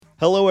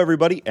Hello,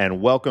 everybody, and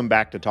welcome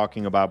back to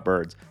Talking About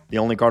Birds, the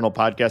only Cardinal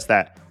podcast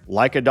that,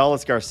 like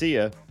Adolis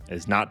Garcia,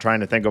 is not trying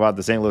to think about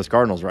the St. Louis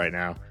Cardinals right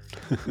now.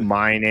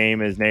 My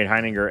name is Nate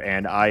Heininger,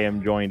 and I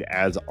am joined,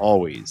 as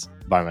always,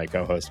 by my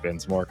co-host,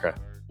 Vince Morca.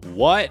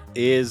 What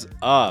is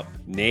up,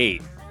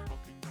 Nate?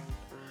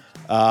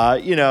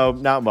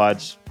 Not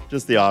much,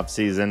 just the off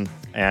season.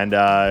 And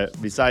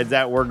besides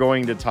that, we're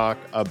going to talk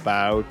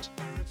about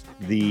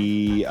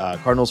the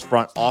Cardinals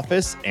front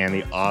office and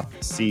the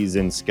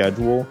off-season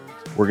schedule.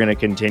 We're going to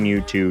continue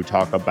to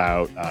talk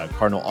about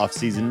Cardinal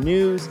off-season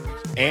news,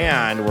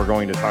 and we're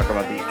going to talk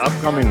about the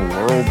upcoming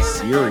World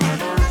Series.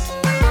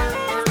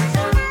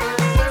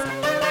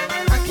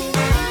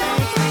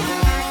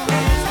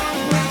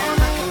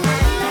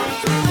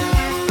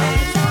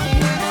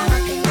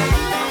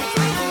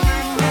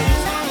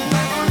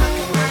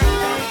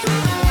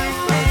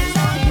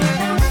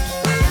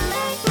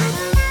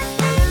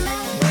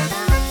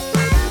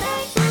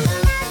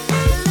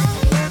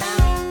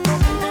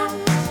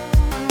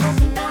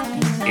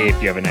 If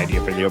you have an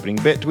idea for the opening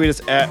bit, tweet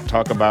us at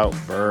Talk About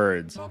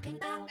Birds.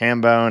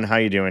 Hambone, how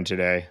you doing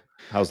today?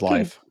 How's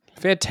life?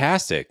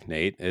 Fantastic,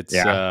 Nate. It's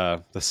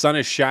the sun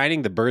is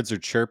shining, the birds are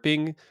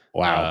chirping.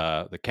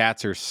 Wow. The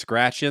cats are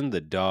scratching,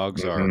 the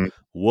dogs are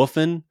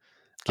woofing.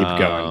 Keep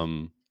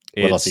going.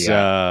 It's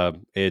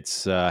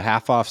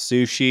half off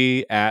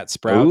sushi at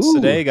Sprouts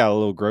today. Got a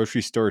little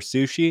grocery store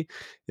sushi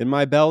in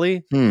my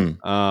belly.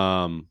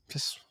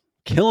 Just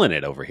killing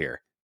it over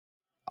here.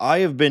 I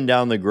have been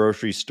down the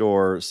grocery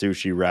store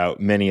sushi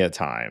route many a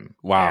time.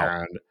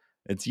 Wow. And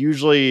it's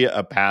usually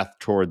a path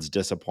towards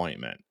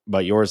disappointment.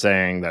 But you're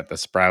saying that the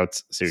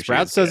Sprouts sushi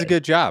Sprouts does a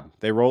good job.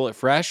 They roll it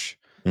fresh.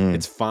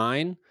 It's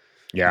fine.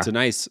 Yeah. It's a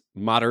nice,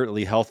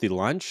 moderately healthy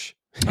lunch.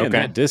 And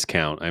that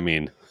discount, I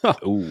mean,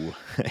 ooh.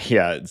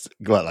 Yeah, it's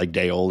like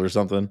day old or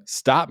something.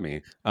 Stop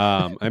me.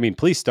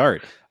 Please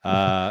start.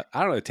 I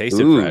don't know, taste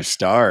it fresh.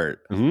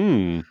 Start.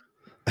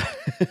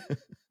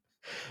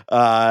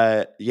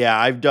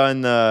 I've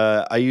done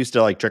I used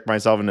to trick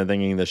myself into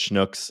thinking the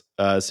Schnucks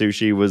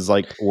sushi was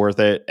worth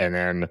it, and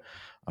then I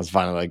was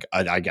finally like,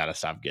 I gotta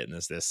stop getting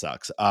this. This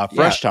sucks.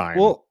 Fresh Time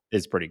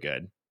is pretty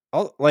good.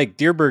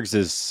 Deerberg's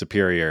is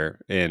superior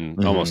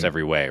in almost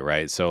every way,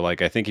 right? So I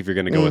think if you're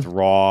gonna go with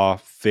raw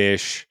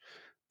fish,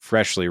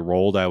 freshly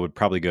rolled, I would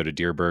probably go to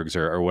Deerberg's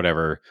or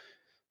whatever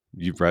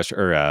you Fresh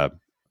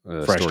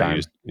Time.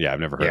 Used. Yeah,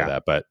 I've never heard of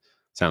that, but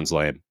sounds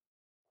lame.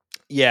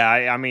 Yeah,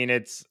 I mean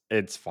it's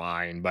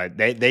fine, but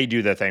they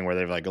do the thing where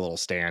they have a little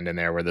stand in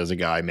there where there's a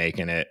guy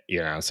making it,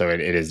 so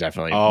it is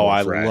definitely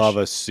more fresh. Love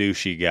a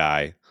sushi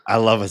guy. I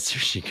love a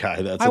sushi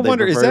guy. That's I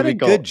wonder, is that a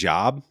good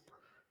job?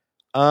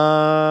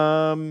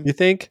 You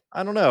think?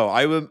 I don't know.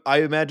 I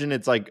imagine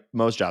it's like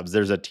most jobs.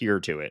 There's a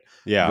tier to it.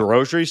 Yeah.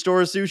 Grocery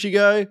store sushi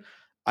guy,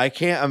 I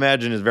can't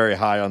imagine is very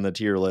high on the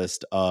tier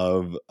list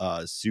of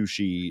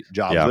sushi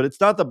jobs, but it's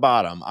not the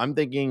bottom. I'm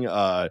thinking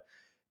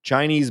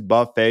Chinese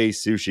buffet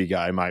sushi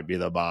guy might be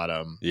the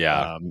bottom.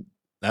 Yeah.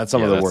 That's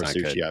some of the worst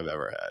sushi I've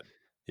ever had.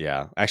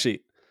 Yeah.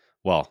 Actually,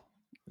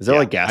 is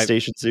there gas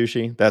station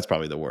sushi? That's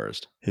probably the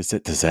worst.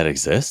 Does that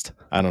exist?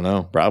 I don't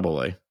know.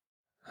 Probably.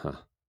 Huh.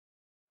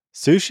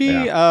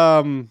 Sushi,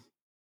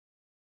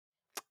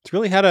 it's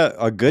really had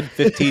a good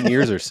 15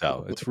 years or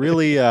so. It's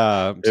really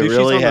it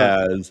really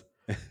has.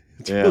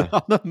 It's really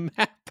on the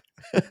map.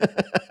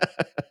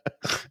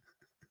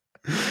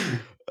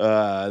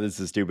 This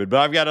is stupid, but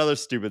I've got other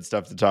stupid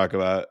stuff to talk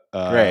about.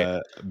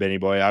 Great, Benny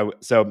boy.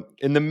 So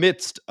in the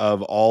midst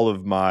of all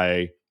of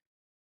my,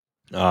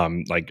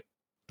 from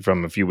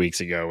a few weeks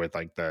ago with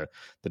the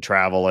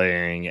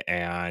traveling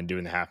and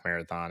doing the half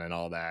marathon and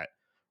all that,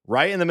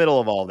 right in the middle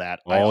of all that,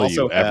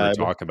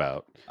 talk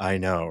about. I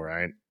know,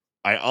 right?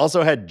 I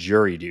also had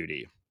jury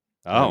duty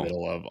in the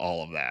middle of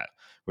all of that,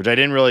 which I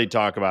didn't really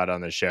talk about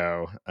on the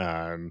show.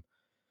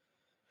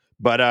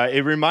 But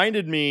it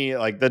reminded me,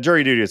 the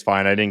jury duty is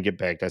fine. I didn't get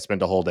picked. I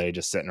spent a whole day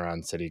just sitting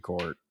around city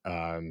court.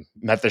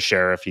 Met the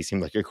sheriff. He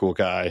seemed like a cool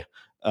guy.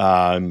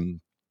 But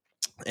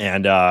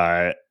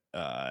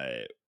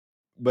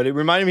it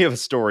reminded me of a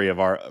story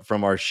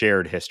from our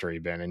shared history,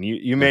 Ben. And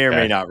you may or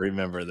may not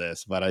remember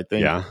this, but I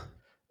think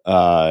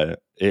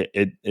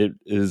it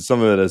is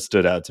something that has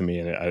stood out to me,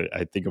 and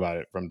I think about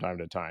it from time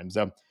to time.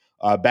 So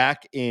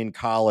back in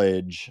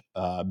college,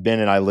 Ben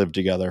and I lived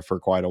together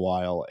for quite a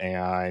while,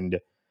 and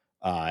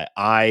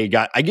I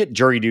get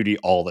jury duty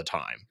all the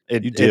time.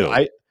 You do.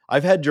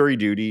 I've had jury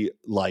duty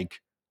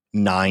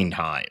 9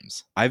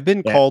 times. I've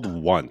been called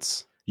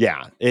once.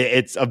 Yeah,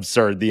 it's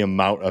absurd the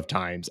amount of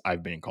times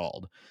I've been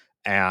called,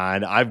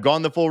 and I've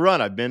gone the full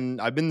run. I've been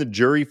the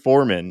jury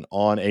foreman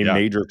on a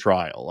major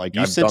trial.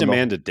 You sent a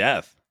man to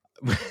death.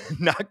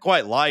 Not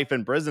quite life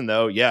in prison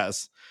though.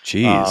 Yes,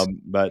 jeez,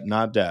 but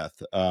not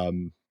death.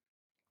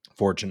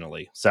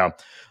 Fortunately, so.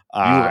 You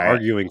were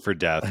arguing for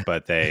death,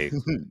 but they...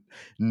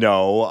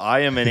 No, I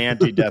am an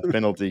anti-death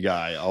penalty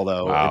guy.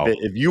 Although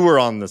if you were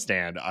on the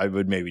stand, I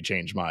would maybe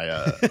change my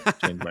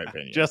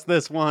opinion. Just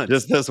this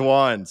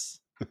once.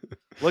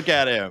 Look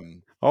at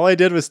him. All I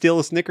did was steal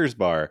a Snickers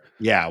bar.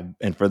 Yeah,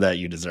 and for that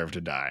you deserve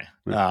to die.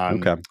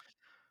 Okay.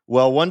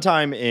 Well, one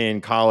time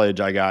in college,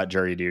 I got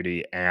jury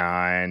duty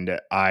and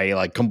I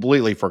like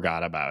completely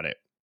forgot about it.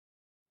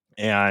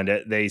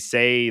 And they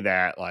say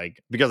that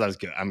like because I was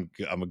good, I'm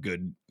a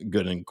good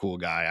and cool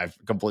guy. I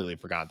completely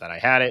forgot that I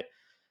had it.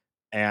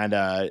 And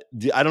I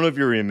don't know if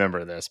you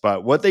remember this,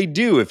 but what they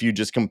do if you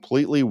just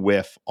completely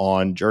whiff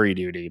on jury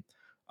duty,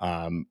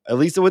 at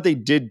least what they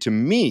did to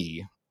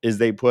me is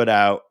they put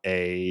out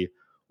a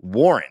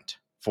warrant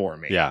for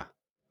me. Yeah.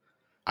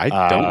 I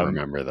don't Um,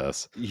 remember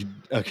this.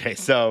 okay,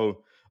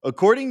 so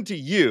according to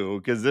you,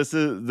 because this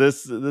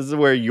is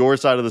where your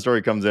side of the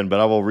story comes in, but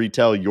I will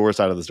retell your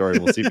side of the story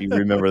and we'll see if you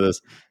remember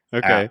this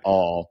at Okay.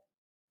 all.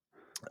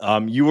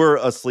 You were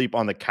asleep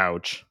on the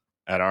couch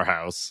at our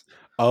house.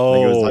 I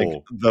think it was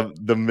like Oh,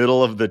 the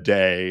middle of the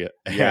day,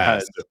 and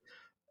yes.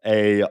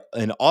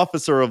 an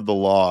officer of the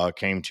law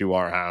came to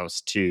our house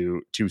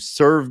to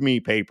serve me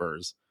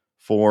papers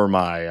for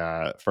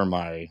my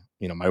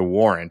my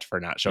warrant for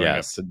not showing up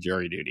Yes. to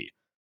jury duty.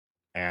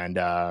 And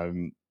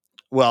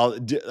well,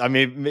 I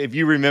mean, if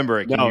you remember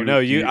it, can No, you no,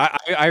 can you you?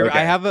 I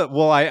Okay, have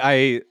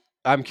a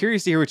I'm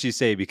curious to hear what you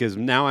say because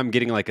now I'm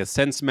getting like a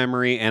sense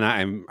memory and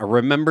I'm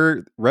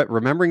remembering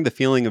the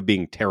feeling of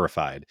being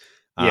terrified.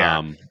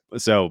 yeah.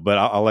 But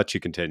I'll let you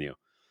continue.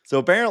 So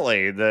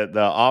apparently,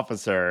 the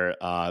officer,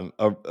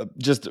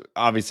 just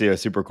obviously a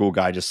super cool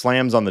guy, just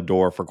slams on the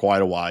door for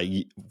quite a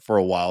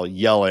while,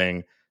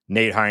 yelling,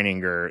 Nate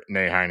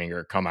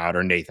Heininger, come out,"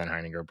 or Nathan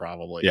Heininger,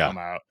 probably Yeah. come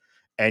out.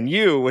 And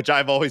you, which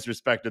I've always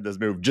respected this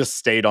move, just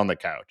stayed on the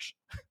couch,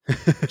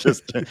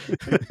 just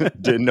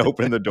didn't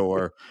open the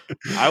door.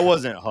 I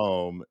wasn't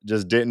home,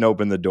 just didn't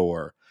open the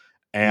door,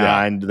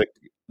 Yeah. and the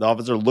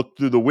officer looked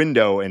through the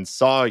window and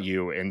saw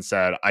you and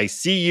said, "I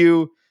see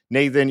you.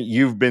 Nathan,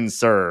 you've been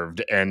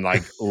served," and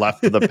like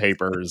left the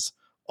papers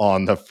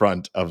on the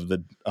front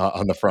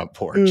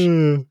porch,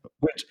 Mm.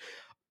 which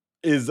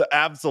is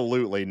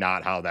absolutely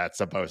not how that's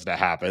supposed to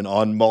happen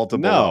on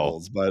multiple No.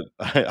 levels. But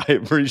I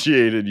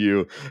appreciated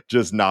you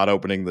just not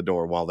opening the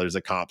door while there's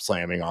a cop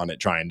slamming on it,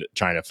 trying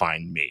to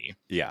find me.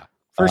 Yeah.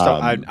 First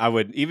off, Um, I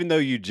would, even though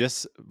you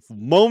just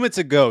moments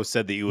ago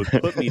said that you would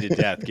put me to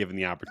death given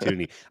the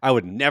opportunity, I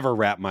would never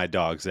rat my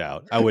dogs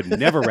out. I would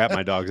never rat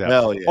my dogs out.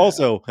 hell yeah,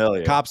 Also, hell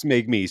yeah, cops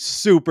make me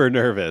super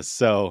nervous.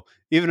 So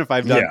even if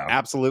I've done yeah,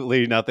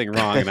 absolutely nothing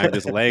wrong and I'm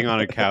just laying on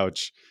a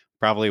couch,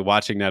 probably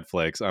watching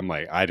Netflix, I'm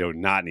like, I do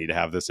not need to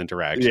have this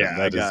interaction.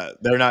 yeah.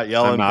 They're not I'm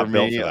yelling for not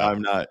built for me. that.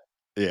 I'm not.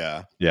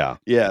 Yeah, Yeah.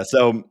 yeah.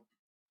 So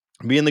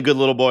being the good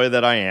little boy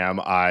that I am,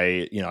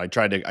 I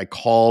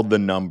called the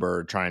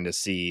number trying to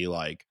see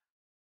like,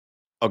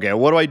 okay,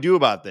 what do I do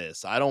about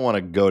this? I don't want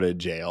to go to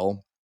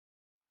jail.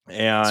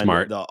 And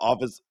Smart. the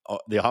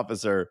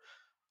officer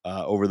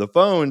over the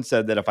phone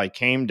said that if I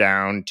came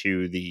down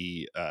to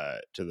the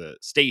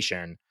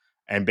station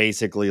and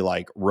basically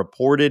like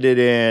reported it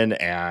in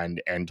and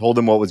told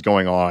them what was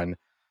going on,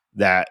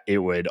 that it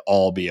would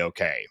all be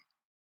okay.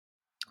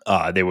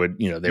 They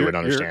would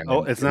understand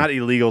It's not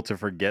illegal to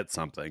forget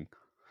something.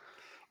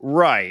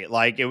 right,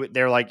 like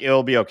they're like,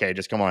 it'll be okay,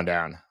 just come on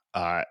down.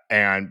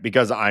 And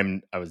because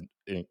I was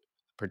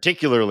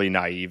particularly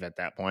naive at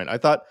that point, I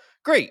thought,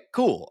 great,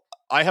 cool,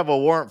 I have a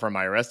warrant for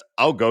my arrest,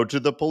 I'll go to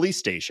the police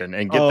station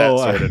and get that Oh,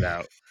 sorted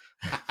out.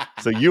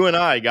 So you and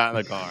I got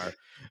in the car.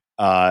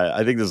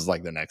 I think this was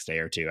like the next day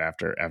or two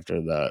after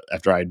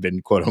I'd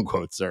been quote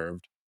unquote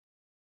served.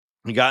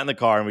 We got in the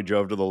car and we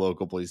drove to the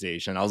local police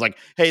station. I was like,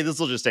 hey, this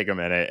will just take a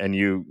minute. And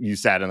you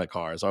sat in the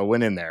car. So I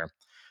went in there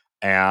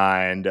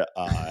and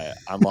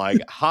I'm like,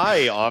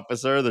 hi,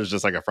 officer. There's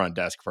just like a front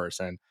desk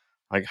person.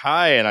 Like,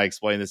 hi. And I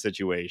explained the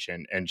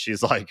situation. And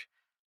she's like,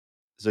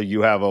 so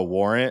you have a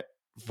warrant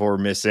for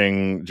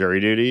missing jury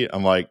duty?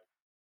 I'm like,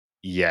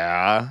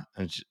 yeah.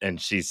 And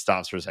she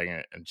stops for a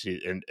second and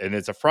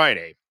it's a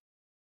Friday.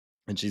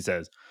 And she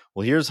says,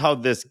 well, here's how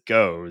this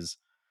goes.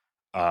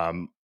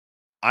 Um,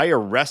 I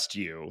arrest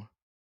you,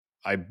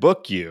 I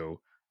book you,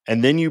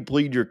 and then you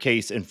plead your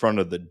case in front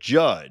of the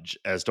judge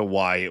as to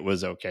why it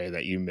was okay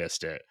that you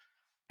missed it.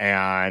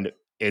 And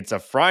it's a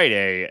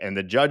Friday, and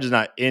the judge is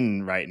not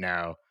in right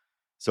now.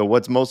 So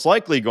what's most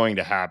likely going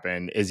to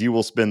happen is you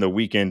will spend the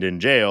weekend in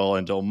jail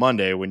until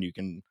Monday when you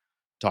can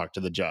talk to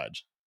the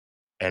judge.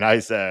 And I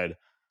said,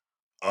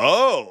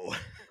 oh.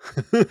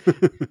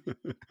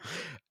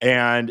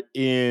 And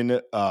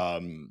in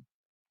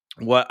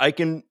what I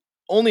can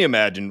only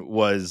imagine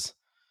was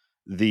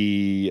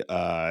the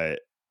uh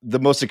the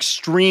most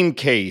extreme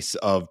case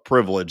of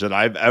privilege that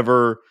I've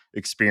ever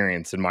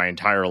experienced in my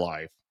entire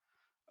life.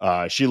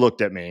 She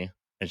looked at me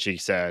and she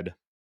said,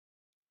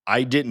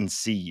 I didn't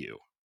see you.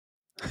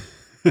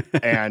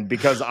 And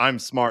because I'm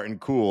smart and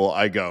cool,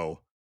 I go,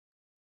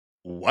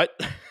 what?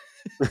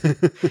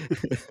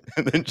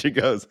 And then she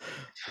goes,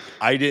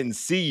 I didn't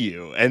see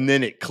you. And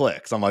then it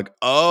clicks. I'm like,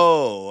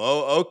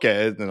 oh,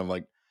 okay. And then I'm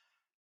like,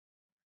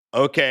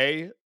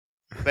 okay.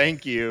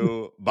 thank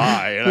you,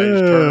 bye. And I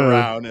just turned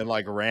around and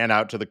like ran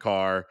out to the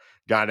car,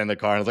 got in the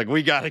car, and I was like,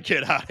 we got to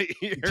get out of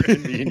here.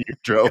 And me and you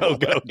drove Go,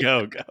 away.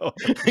 go,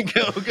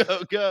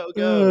 go, go.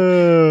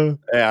 Go.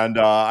 And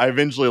I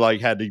eventually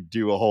like had to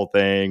do a whole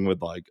thing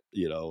with like,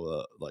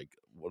 like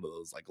one of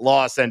those like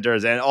law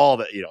centers and all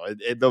that,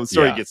 the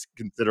story Yeah. gets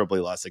considerably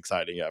less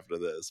exciting after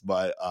this.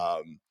 But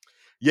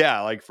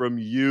yeah, like from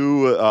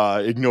you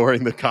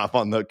ignoring the cop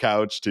on the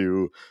couch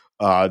to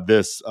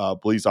this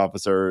police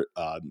officer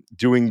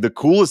doing the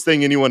coolest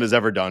thing anyone has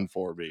ever done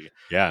for me.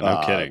 Yeah,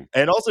 no kidding.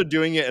 And also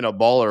doing it in a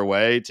baller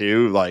way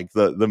too. Like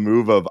the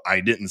move of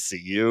I didn't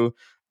see you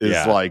is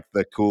Yeah. like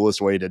the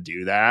coolest way to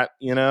do that,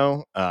 and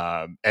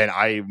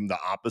I'm the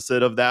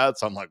opposite of that.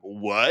 So I'm like,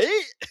 what?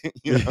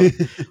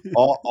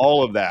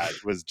 All of that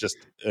was just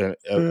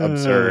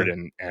absurd.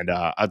 And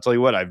I'll tell you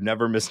what, I've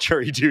never missed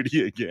jury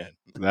duty again.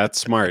 That's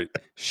smart.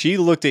 She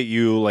looked at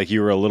you like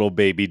you were a little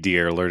baby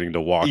deer learning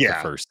to walk the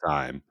Yeah. first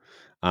time.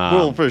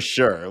 Well, for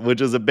sure, which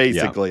is Yeah.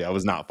 basically I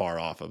was not far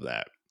off of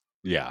that.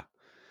 Yeah.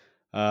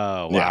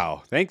 Oh, Yeah.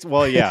 wow. Thanks.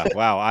 Well, yeah.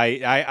 Wow.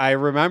 I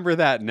remember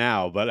that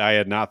now, but I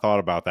had not thought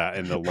about that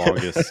in the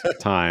longest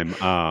time.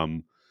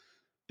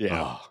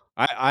 Yeah. Oh,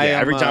 I Yeah.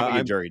 am, Every time I get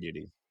I'm, jury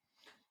duty.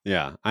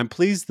 yeah, I'm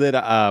pleased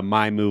that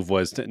my move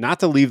was not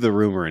to leave the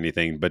room or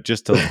anything, but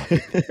just to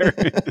like,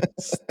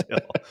 still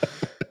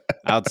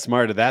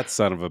outsmarted that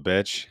son of a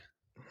bitch.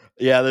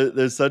 Yeah,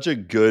 there's such a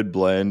good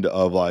blend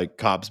of like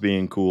cops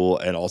being cool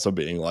and also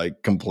being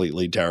like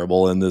completely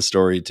terrible in this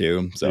story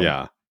too. So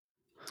Yeah.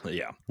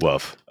 yeah.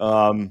 Woof.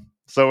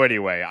 So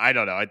anyway, I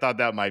don't know. I thought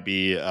that might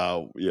be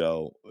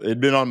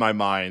it'd been on my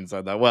mind. So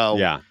I thought, well,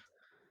 Yeah.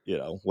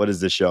 what is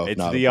this show if It's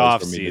not a the place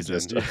off for me to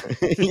season.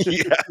 just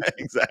yeah,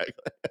 exactly.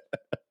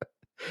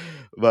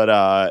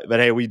 But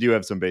hey, we do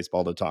have some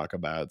baseball to talk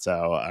about.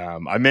 So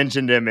I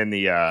mentioned him in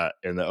the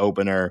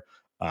opener.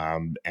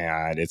 And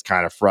it's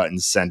kind of front and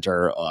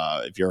center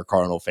if you're a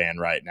Cardinal fan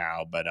right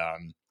now. But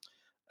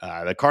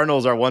the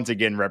Cardinals are once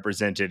again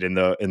represented in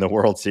the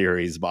World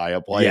Series by a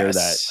player that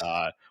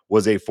Yes.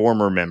 was a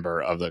former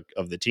member of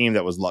the team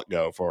that was let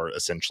go for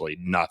essentially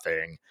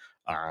nothing.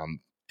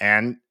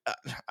 And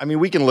I mean,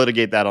 we can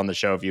litigate that on the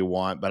show if you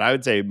want, but I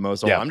would say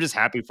most of all, Yeah. I'm just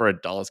happy for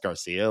Adolis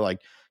Garcia. Like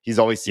he's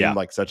always seemed Yeah.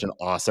 like such an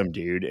awesome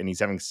dude, and he's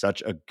having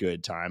such a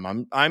good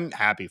time. I'm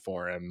happy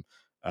for him.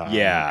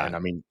 Yeah. And I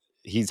mean,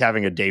 he's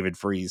having a David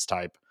Freese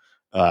type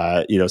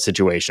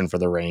situation for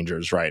the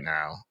Rangers right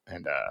now,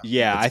 and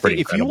Yeah, it's I think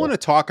pretty if you want incredible.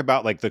 to talk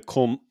about like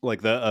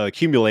the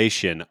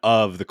accumulation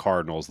of the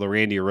Cardinals, the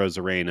Randy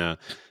Arozarena,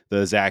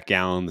 the Zach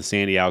Gallen, the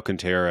Sandy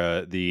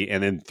Alcantara,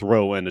 and then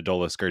throw in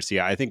Adolis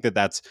Garcia, I think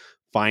that's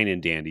fine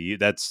and dandy.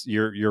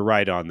 You're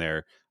right on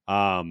there.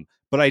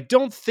 But I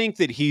don't think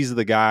that he's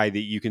the guy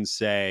that you can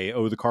say,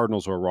 "Oh, the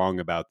Cardinals were wrong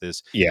about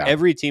this." Yeah,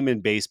 Every team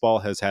in baseball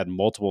has had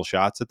multiple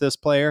shots at this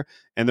player,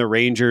 and the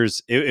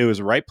Rangers, it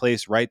was right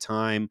place, right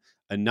time.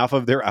 Enough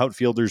of their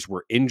outfielders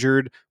were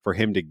injured for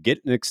him to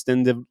get an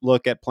extended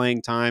look at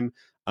playing time.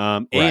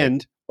 right,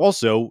 And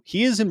also,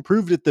 he has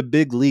improved at the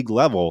big league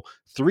level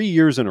 3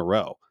 years in a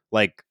row.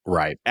 Like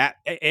right. at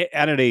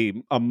a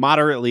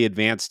moderately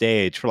advanced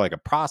stage for like a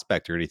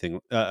prospect or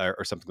anything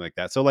or something like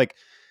that. So like,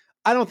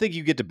 I don't think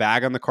you get to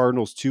bag on the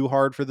Cardinals too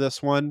hard for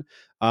this one.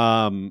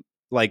 Randy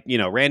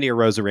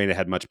Arozarena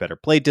had much better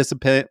plate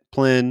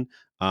discipline.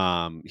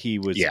 He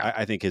was, Yeah,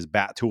 I think his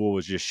bat tool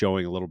was just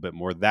showing a little bit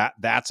more.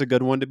 That's a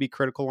good one to be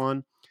critical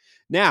on.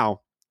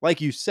 Now,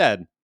 like you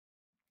said,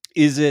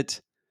 it's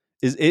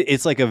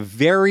like a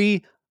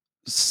very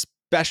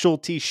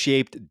specialty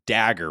shaped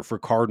dagger for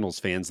Cardinals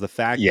fans. The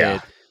fact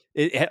yeah,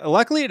 that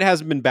luckily it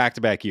hasn't been back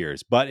to back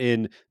years, but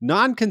in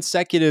non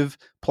consecutive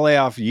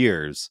playoff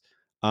years,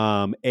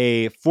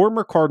 a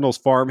former Cardinals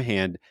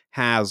farmhand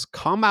has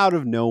come out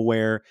of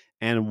nowhere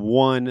and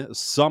won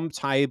some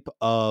type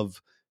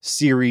of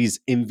series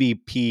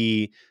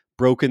MVP,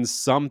 broken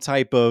some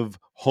type of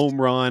home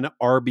run,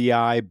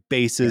 RBI,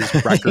 bases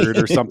record,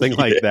 or something yeah,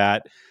 like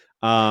that.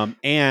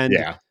 And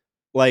yeah,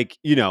 like,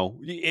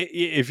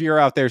 if you're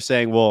out there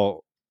saying,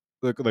 well,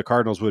 the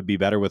Cardinals would be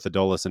better with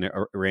Adolis and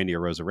Randy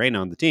Arozarena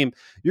on the team,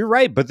 you're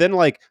right. But then,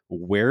 like,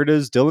 where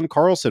does Dylan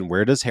Carlson,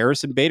 where does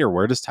Harrison Bader,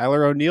 where does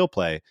Tyler O'Neill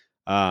play?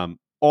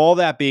 All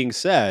that being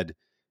said,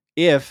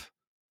 if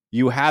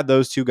you had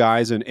those two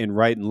guys in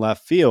right and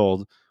left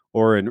field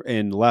or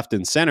in left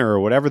and center or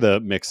whatever the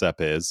mix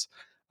up is,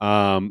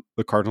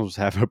 the Cardinals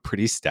have a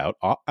pretty stout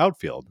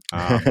outfield.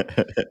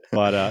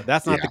 But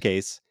that's not yeah, the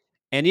case.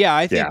 And yeah,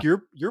 I yeah, think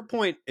your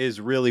point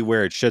is really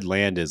where it should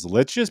land is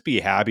let's just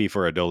be happy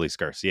for Adolis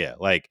Garcia.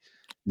 Like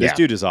this yeah.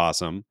 dude is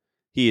awesome.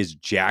 He is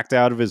jacked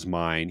out of his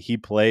mind. He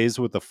plays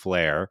with a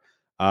flair.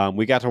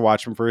 We got to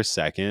watch him for a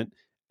second.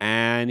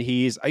 And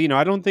he's, I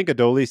don't think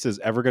Adolis is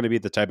ever going to be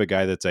the type of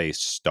guy that's a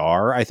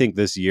star. I think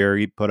this year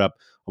he put up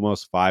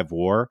almost 5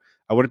 WAR.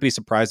 I wouldn't be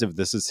surprised if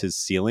this is his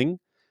ceiling,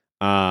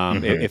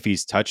 Hmm. if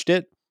he's touched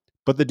it.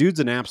 But the dude's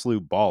an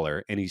absolute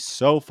baller, and he's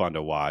so fun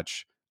to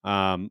watch.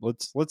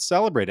 Let's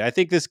celebrate it. I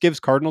think this gives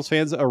Cardinals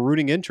fans a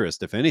rooting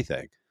interest, if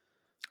anything.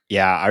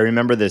 Yeah, I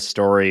remember this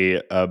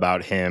story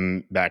about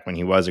him back when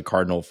he was a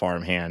Cardinal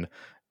farmhand.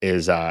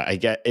 Is I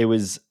get it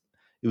was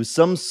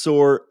some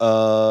sort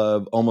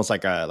of almost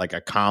like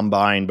a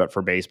combine, but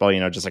for baseball,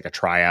 just like a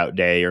tryout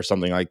day or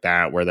something like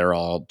that, where they're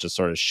all just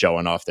sort of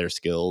showing off their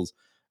skills.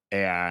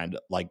 And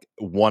like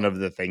one of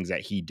the things that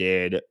he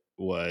did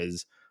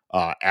was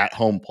at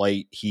home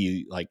plate,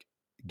 he like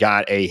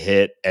got a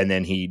hit, and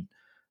then he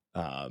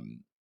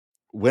um,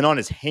 went on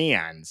his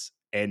hands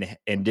and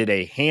did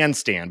a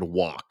handstand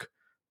walk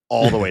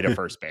all the way to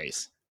first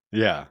base,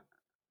 Yeah.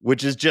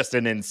 which is just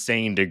an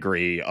insane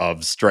degree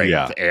of strength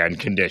Yeah. and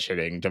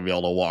conditioning to be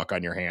able to walk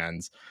on your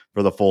hands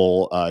for the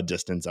full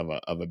distance of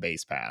a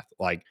base path.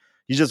 Like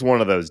he's just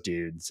one of those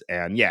dudes,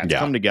 and yeah, it's Yeah.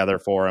 come together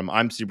for him.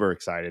 I'm super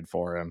excited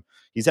for him.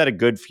 He's had a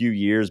good few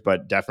years,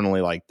 but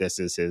definitely like this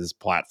is his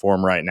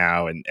platform right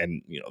now, and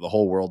the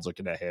whole world's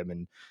looking at him,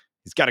 and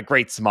he's got a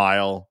great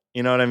smile.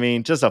 You know what I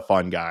mean? Just a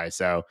fun guy.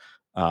 So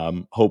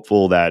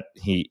hopeful that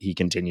he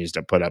continues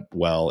to put up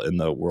well in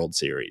the World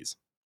Series.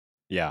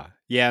 Yeah.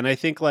 Yeah. And I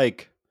think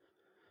like,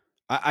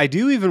 I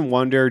do even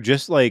wonder,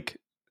 just like,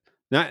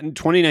 not in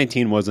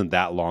 2019 wasn't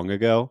that long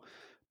ago,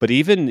 but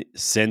even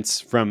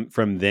since from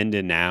then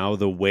to now,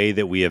 the way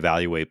that we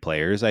evaluate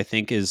players, I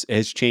think has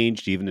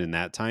changed even in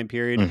that time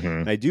period. Mm-hmm.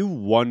 And I do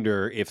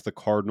wonder if the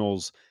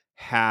Cardinals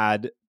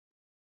had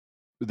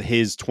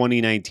his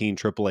 2019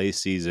 AAA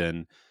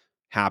season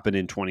happen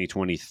in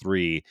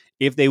 2023,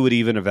 if they would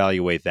even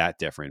evaluate that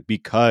different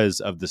because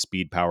of the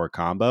speed power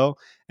combo.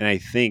 And I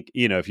think,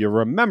 if you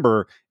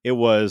remember, it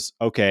was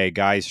okay,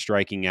 guys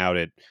striking out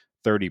at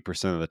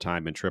 30% of the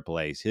time in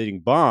AAA. He's hitting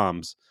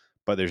bombs,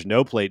 but there's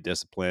no plate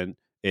discipline.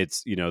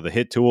 It's, the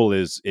hit tool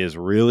is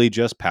really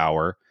just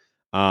power.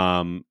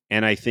 And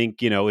I think,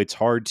 it's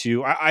hard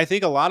to, I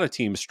think a lot of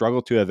teams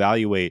struggle to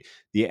evaluate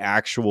the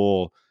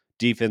actual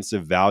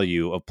defensive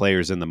value of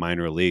players in the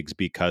minor leagues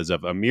because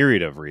of a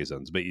myriad of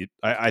reasons. But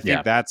I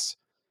Yeah. think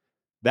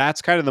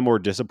that's kind of the more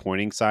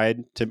disappointing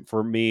side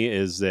for me,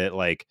 is that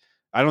like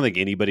I don't think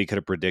anybody could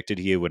have predicted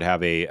he would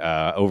have a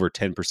over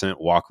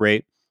 10% walk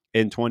rate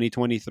in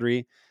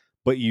 2023.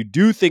 But you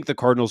do think the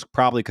Cardinals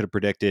probably could have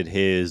predicted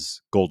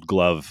his Gold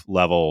Glove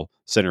level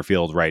center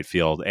field, right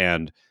field,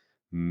 and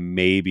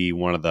maybe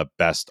one of the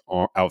best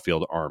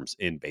outfield arms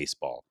in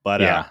baseball. But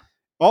Yeah.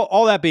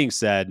 all that being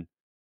said,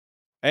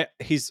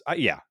 he's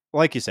yeah,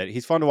 like you said,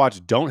 he's fun to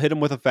watch. Don't hit him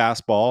with a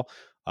fastball.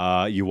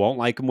 You won't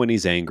like him when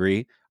he's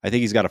angry. I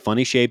think he's got a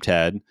funny shaped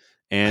head,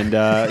 and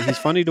he's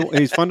fun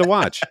to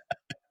watch.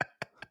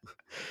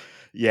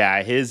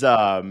 Yeah, his He's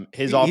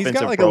got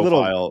offensive like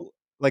profile.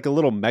 a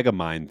little mega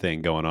mind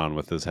thing going on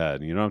with his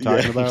head. You know what I'm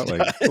Yeah, talking he about?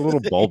 Like it's a does. little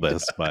He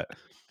bulbous, but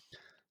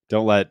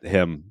don't let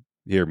him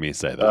hear me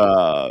say that.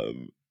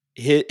 um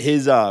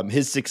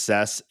his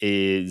success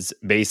is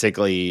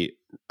basically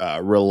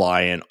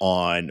reliant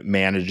on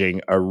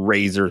managing a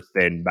razor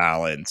thin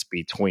balance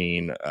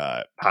between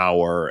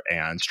power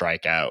and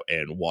strikeout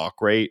and walk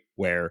rate,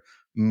 where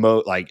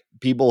like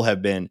people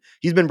have been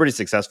he's been pretty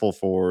successful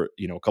for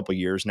a couple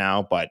years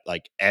now, but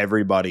like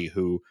everybody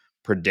who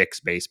predicts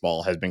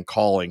baseball has been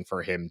calling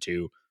for him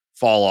to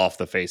fall off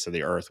the face of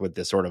the earth with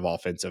this sort of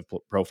offensive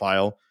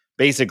profile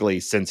basically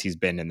since he's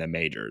been in the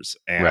majors,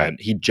 Right. and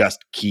he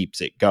just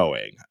keeps it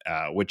going,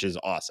 which is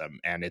awesome.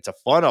 And it's a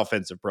fun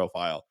offensive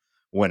profile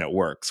when it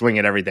works. Swing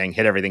at everything,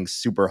 hit everything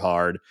super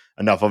hard.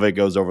 Enough of it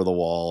goes over the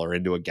wall or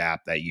into a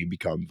gap that you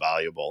become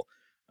valuable.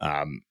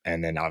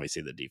 And then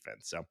obviously the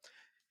defense. So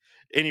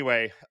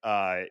anyway,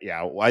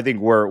 yeah, I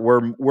think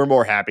we're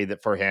more happy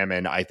that for him,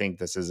 and I think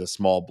this is a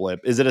small blip.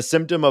 Is it a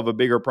symptom of a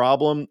bigger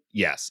problem?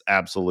 Yes,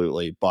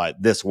 absolutely.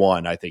 But this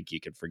one, I think you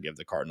can forgive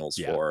the Cardinals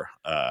Yeah. for.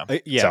 So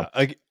Yeah.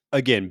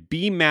 Again,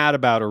 be mad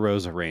about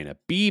Arozarena.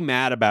 Be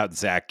mad about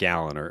Zach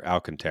Gallen or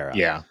Alcantara.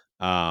 yeah,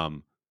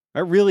 Um,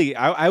 I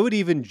would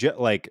even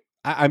like,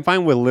 I'm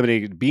fine with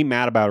eliminating. Be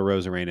mad about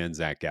Arozarena and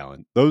Zach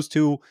Gallen. Those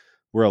two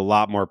were a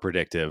lot more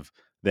predictive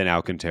than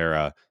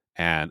Alcantara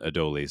and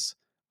Adolis.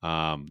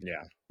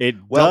 yeah. It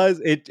Well, does.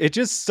 It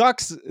just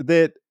sucks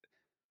that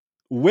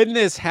when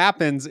this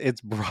happens,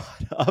 it's brought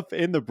up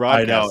in the I know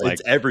broadcast it's like,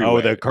 oh, the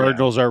everywhere. Yeah.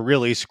 Cardinals are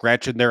really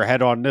scratching their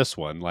head on this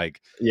one. Like,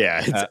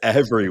 Yeah, it's uh,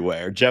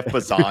 everywhere. Jeff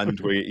Passan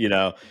tweet,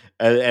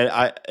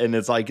 and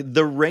it's like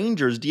the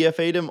Rangers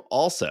DFA'd him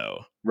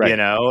also, right.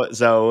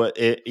 So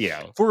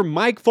For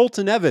Mike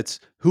Fulton Evans,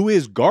 who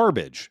is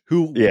garbage,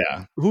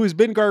 yeah, who has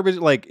been garbage.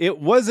 Like, it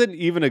wasn't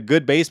even a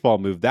good baseball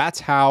move. That's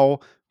how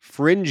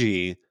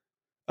fringy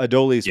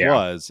Adolis yeah,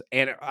 was.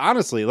 And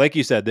honestly, like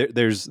you said,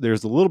 there's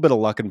a little bit of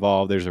luck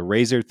involved. There's a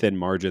razor thin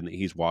margin that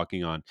he's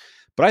walking on.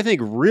 But I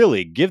think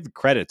really give the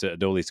credit to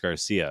Adolis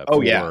Garcia oh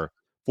yeah,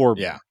 for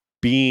yeah,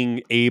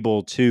 being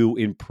able to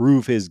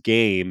improve his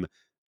game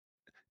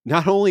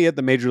not only at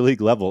the major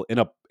league level,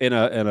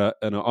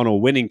 on a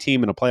winning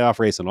team in a playoff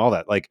race and all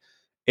that. Like,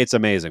 it's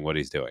amazing what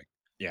he's doing.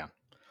 yeah.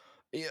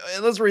 Yeah,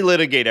 let's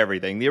relitigate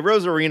everything. The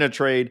Rose Arena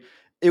trade.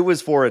 it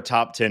was for a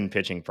top 10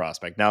 pitching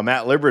prospect. Now,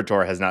 Matt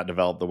Liberatore has not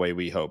developed the way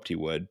we hoped he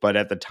would, but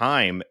at the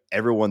time,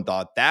 everyone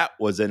thought that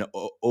was an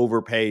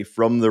overpay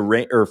from the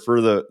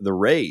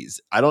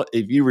Rays.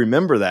 If you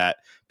remember that,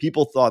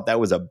 people thought that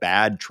was a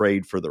bad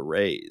trade for the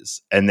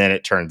Rays. And then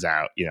it turns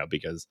out,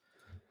 because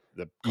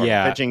the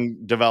Cardinal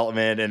pitching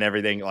development and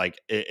everything, like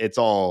it's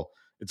all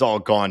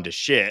gone to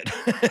shit.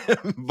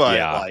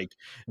 But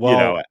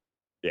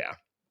yeah.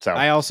 So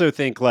I also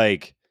think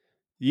like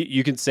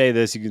you can say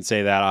this, you can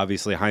say that.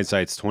 Obviously,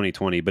 hindsight's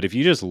 2020. But if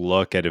you just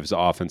look at his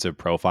offensive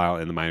profile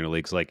in the minor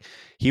leagues, like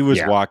he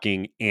was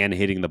walking and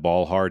hitting the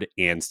ball hard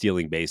and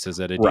stealing bases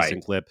at a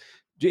decent clip.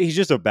 He's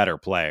just a better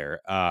player.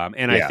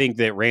 And I think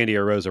that Randy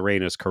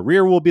Arozarena's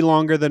career will be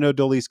longer than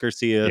Adolis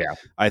Garcia. Yeah.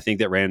 I think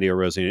that Randy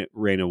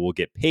Arozarena will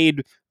get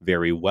paid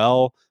very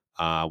well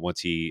once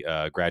he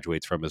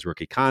graduates from his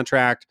rookie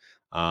contract.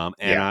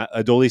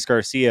 Adolis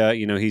Garcia,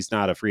 he's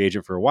not a free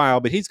agent for a while,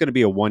 but he's going to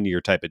be a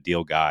 1-year type of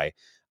deal guy.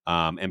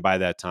 And by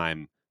that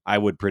time, I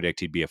would predict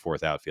he'd be a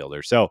fourth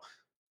outfielder. So,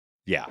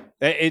 we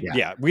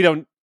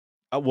don't.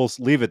 We'll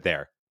leave it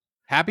there.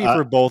 Happy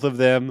for both of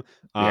them,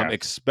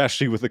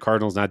 especially with the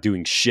Cardinals not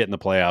doing shit in the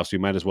playoffs. We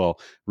might as well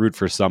root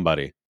for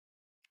somebody.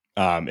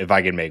 If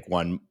I can make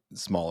one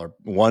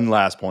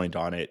last point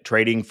on it,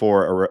 trading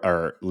for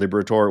a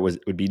Liberatore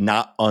would be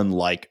not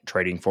unlike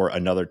trading for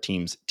another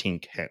team's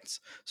Tink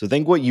Hence. So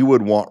think what you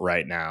would want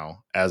right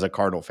now as a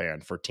Cardinal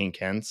fan for Tink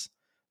Hence.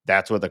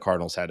 That's what the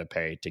Cardinals had to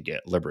pay to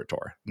get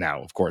Liberatore.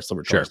 Now, of course,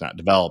 Liberatore's not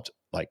developed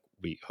like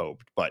we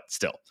hoped, but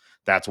still,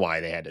 that's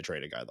why they had to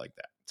trade a guy like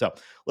that. So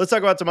let's talk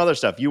about some other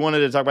stuff. You wanted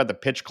to talk about the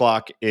pitch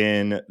clock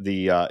in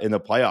the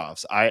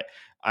playoffs. I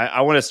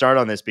want to start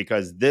on this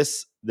because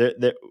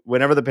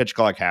whenever the pitch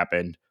clock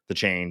happened, the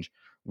change,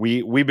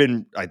 we've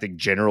been, I think,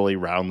 generally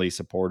roundly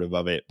supportive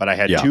of it. But I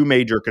had two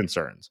major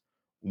concerns.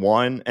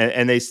 One,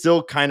 and they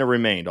still kind of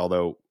remained,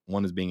 although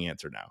one is being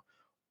answered now.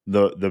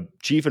 The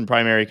chief and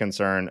primary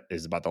concern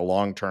is about the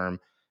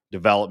long-term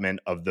development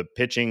of the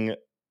pitching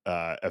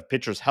of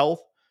pitchers'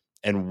 health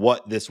and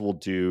what this will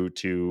do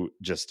to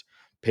just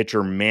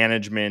pitcher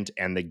management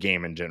and the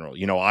game in general.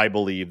 I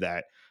believe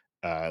that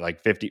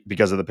like 50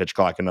 because of the pitch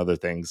clock and other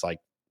things, like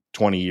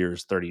 20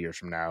 years, 30 years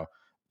from now,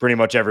 pretty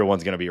much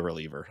everyone's going to be a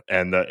reliever,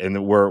 and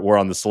we're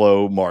on the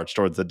slow march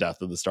towards the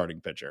death of the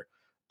starting pitcher.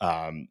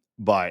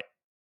 But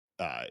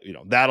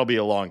that'll be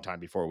a long time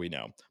before we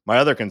know. My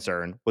other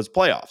concern was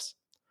playoffs.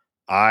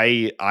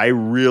 I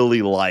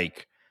really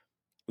like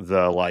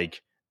the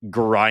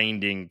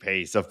grinding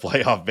pace of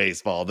playoff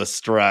baseball, the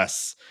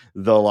stress,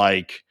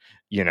 the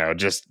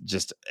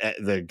just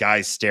the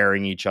guys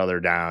staring each other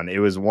down. It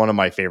was one of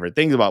my favorite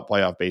things about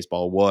playoff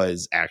baseball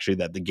was actually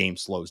that the game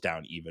slows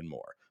down even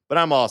more. But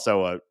I'm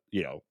also a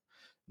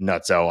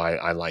nutso.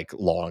 I like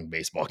long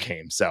baseball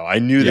games, so I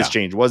knew this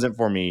change wasn't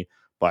for me,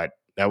 but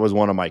that was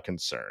one of my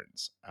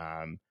concerns.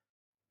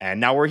 And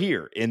now we're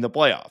here in the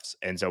playoffs.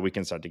 And so we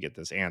can start to get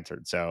this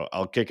answered. So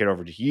I'll kick it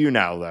over to you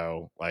now,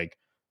 though. Like,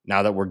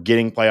 now that we're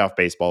getting playoff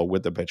baseball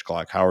with the pitch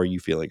clock, how are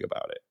you feeling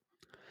about it?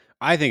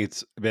 I think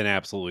it's been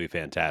absolutely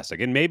fantastic.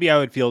 And maybe I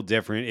would feel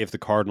different if the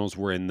Cardinals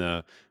were in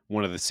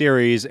one of the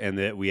series and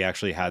that we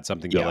actually had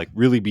something to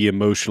really be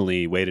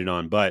emotionally weighted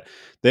on. But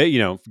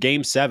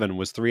game 7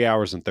 was 3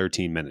 hours and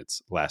 13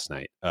 minutes last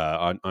night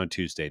on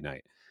Tuesday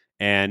night.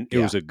 And it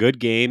was a good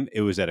game.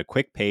 It was at a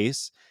quick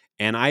pace.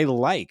 And I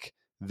like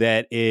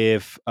that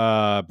if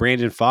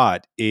Brandon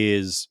Pfaadt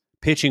is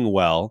pitching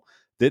well,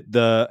 that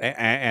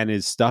and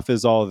his stuff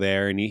is all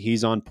there and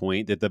he's on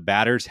point, that the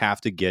batters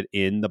have to get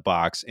in the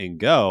box and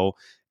go,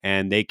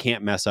 and they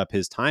can't mess up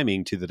his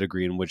timing to the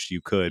degree in which you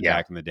could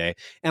back in the day.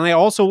 And I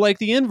also like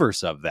the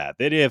inverse of that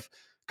if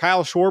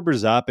Kyle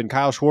Schwarber's up and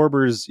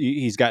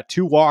he's got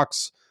 2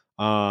 walks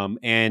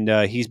and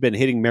he's been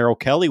hitting Merrill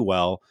Kelly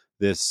well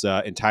this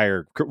his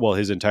entire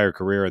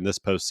career in this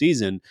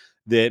postseason,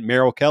 that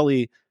Merrill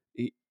Kelly,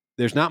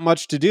 there's not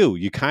much to do.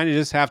 You kind of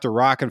just have to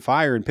rock and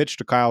fire and pitch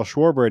to Kyle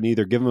Schwarber and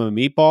either give him a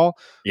meatball,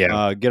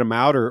 get him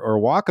out or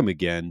walk him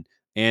again.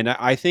 And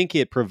I think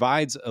it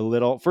provides a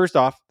little, first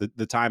off,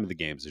 the time of the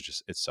games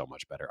is it's so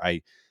much better.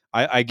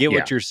 I get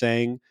what you're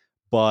saying,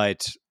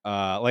 but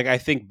I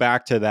think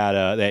back to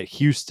that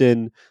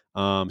Houston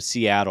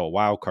Seattle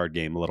wildcard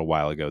game a little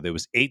while ago. There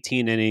was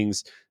 18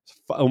 innings,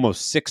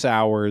 almost 6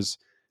 hours.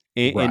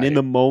 And in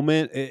the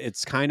moment,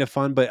 it's kind of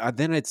fun, but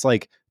then it's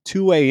like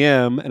 2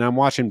 a.m. and I'm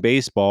watching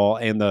baseball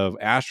and the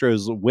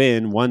Astros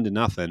win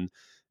 1-0.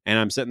 And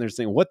I'm sitting there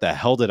thinking, what the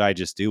hell did I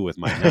just do with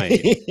my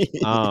night?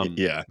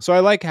 So I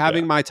like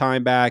having my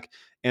time back.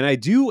 And I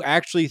do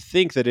actually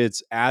think that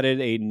it's added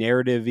a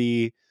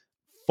narrative-y,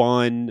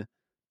 fun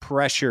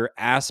pressure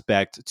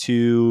aspect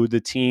to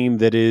the team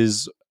that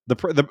is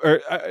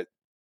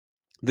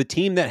the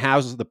team that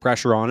has the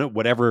pressure on it,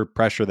 whatever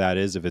pressure that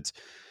is, if it's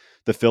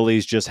the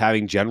Phillies just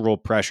having general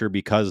pressure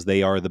because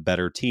they are the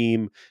better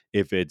team,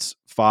 if it's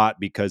Pfaadt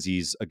because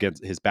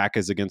his back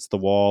is against the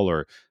wall,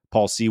 or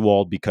Paul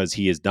Sewald because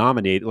he is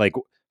dominated. Like,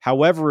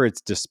 However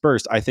it's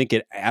dispersed, I think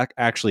it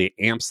actually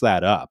amps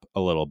that up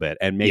a little bit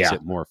and makes Yeah.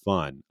 it more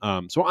fun.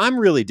 So I'm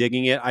really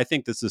digging it. I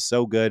think this is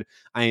so good.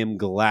 I am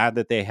glad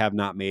that they have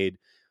not made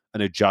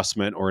an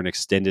adjustment or an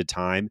extended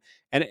time.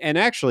 And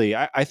actually,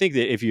 I think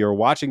that if you're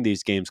watching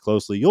these games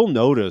closely, you'll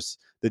notice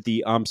that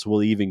the umps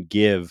will even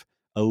give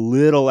a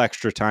little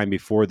extra time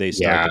before they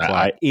start the Yeah,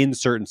 clock in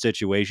certain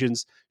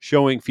situations,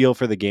 showing feel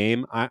for the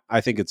game.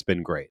 I think it's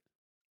been great.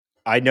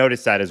 I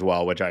noticed that as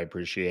well, which I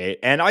appreciate.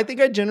 And I think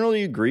I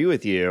generally agree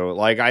with you.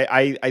 Like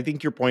I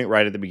think your point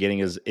right at the beginning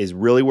is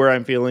really where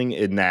I'm feeling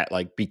in that,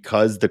 like,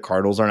 because the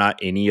Cardinals are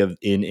not in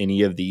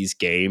any of these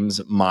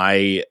games,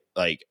 my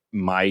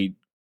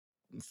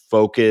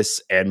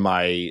focus and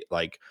my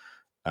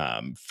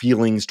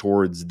feelings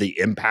towards the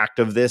impact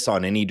of this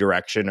on any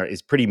direction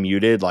is pretty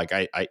muted. Like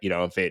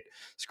if it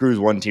screws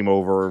one team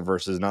over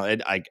versus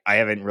not, I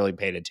haven't really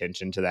paid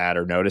attention to that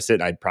or noticed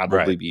it. I'd probably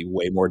Right. be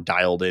way more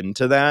dialed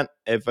into that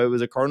if it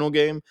was a Cardinal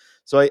game.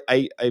 So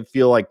I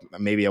feel like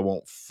maybe I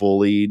won't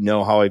fully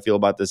know how I feel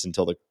about this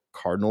until the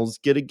Cardinals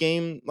get a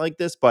game like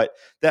this. But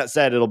that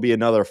said, it'll be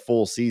another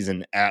full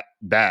season at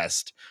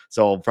best.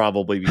 So I'll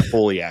probably be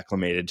fully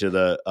acclimated to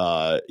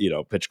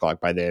the pitch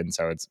clock by then.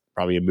 So it's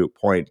probably a moot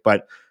point.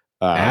 But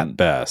At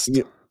best.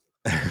 you-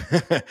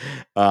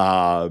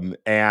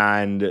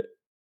 and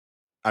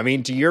I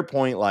mean, to your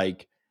point,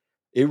 like,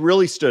 it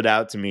really stood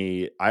out to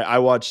me. I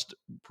watched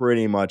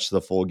pretty much the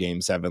full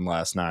game 7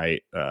 last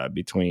night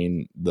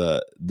between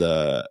the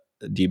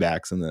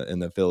D-backs and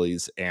the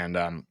Phillies,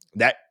 and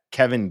that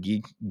Kevin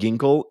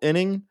Ginkel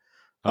inning,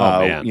 Oh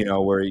man.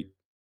 where he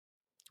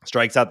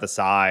strikes out the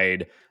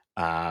side,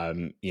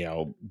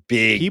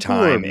 big People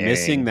were time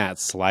missing inning. that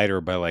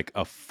slider by like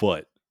a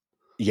foot.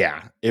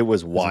 Yeah, it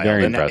was It's wild.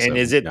 very And impressive.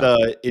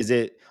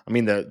 Yeah. I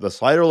mean, the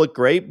slider looked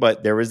great,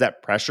 but there was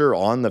that pressure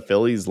on the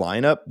Phillies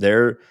lineup.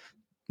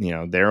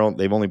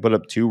 They've only put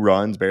up 2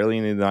 runs barely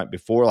in the night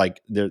before. Like,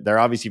 they're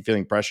obviously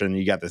feeling pressure, and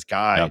you got this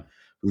Yeah. guy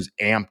who's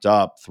amped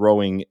up,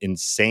 throwing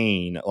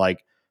insane.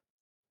 Like,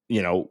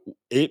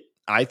 it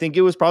I think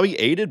it was probably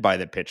aided by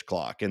the pitch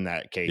clock in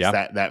that case,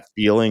 Yeah. that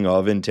feeling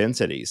of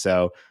intensity.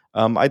 So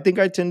I think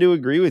I tend to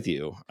agree with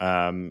you.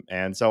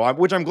 And so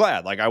which I'm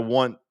glad. Like, I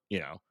want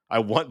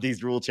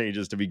these rule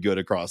changes to be good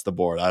across the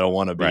board. I don't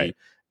want to Right.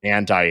 be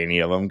anti any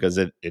of them, because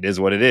it is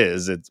what it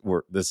is.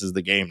 This is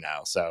the game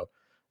now. So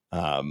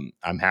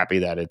I'm happy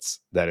that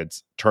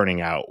it's turning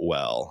out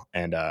well,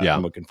 and Yeah.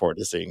 I'm looking forward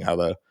to seeing how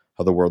the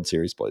World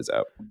Series plays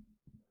out.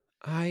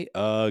 I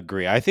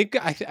agree. I think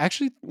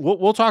actually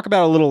we'll talk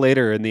about it a little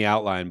later in the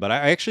outline, but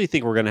I actually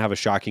think we're going to have a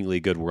shockingly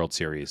good World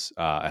Series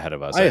ahead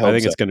of us. I I hope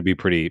think so. it's going to be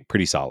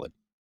pretty solid.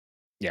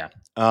 Yeah.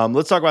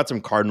 Let's talk about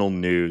some Cardinal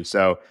news.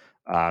 So,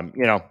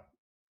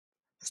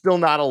 still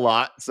not a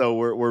lot. So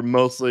we're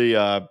mostly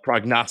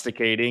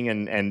prognosticating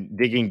and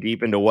digging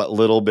deep into what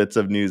little bits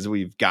of news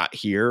we've got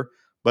here.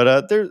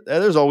 But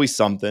there's always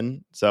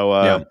something. So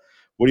Yeah.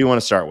 what do you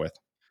want to start with?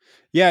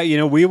 Yeah,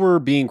 we were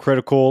being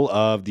critical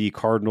of the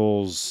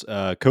Cardinals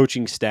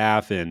coaching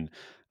staff and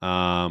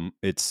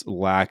its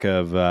lack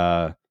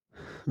of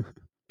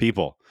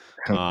people,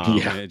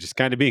 Yeah. and just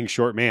kind of being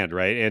short manned,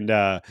 right?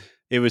 And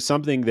it was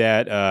something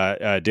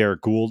that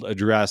Derek Gould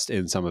addressed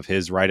in some of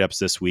his write ups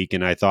this week,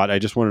 and I thought I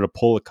just wanted to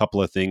pull a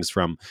couple of things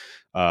from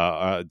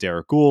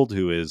Derek Gould,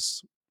 who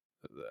is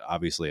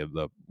obviously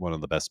one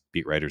of the best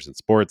beat writers in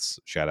sports.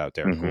 Shout out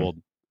Derek Hmm.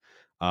 Gould.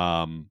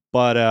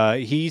 But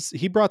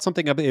he brought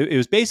something up. It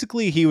was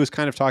basically, he was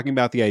kind of talking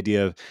about the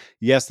idea of,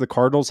 yes, the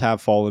Cardinals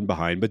have fallen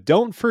behind, but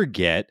don't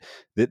forget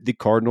that the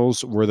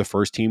Cardinals were the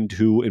first team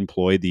to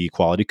employ the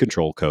quality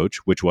control coach,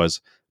 which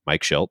was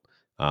Mike Shildt,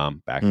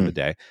 back in the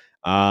day.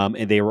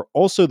 And they were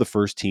also the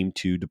first team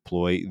to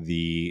deploy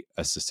the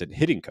assistant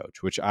hitting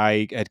coach, which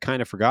I had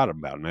kind of forgotten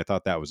about. And I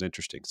thought that was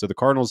interesting. So the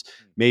Cardinals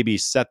maybe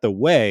set the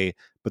way,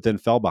 but then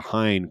fell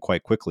behind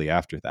quite quickly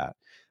after that.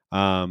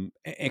 And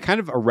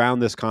kind of around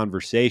this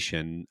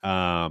conversation,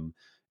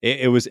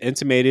 it was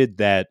intimated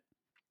that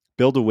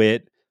Bill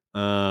DeWitt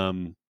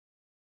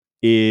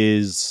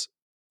is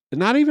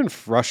not even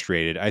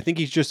frustrated. I think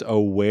he's just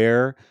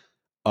aware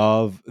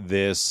of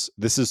this.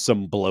 This is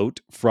some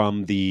bloat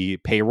from the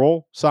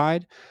payroll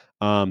side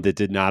that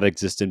did not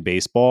exist in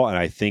baseball. And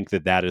I think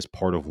that is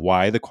part of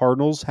why the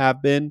Cardinals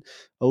have been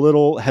a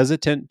little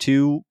hesitant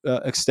to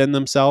extend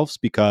themselves,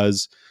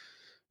 because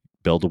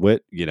Bill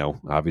DeWitt,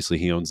 obviously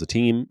he owns the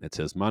team. It's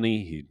his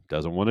money. He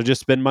doesn't want to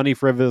just spend money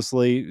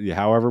frivolously,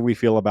 however we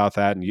feel about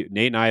that. And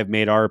Nate and I have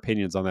made our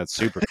opinions on that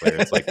super clear.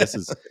 It's like, this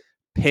is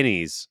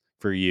pennies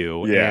for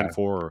you Yeah. and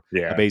for a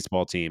Yeah.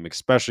 baseball team,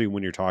 especially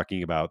when you're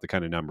talking about the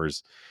kind of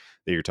numbers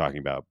that you're talking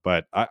about.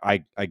 But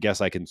I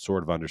guess I can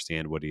sort of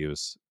understand where he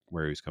was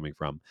coming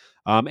from.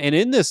 And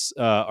in this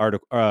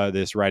article,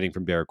 this writing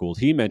from Derek Gould,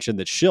 he mentioned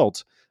that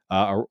Shildt,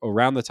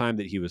 around the time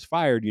that he was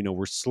fired,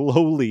 we're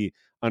slowly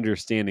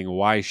understanding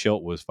why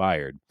Shildt was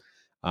fired.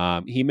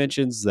 He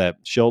mentions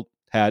that Shildt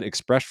had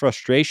expressed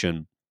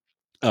frustration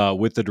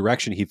with the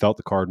direction he felt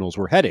the Cardinals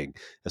were heading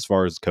as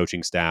far as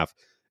coaching staff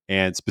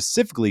and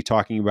specifically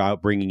talking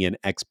about bringing in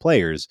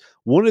ex-players.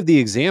 One of the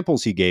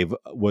examples he gave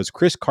was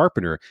Chris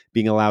Carpenter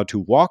being allowed to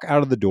walk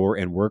out of the door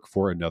and work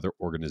for another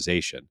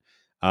organization.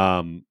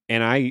 And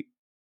I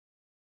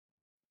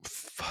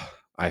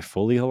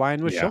fully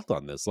align with Yeah. Shildt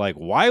on this. Like,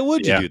 why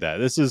would you Yeah. do that?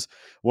 This is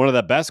one of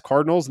the best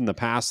Cardinals in the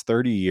past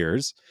 30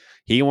 years.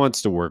 He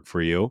wants to work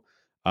for you.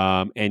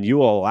 And you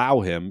will allow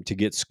him to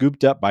get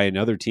scooped up by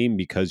another team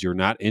because you're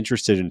not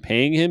interested in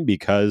paying him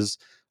because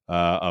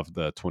of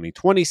the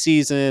 2020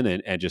 season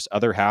and just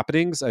other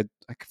happenings. I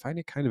find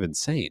it kind of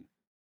insane.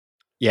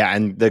 Yeah.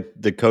 And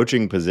the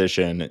coaching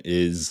position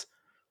is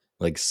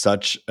like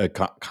such a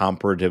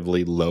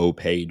comparatively low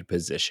paid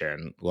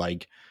position.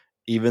 Like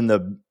even the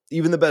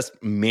best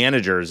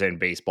managers in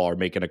baseball are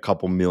making a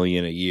couple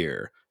million a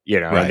year,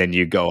 and Right. then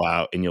you go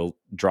out and you'll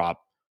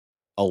drop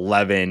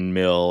 11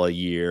 mil a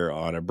year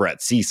on a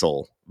Brett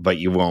Cecil, but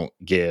you won't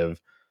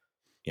give,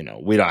 I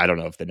don't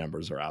know if the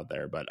numbers are out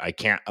there, but I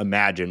can't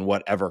imagine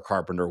whatever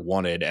Carpenter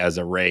wanted as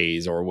a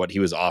raise or what he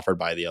was offered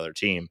by the other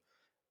team.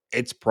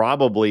 It's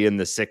probably in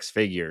the six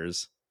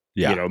figures,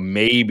 Yeah.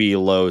 maybe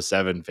low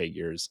seven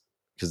figures,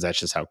 because that's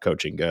just how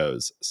coaching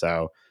goes.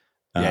 So,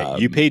 Yeah.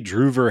 You paid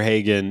Drew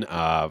Verhagen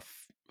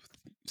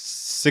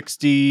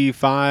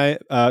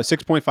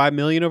 6.5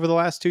 million over the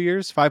last 2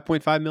 years,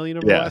 5.5 million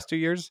over the yeah, last 2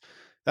 years.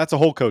 That's a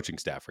whole coaching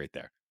staff right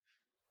there.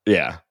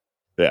 yeah,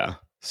 yeah,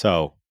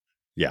 So,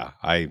 yeah,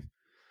 I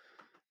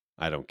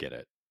don't get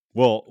it.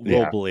 We'll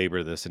yeah,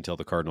 belabor this until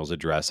the Cardinals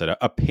address it.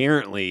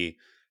 Apparently,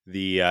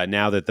 the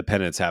now that the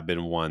pennants have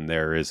been won,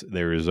 there is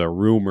a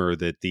rumor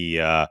that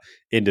the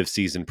end of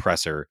season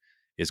presser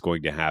is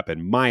going to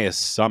happen. My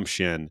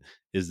assumption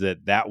is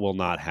that will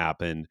not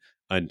happen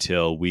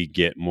until we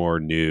get more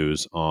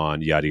news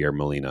on Yadi or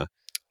Molina.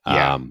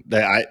 yeah.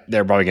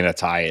 They're probably going to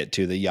tie it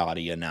to the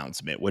Yadi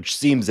announcement, which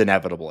seems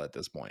inevitable at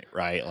this point,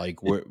 right? Like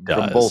It we're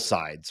from both does.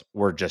 sides,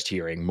 we're just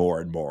hearing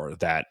more and more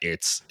that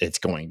it's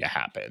going to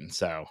happen.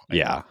 So,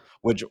 Yeah.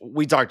 which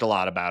we talked a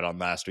lot about on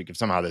last week. If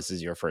somehow this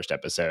is your first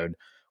episode,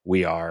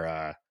 we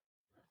are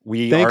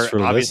Thanks for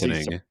obviously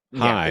listening. yeah.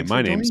 Hi, Thanks for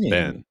my name's joining.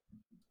 Ben.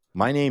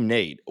 My name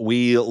Nate.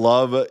 We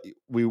love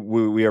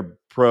we are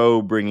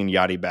pro bringing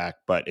Yadi back,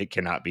 but it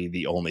cannot be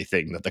the only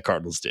thing that the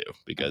Cardinals do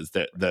because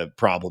the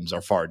problems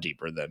are far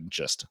deeper than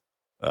just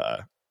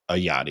a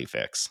Yadi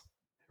fix.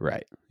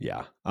 Right.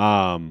 Yeah.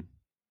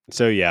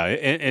 So yeah,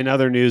 in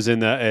other news, in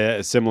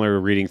the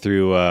similar reading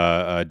through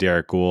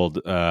Derek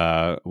Gould,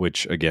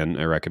 which again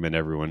I recommend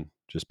everyone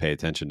just pay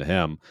attention to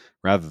him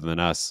rather than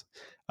us.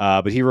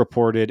 But he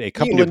reported a You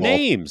can couple do of both.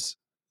 names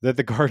that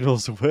the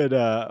Cardinals would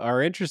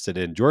are interested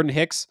in. Jordan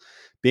Hicks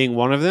being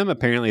one of them.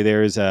 Apparently,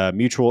 there is a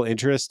mutual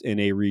interest in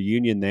a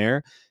reunion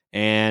there,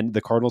 and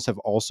the Cardinals have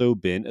also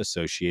been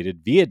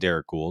associated via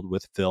Derek Gould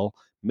with Phil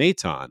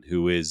Maton,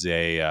 who is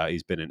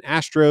he's been an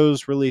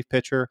Astros relief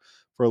pitcher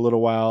for a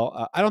little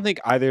while. I don't think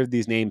either of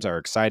these names are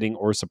exciting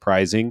or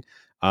surprising,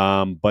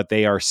 but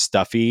they are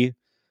stuffy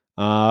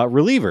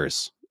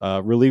relievers,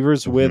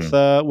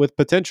 with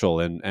potential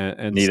and Need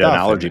an stuff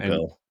allergy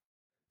pill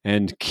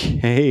and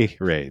K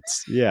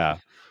rates. Yeah,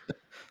 if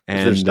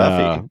they're and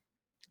stuffy.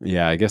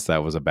 yeah, I guess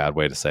that was a bad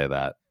way to say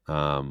that.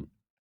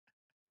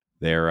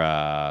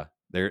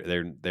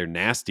 They're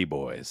nasty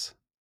boys.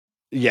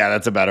 Yeah,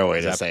 that's a better way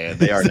Is to that say it.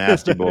 They are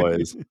nasty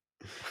boys.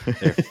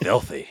 they're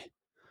filthy,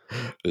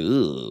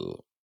 Ooh.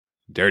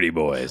 dirty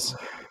boys.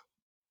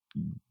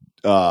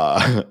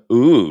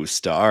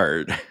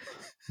 Start.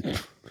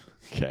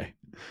 Okay.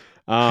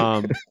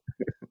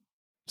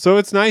 So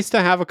it's nice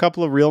to have a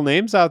couple of real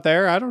names out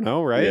there. I don't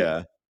know, right?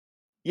 Yeah.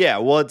 Yeah,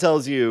 well, it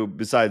tells you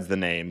besides the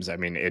names, I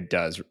mean, it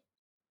does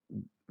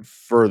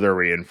further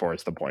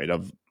reinforce the point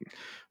of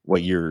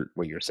what you're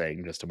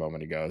saying just a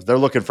moment ago. They're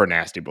looking for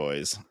nasty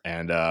boys,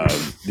 and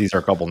these are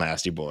a couple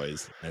nasty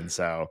boys. And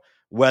so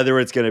whether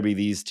it's going to be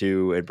these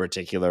two in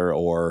particular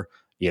or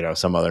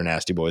some other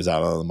nasty boys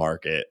out on the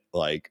market,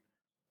 like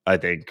I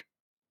think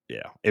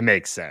it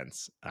makes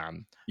sense.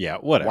 Yeah,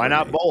 Why whatever,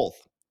 not Nate.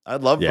 both?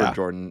 I'd love for Yeah.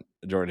 Jordan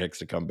Hicks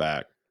to come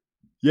back.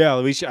 Yeah,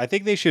 I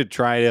think they should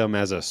try him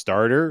as a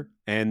starter,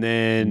 and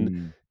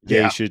then they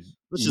Yeah, should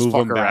let's just move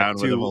fuck him back around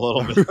with him a to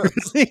little a bit.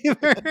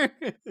 receiver.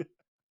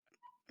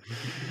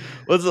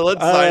 Let's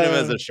sign him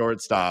as a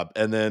shortstop,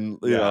 and then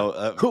Yeah. with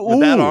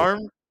that Ooh.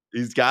 arm,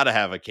 he's got to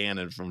have a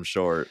cannon from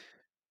short.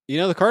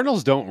 The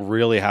Cardinals don't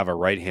really have a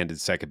right-handed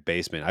second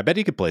baseman. I bet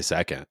he could play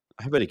second.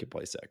 I bet he could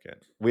play second.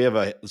 We have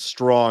a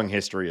strong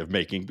history of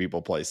making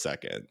people play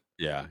second.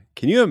 Yeah.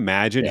 Can you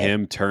imagine Yeah.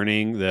 him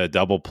turning the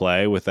double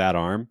play with that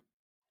arm?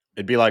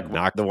 It'd be like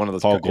Knock the one of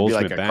those. Paul It'd be like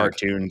Goldschmidt a back.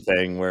 cartoon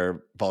thing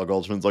where Paul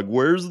Goldschmidt's like,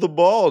 "Where's the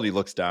ball?" And he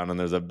looks down, and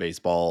there's a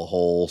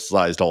baseball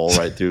sized hole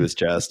right through his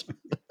chest.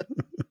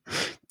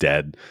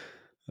 Dead.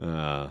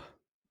 Yeah.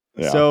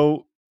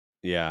 So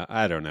yeah,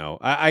 I don't know.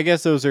 I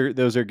guess those are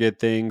good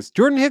things.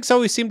 Jordan Hicks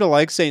always seemed to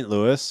like St.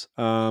 Louis.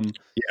 Yeah.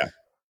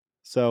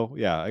 So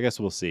yeah, I guess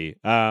we'll see.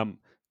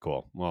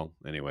 Cool. Well,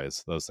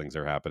 anyways, those things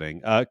are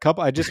happening.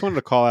 Couple. I just wanted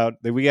to call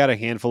out that we got a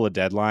handful of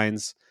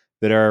deadlines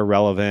that are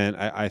relevant.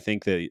 I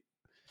think that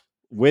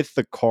with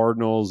the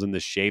Cardinals and the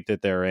shape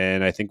that they're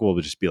in, I think we'll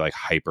just be like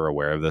hyper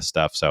aware of this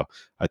stuff. So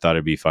I thought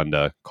it'd be fun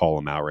to call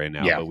them out right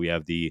now. Yeah. But we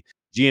have the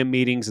GM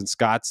meetings in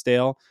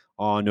Scottsdale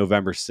on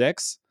November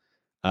 6th.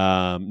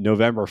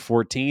 November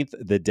 14th,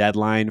 the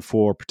deadline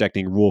for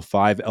protecting Rule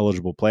 5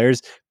 eligible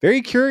players.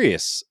 Very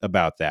curious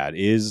about that.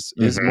 Is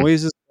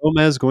Moises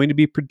Gomez going to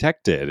be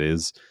protected?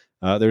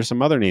 There's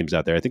some other names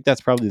out there. I think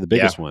that's probably the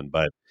biggest one.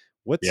 But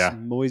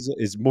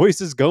is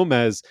Moises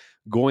Gomez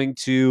going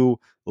to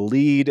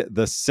lead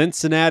the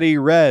Cincinnati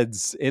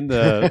Reds in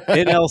the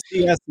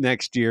NLCS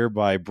next year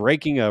by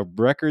breaking a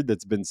record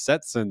that's been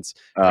set since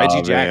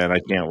Reggie Jackson? Man, I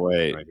can't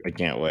wait. I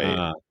can't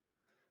wait.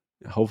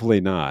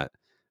 Hopefully not.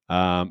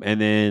 And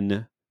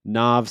then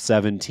Nov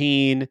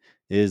 17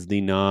 is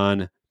the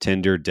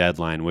non-tender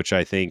deadline, which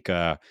I think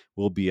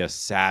will be a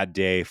sad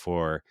day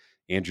for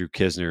Andrew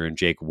Kisner and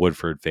Jake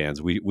Woodford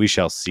fans. We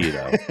shall see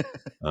though.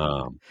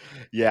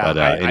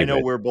 I know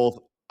we're both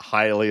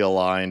highly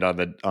aligned on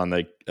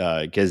the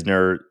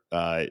Kisner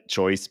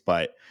choice,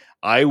 but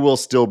I will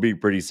still be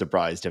pretty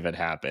surprised if it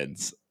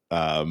happens.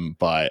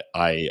 But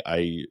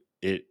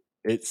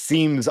it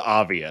seems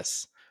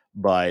obvious,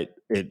 but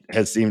it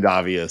has seemed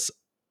obvious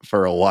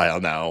for a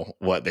while now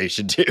what they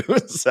should do.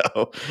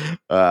 So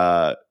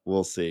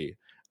we'll see.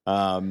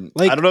 I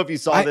don't know if you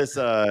saw this.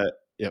 Go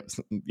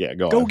on.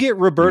 Go get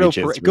Roberto.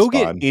 Go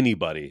get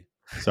anybody.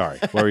 Sorry,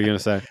 what were you going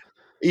to say?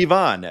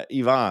 Ivan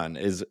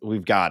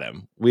we've got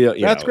him.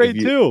 That's great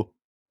too.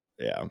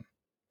 Yeah.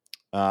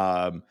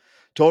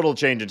 Total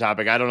change of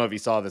topic. I don't know if you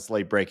saw this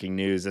late breaking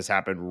news. This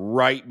happened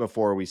right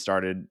before we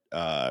started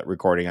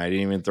recording. I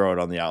didn't even throw it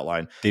on the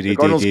outline. The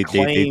Cardinals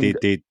claimed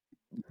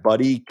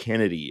Buddy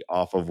Kennedy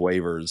off of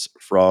waivers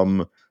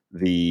from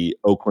the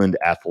Oakland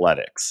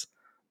Athletics.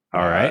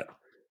 All right.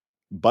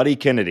 Buddy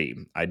Kennedy.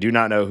 I do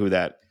not know who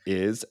that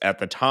is. At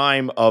the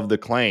time of the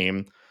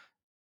claim,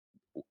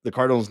 the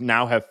Cardinals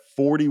now have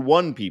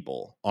 41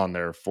 people on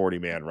their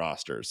 40-man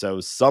roster. So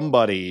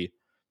somebody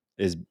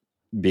is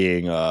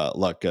being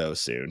let go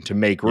soon to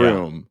make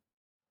room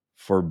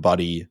for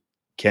Buddy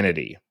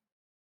Kennedy.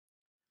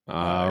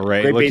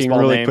 Right. Looking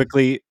really name.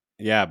 Quickly.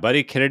 Yeah.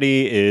 Buddy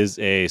Kennedy is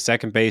a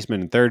second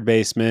baseman and third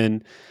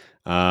baseman.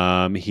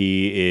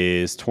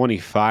 He is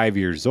 25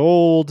 years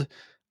old.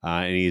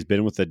 And he's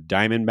been with the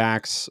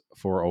Diamondbacks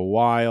for a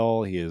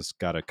while. He has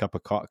got a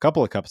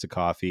couple of cups of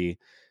coffee.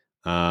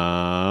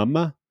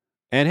 And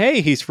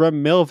hey, he's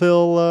from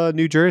Millville,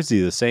 New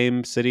Jersey, the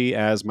same city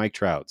as Mike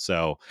Trout.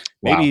 So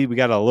maybe we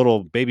got a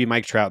little baby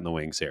Mike Trout in the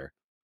wings here.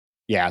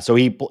 Yeah. So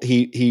he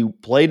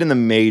played in the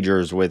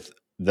majors with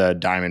the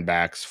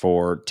Diamondbacks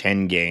for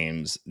 10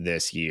 games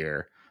this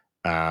year.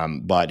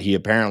 But he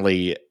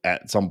apparently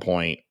at some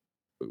point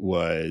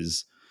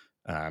was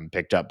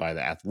picked up by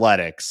the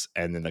Athletics,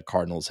 and then the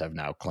Cardinals have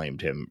now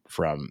claimed him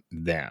from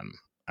them.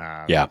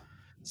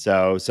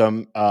 So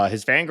some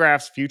his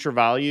Fangraphs future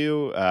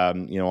value,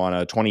 on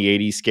a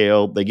 2080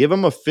 scale, they give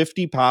him a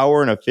 50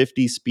 power and a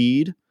 50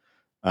 speed.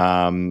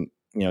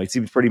 He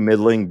seems pretty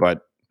middling,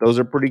 but those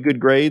are pretty good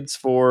grades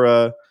for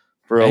a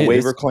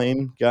waiver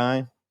claim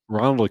guy.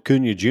 Ronald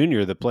Acuna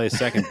Jr. that plays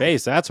second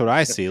base. That's what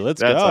I see.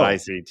 That's go. That's what I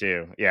see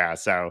too. Yeah.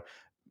 So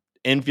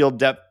infield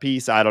depth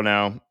piece, I don't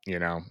know.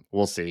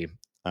 We'll see.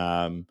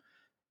 But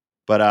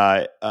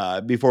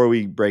before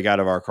we break out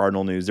of our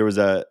Cardinal news,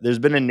 there's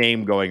been a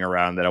name going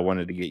around that I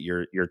wanted to get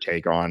your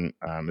take on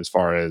as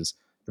far as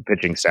the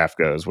pitching staff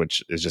goes,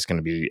 which is just going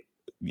to be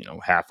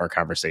half our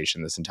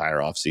conversation this entire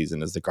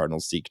offseason as the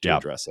Cardinals seek to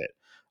address it.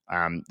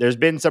 There's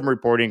been some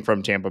reporting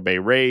from Tampa Bay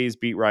Rays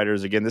beat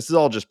writers. Again, this is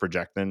all just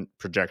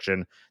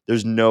projection.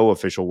 There's no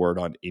official word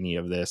on any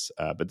of this,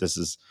 but this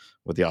is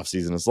what the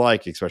offseason is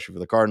like, especially for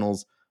the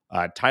Cardinals.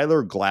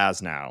 Tyler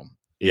Glasnow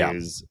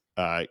is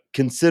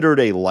considered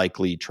a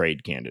likely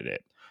trade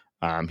candidate.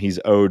 He's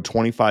owed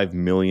 $25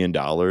 million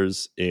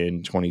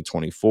in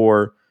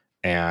 2024,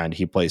 and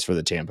he plays for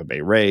the Tampa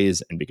Bay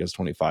Rays. And because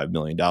 $25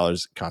 million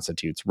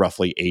constitutes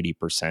roughly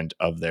 80%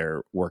 of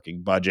their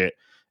working budget,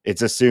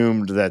 it's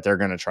assumed that they're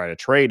going to try to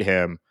trade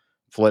him,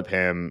 flip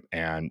him,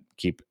 and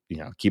keep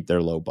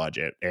their low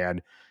budget.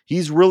 And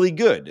he's really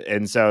good.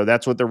 And so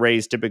that's what the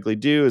Rays typically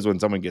do, is when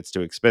someone gets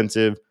too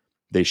expensive,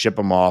 they ship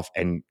them off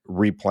and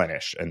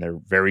replenish. And they're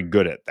very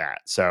good at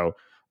that. So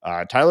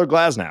Tyler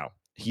Glasnow,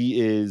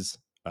 he is,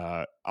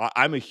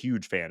 I'm a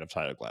huge fan of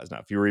Tyler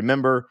Glasnow. If you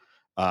remember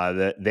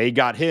that they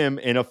got him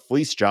in a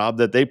fleece job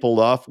that they pulled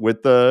off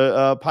with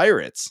the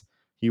Pirates.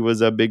 He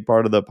was a big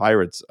part of the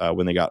Pirates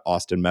when they got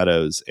Austin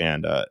Meadows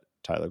and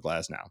Tyler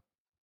Glasnow.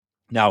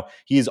 Now,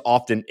 he's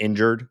often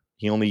injured.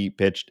 He only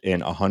pitched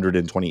in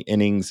 120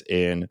 innings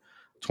in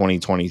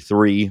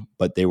 2023,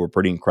 but they were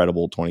pretty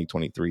incredible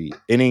 2023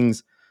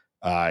 innings.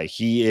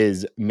 He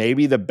is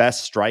maybe the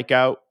best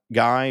strikeout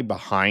guy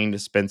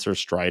behind Spencer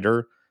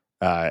Strider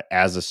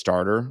as a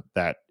starter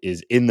that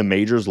is in the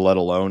majors, let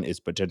alone is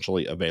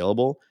potentially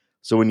available.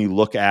 So when you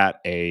look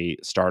at a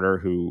starter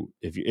who,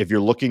 if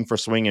you're looking for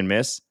swing and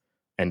miss,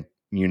 and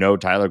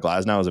Tyler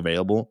Glasnow is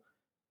available,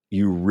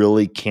 you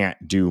really can't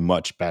do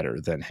much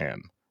better than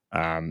him.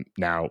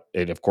 Now,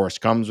 it of course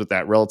comes with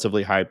that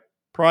relatively high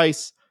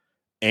price,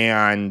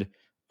 and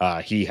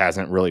he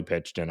hasn't really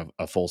pitched in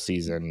a full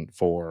season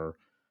for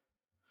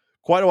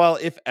quite a while,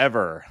 if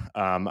ever.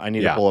 I need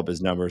to Yeah. pull up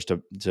his numbers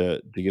to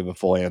give a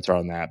full answer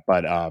on that,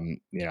 but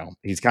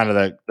he's kind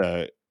of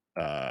the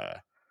uh,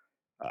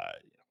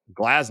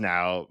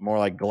 Glasnow, more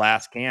like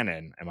glass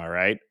cannon. Am I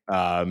right?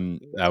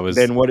 That was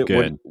Ben,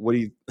 good. what do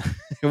you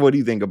what do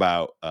you think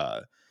about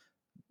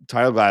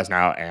Tyler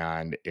Glasnow,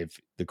 and if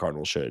the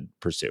Cardinals should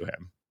pursue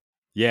him?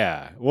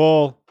 Yeah.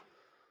 Well,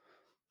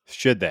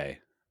 should they?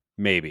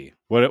 Maybe.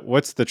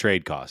 What's the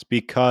trade cost?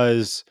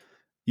 Because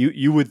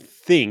you would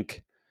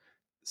think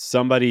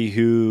somebody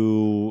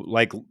who,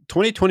 like,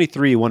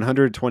 2023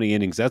 120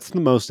 innings, that's the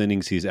most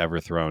innings he's ever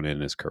thrown in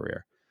his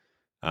career.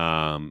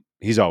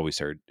 He's always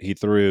hurt.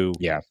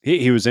 Yeah,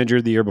 He was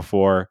injured the year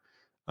before.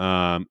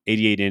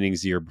 88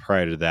 innings the year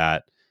prior to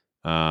that.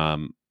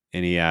 And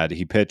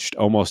he pitched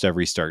almost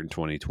every start in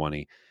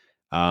 2020.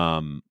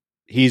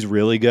 He's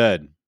really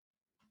good,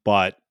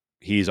 but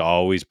he's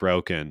always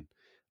broken.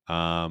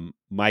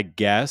 My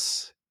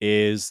guess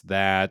is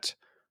that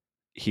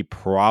he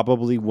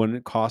probably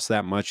wouldn't cost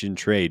that much in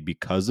trade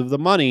because of the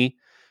money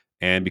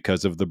and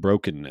because of the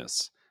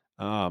brokenness.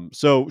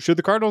 So should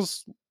the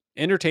Cardinals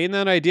entertain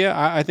that idea?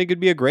 I think it'd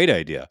be a great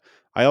idea.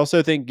 I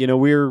also think,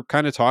 we're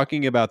kind of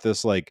talking about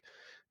this, like,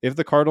 if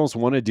the Cardinals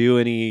want to do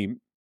any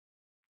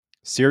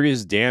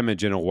serious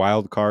damage in a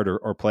wild card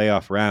or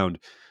playoff round,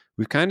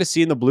 we've kind of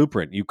seen the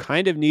blueprint. You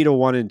kind of need a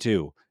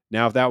 1-2.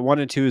 Now, if that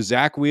 1-2 is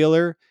Zach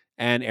Wheeler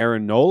and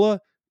Aaron Nola,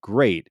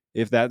 great.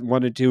 If that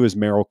 1-2 is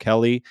Merrill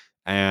Kelly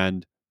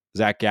and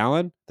Zach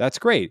Gallen, that's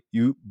great.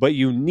 But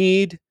you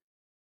need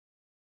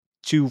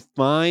to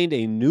find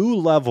a new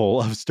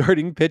level of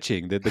starting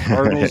pitching that the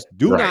Cardinals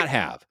do right. not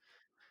have.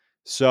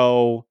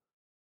 So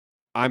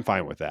I'm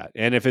fine with that.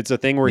 And if it's a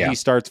thing where Yeah, he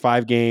starts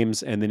 5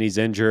 games and then he's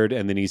injured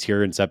and then he's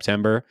here in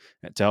September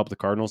to help the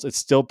Cardinals, it's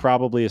still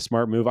probably a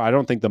smart move. I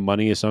don't think the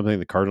money is something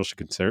the Cardinals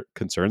should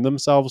concern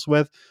themselves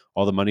with,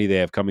 all the money they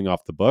have coming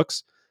off the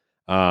books.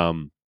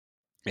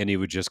 And he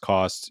would just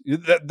cost.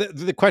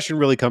 The question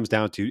really comes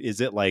down to, is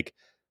it like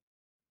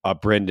a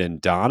Brendan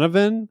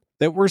Donovan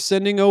that we're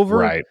sending over?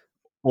 right.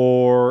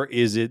 Or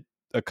is it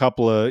a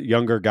couple of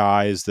younger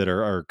guys that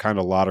are kind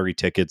of lottery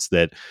tickets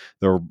that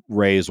the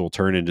Rays will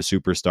turn into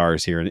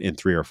superstars here in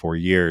 3 or 4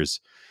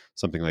 years,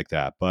 something like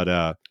that? But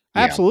I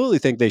Yeah, absolutely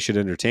think they should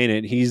entertain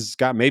it. He's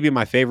got maybe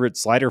my favorite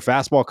slider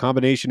fastball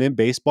combination in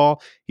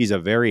baseball. He's a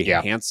very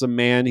yeah, handsome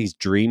man. He's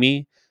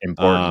dreamy.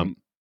 important. Um,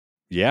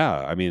 yeah,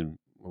 I mean,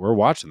 we're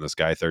watching this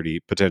guy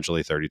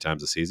potentially 30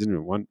 times a season.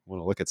 And want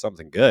to look at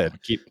something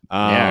good. Keep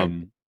yeah,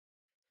 Um,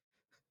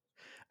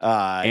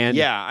 and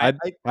yeah.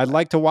 I'd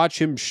like to watch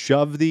him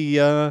shove on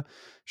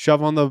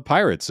the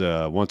Pirates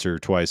once or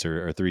twice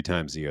or 3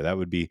 times a year. That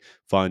would be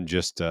fun,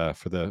 just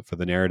for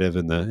the narrative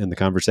and the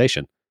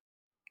conversation.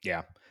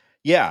 Yeah.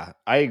 Yeah,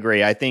 I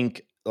agree. I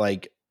think,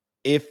 like,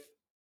 if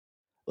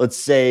let's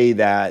say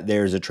that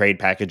there's a trade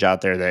package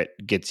out there that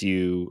gets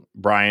you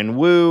Brian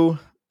Wu,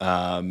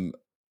 um,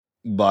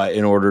 but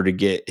in order to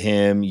get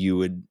him, you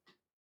would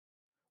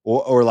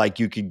or like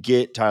you could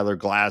get Tyler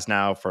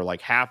Glasnow for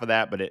like half of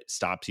that, but it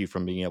stops you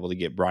from being able to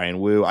get Brian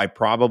Wu. I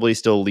probably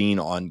still lean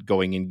on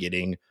going and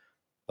getting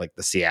like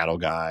the Seattle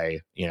guy,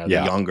 the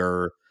Yeah,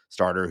 younger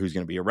starter who's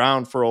going to be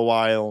around for a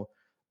while.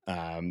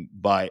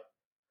 But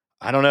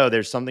I don't know.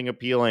 There's something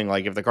appealing.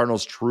 Like if the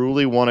Cardinals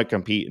truly want to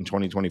compete in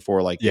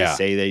 2024, like they yeah,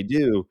 say they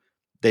do,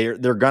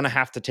 they're gonna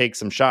have to take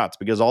some shots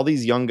because all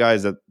these young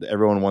guys that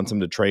everyone wants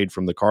them to trade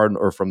from the Card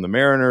or from the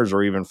Mariners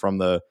or even from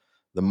the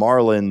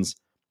Marlins,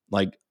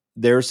 like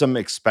there's some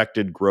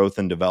expected growth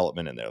and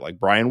development in there. Like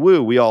Brian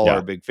Wu, we all are yeah,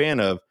 a big fan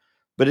of,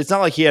 but it's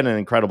not like he had an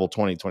incredible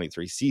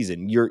 2023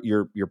 season.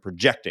 You're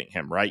projecting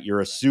him, right?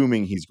 You're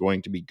assuming he's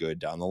going to be good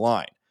down the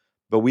line,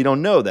 but we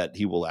don't know that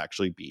he will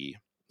actually be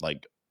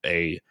like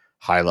a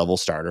high level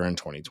starter in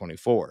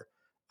 2024.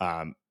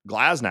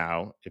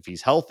 Glasnow, if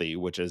he's healthy,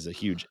 which is a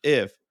huge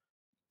if,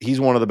 he's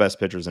one of the best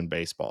pitchers in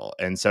baseball.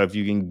 And so if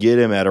you can get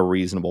him at a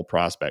reasonable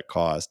prospect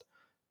cost,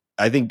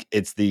 I think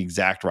it's the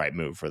exact right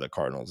move for the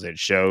Cardinals. It yeah,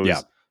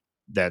 shows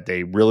that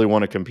they really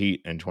want to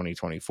compete in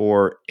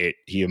 2024.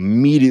 He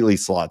immediately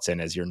slots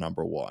in as your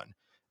number one.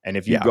 And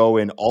if you yeah. go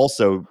and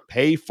also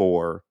pay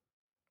for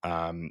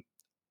a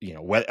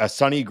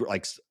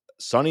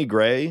Sonny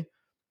Gray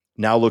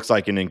now looks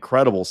like an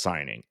incredible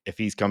signing if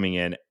he's coming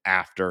in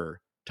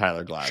after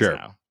Tyler Sure.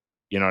 Glasnow.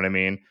 You know what I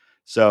mean?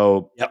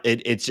 So Yep.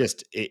 it's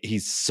just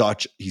he's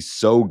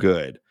so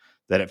good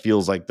that it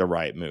feels like the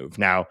right move.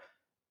 Now,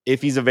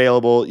 if he's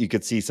available, you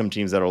could see some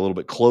teams that are a little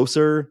bit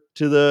closer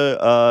to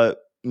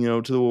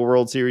to the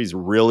World Series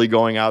really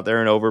going out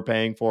there and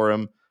overpaying for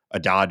him. A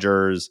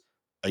Dodgers,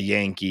 a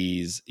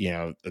Yankees,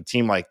 a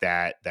team like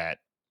that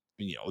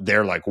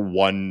they're like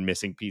one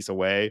missing piece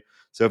away.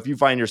 So if you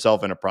find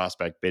yourself in a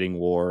prospect bidding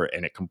war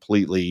and it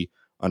completely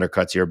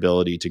undercuts your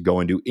ability to go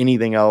and do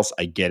anything else,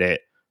 I get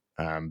it.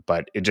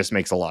 But it just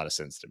makes a lot of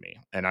sense to me.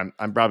 And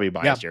I'm probably Yeah.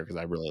 biased here because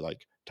I really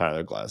like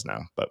Tyler Glass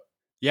now, but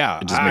Yeah.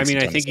 it just I makes a mean, I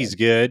ton of think he's sense.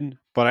 good,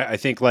 but I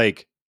think,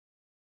 like,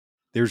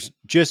 there's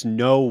just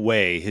no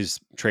way his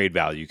trade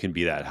value can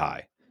be that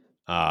high.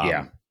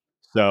 Yeah.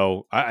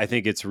 So I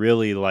think it's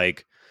really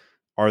like,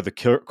 are the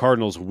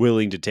Cardinals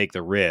willing to take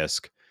the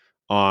risk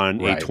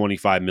on a Right.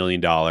 $25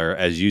 million,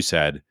 as you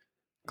said,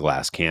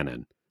 glass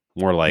cannon?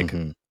 More like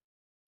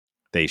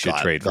they should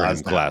trade for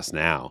him glass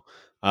now.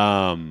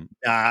 Nice.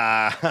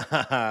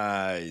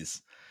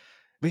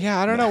 But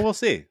yeah, I don't know. We'll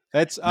see.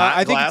 That's Not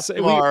I think glass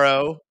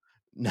tomorrow.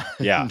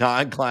 Yeah.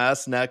 Not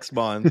glass next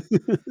month.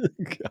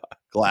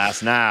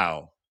 Glass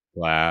now.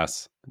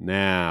 Glass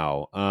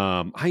now.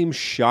 I am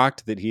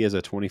shocked that he has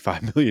a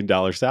 $25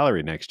 million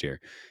salary next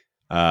year.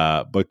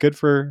 But good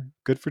for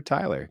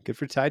Tyler. Good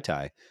for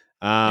Ty.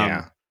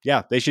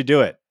 Yeah, they should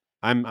do it.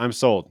 I'm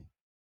sold.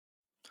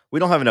 We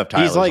don't have enough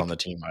He's Tylers on the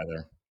team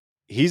either.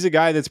 He's a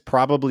guy that's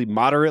probably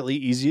moderately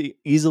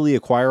easily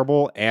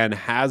acquirable and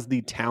has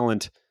the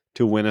talent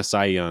to win a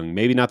Cy Young.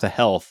 Maybe not the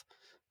health,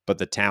 but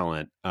the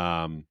talent.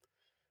 And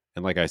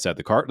like I said,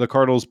 the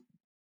Cardinals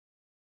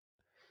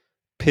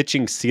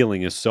pitching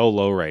ceiling is so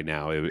low right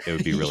now. It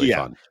would be really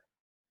fun.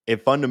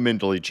 It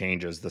fundamentally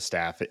changes the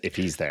staff if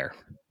he's there.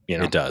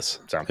 It does.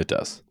 So. It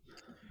does.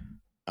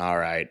 All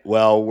right.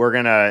 Well, we're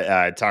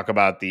gonna talk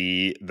about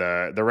the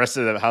rest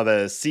of how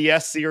the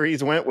CS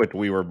series went, which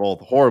we were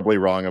both horribly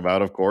wrong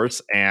about, of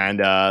course, and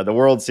the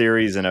World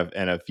Series and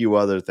a few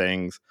other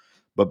things.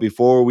 But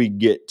before we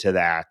get to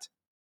that,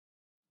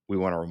 we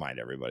want to remind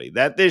everybody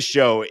that this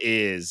show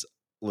is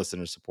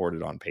listener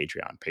supported on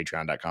Patreon,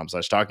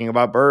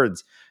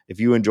 patreon.com/talkingaboutbirds. If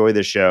you enjoy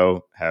this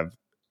show,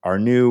 are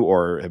new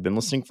or have been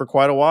listening for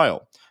quite a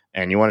while,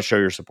 and you want to show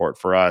your support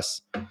for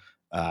us,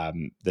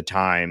 the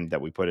time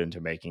that we put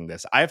into making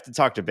this, I have to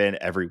talk to Ben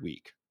every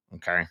week.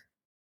 Okay.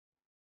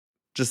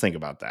 Just think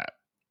about that.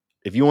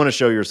 If you want to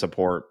show your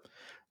support,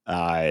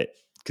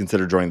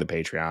 consider joining the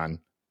Patreon.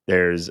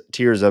 There's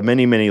tiers of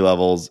many, many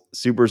levels,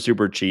 super,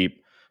 super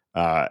cheap.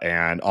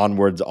 And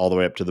onwards all the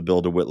way up to the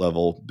Bill DeWitt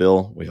level.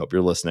 Bill, we hope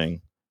you're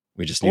listening.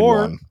 We just need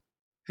one.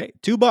 Hey,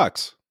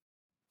 $2.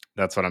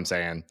 That's what I'm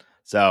saying.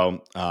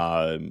 So,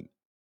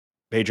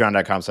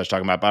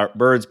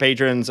 patreon.com/talkingaboutbirds.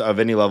 Patrons of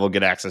any level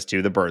get access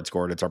to the Bird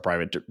Squad. It's our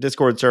private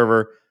Discord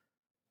server.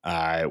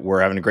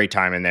 We're having a great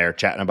time in there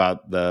chatting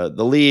about the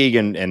league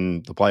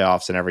and the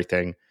playoffs and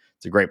everything.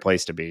 It's a great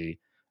place to be.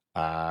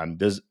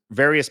 There's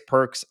various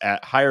perks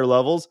at higher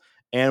levels.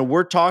 And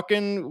we're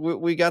talking,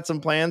 we got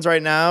some plans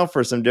right now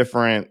for some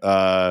different,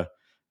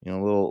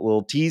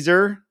 little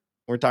teaser.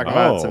 We're talking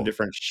about some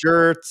different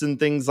shirts and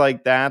things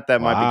like that might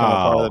become a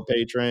part of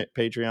the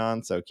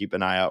Patreon. So keep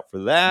an eye out for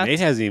that. Nate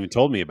hasn't even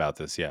told me about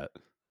this yet.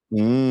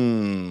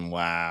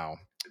 Wow.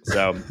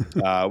 So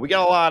we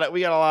got a lot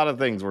of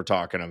things we're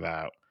talking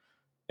about.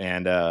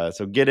 And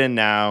so get in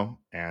now.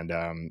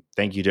 And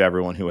thank you to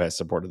everyone who has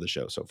supported the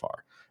show so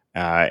far.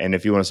 And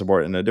if you want to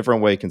support it in a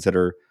different way,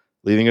 consider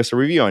leaving us a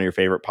review on your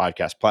favorite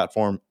podcast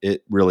platform.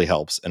 It really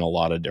helps in a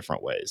lot of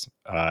different ways.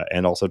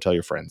 And also tell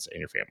your friends and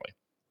your family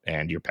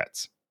and your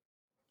pets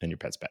and your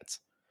pets' pets.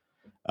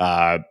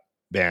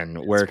 Ben,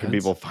 where can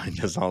people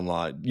find us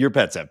online? Your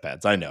pets have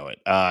pets. I know it.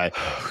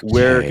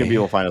 Where can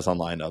people find us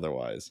online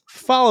otherwise?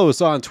 Follow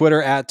us on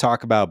Twitter at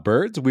Talk About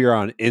Birds. We are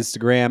on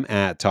Instagram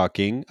at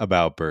Talking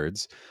About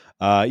Birds.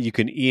 You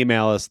can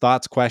email us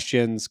thoughts,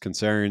 questions,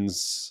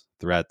 concerns,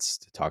 threats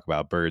to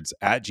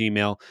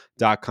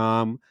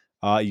talkaboutbirds@gmail.com.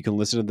 You can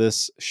listen to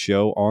this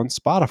show on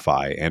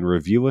Spotify and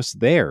review us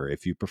there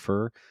if you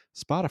prefer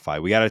Spotify.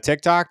 We got a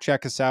TikTok.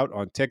 Check us out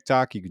on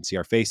TikTok. You can see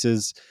our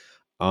faces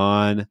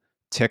on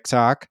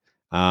TikTok.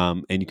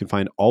 And you can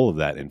find all of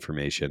that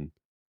information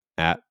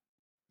at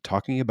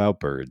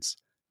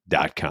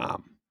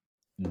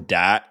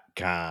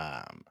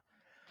talkingaboutbirds.com.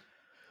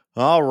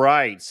 All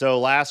right. So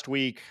last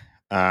week,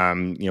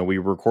 we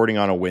were recording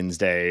on a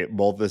Wednesday.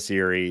 Both the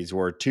series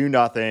were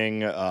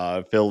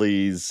 2-0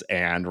 Phillies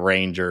and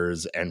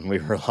Rangers. And we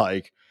were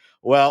like,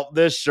 well,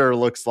 this sure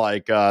looks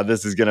like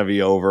this is going to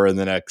be over in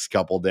the next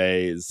couple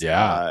days.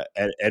 Yeah.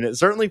 And it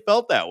certainly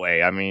felt that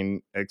way. I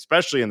mean,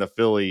 especially in the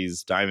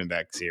Phillies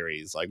Diamondback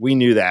series, like we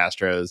knew the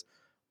Astros,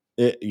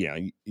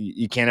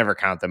 you can't ever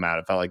count them out.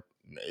 It felt like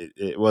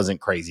it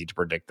wasn't crazy to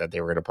predict that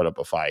they were going to put up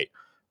a fight.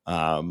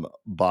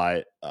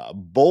 But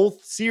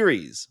both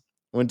series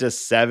went to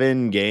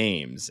 7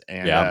 games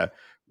and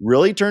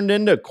really turned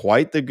into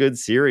quite the good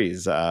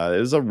series. It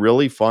was a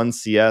really fun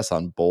CS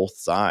on both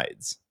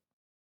sides.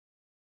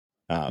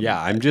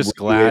 I'm just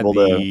glad able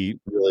to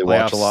really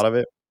watch a lot of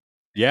it.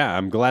 Yeah,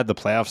 I'm glad the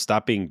playoffs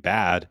stopped being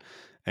bad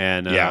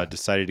and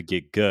decided to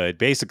get good,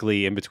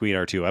 basically in between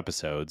our 2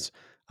 episodes.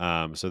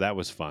 So that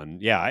was fun.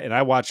 Yeah, and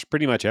I watched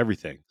pretty much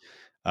everything.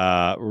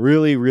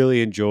 Really,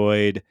 really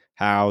enjoyed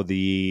how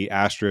the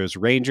Astros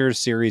Rangers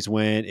series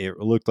went. It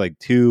looked like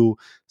 2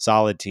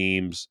 solid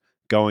teams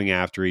going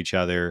after each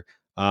other.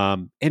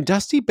 And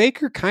Dusty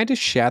Baker kind of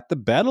shat the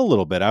bed a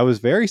little bit. I was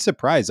very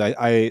surprised.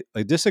 I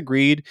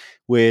disagreed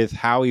with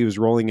how he was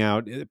rolling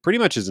out pretty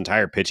much his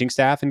entire pitching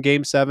staff in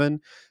Game 7.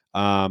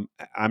 I'm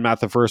not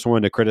the first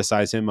one to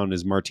criticize him on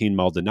his Martin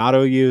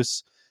Maldonado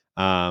use.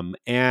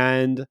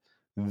 And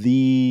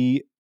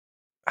the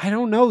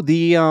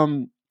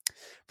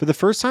for the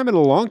first time in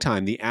a long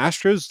time, the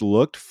Astros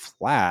looked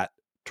flat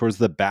towards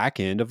the back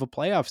end of a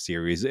playoff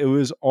series. It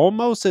was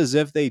almost as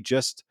if they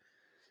just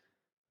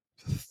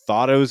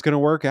thought it was going to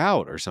work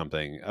out or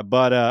something.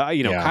 But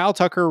Yeah. Kyle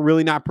Tucker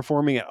really not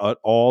performing at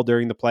all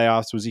during the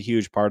playoffs was a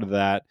huge part of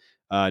that.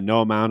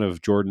 No amount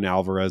of Jordan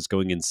Alvarez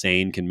going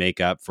insane can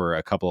make up for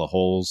a couple of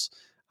holes,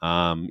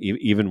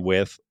 even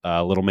with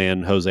little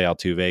man Jose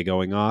Altuve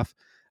going off.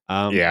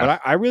 Yeah.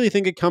 But I really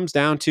think it comes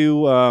down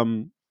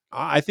to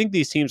I think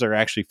these teams are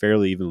actually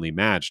fairly evenly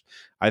matched.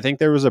 I think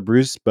there was a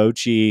Bruce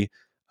Bochy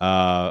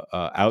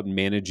out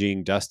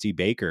managing Dusty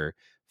Baker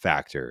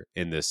factor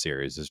in this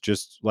series. Is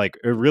just like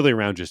really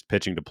around just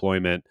pitching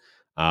deployment.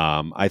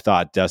 I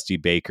thought Dusty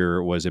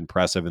Baker was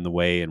impressive in the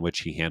way in which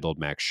he handled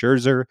Max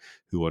Scherzer,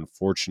 who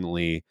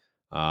unfortunately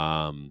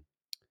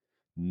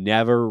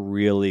never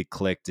really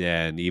clicked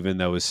in, even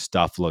though his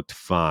stuff looked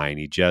fine.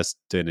 He just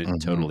didn't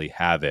totally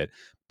have it.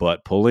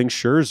 But pulling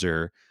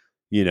Scherzer,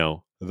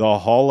 the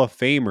Hall of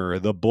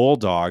Famer, the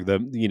Bulldog,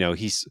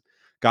 he's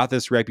got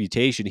this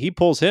reputation. He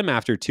pulls him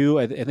after two,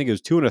 I think it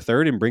was 2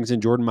 1/3, and brings in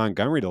Jordan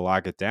Montgomery to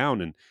lock it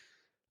down. And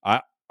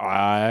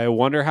I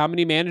wonder how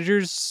many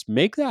managers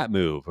make that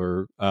move.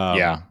 Or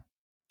Yeah.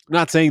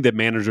 not saying that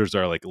managers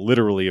are like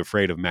literally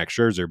afraid of Max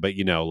Scherzer, but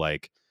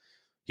like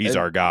he's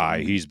our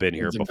guy. He's been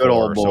here It's a good before,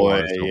 old so boy. on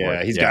and so forth.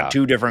 Yeah. He's got Yeah.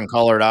 2 different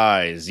colored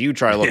eyes. You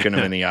try looking him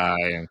Yeah. in the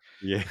eye. And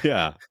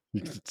Yeah.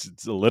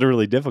 It's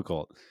literally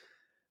difficult.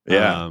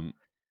 yeah.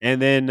 And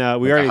then we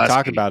Like a already talked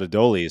husky. about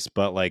Adolis,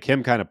 but like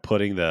him kind of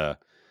putting the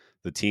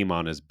team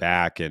on his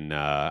back. And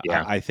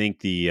Yeah. I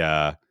think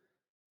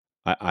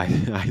I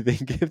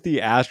think if the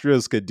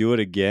Astros could do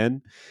it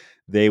again,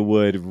 they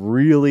would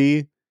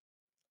really,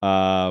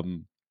 I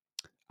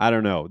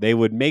don't know, they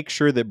would make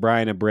sure that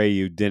Brian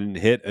Abreu didn't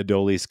hit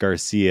Adolis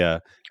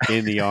Garcia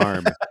in the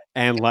arm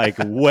and like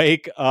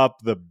wake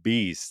up the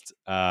beast,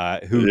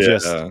 who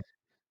just Yeah.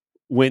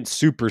 went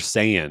Super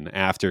Saiyan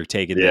after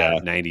taking Yeah.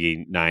 that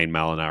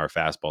 99-mile-an-hour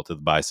fastball to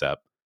the bicep.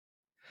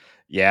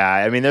 Yeah,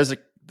 I mean, there's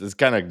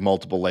kind of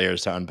multiple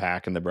layers to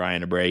unpack in the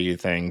Brian Abreu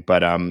thing,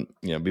 but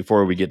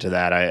before we get to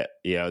that,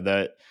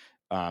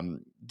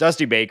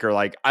 Dusty Baker,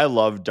 like I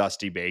love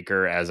Dusty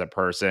Baker as a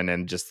person,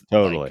 and just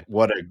like Totally.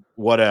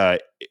 what a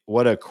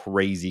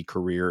crazy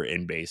career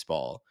in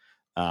baseball.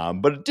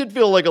 But it did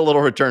feel like a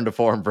little return to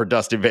form for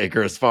Dusty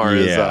Baker as far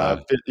as Yeah.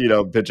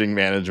 pitching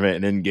management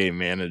and in-game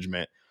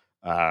management.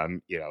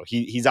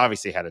 He's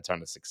obviously had a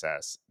ton of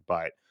success,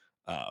 but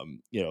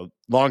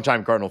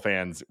longtime Cardinal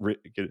fans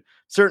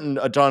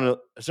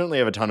certainly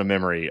have a ton of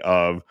memory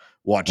of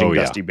watching Oh,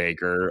 yeah. Dusty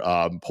Baker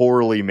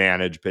poorly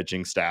manage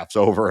pitching staffs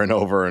over and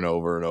over and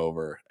over and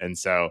over. And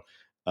so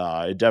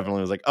it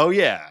definitely was like, oh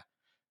yeah,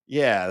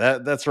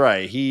 that's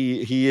right.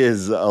 He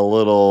is a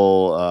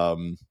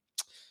little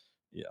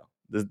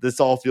this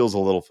all feels a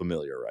little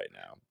familiar right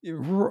now.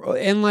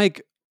 And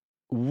like,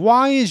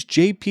 why is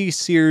JP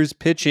Sears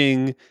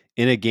pitching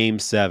in a game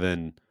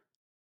 7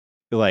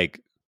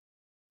 like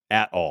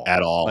at all?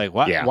 At all. Like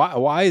why Yeah.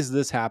 why is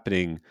this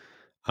happening?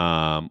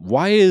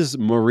 Why is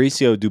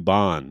Mauricio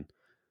Dubon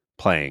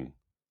playing?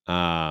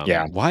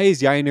 Yeah. Why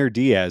is Yainer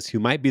Diaz, who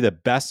might be the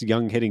best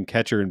young hitting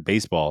catcher in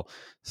baseball,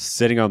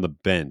 sitting on the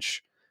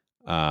bench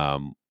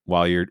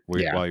while your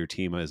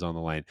team is on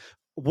the line?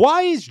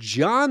 Why is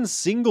John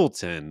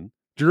Singleton?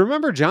 Do you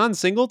remember John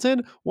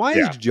Singleton? Why is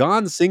Yeah.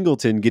 John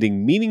Singleton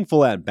getting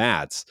meaningful at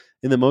bats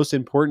in the most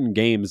important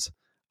games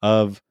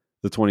of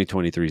the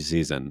 2023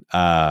 season?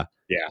 Yeah.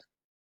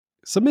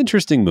 Some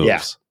interesting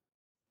moves.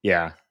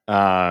 Yeah.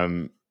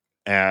 You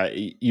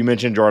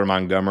mentioned Jordan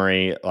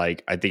Montgomery.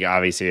 Like, I think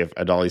obviously if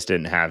Adolis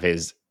didn't have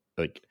his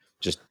like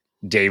just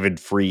David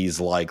Freeze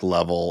like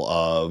level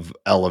of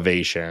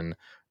elevation,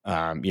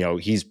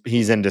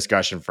 he's in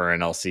discussion for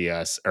an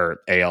LCS or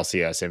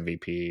ALCS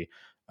MVP.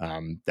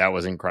 That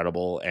was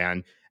incredible.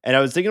 And I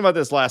was thinking about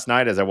this last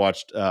night as I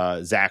watched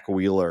Zach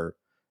Wheeler,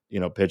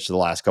 pitch the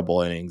last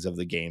couple innings of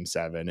the game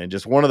 7. And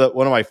just one of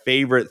my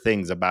favorite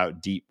things about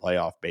deep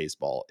playoff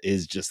baseball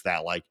is just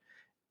that like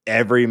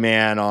every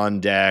man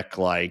on deck,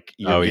 like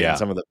you're getting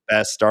some of the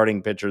best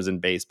starting pitchers in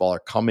baseball are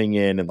coming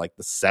in like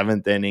the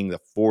 7th inning, the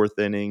 4th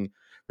inning.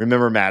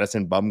 Remember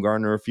Madison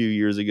Bumgarner a few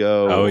years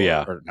ago? Oh,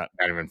 yeah. Or not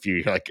even a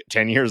few, like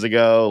 10 years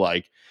ago.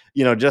 Like,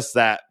 just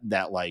that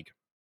like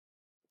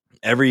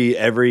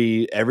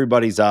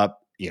everybody's up.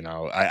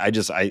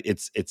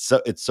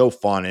 It's so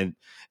fun, and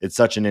it's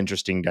such an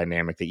interesting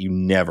dynamic that you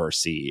never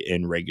see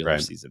in regular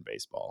season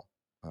baseball.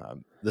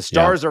 The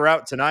Stars are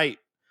out tonight,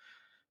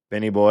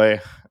 Benny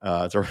boy.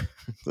 It's a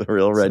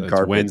real red carpet.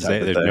 It's Wednesday.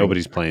 Type of thing.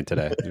 Nobody's playing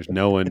today. There's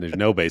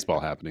no baseball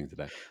happening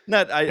today.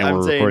 I'm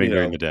we're saying, recording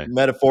during the day.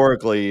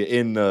 Metaphorically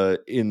in the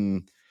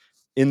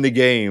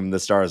game, the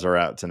Stars are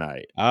out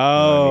tonight.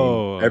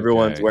 Oh,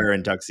 everyone's okay.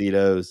 wearing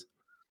tuxedos.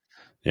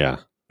 Yeah,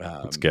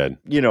 that's good.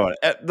 You know what?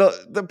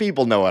 The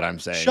people know what I'm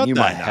saying. Shut you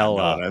the might hell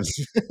not know up. what I'm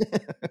saying.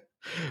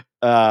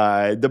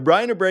 The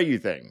Brian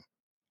Abreu thing.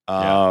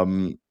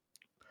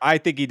 I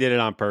think he did it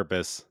on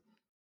purpose.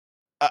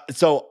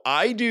 So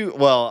I do.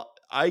 Well,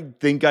 I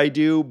think I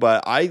do,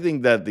 but I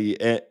think that the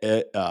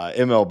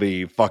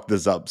MLB fucked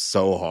this up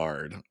so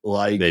hard. They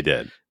Like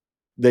did.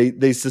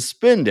 they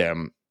suspend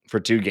him for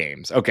 2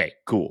 games. Okay,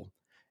 cool.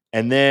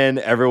 And then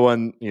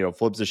everyone,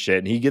 flips a shit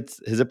and he gets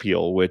his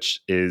appeal,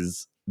 which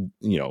is,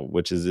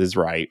 which is his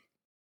right.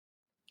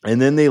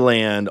 And then they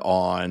land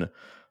on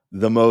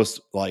the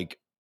most like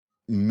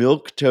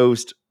milk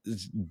toast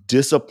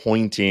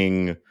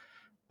disappointing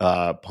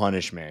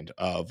punishment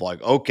of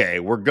like, okay,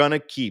 we're gonna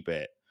keep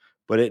it,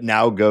 but it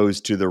now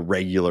goes to the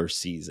regular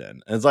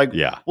season. And it's like,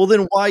 Yeah. well,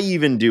 then why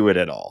even do it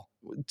at all?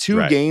 2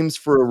 Right. games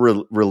for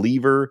a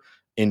reliever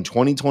in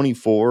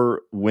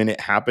 2024 when it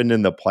happened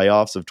in the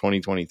playoffs of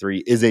 2023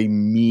 is a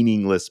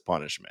meaningless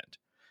punishment.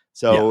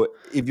 Yeah. So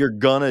if you're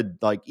gonna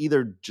like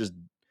either just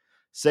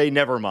say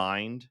never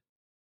mind,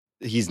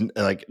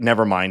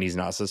 never mind he's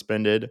not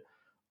suspended,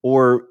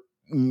 or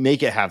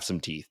make it have some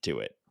teeth to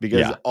it,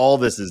 because Yeah. all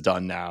this is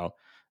done now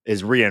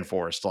is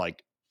reinforced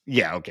like,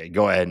 yeah, okay,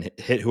 go ahead and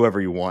hit whoever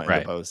you want in the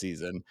Right.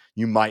 postseason.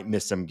 You might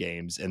miss some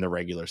games in the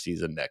regular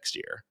season next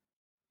year.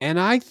 And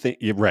I think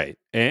you're right.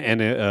 And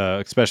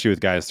especially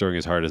with guys throwing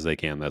as hard as they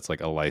can, that's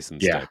like a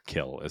license Yeah. to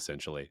kill,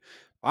 essentially.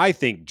 I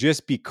think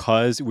just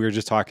because we were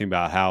just talking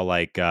about how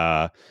like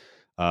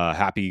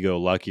happy go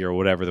lucky or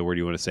whatever the word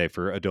you want to say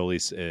for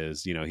Adolis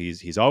is,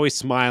 he's always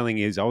smiling,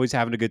 he's always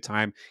having a good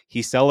time.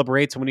 He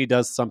celebrates when he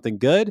does something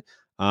good.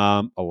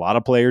 A lot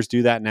of players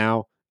do that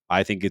now.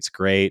 I think it's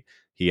great.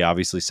 He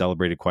obviously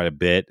celebrated quite a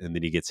bit, and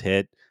then he gets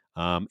hit.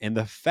 And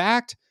the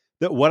fact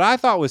that what I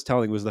thought was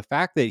telling was the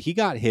fact that he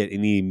got hit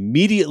and he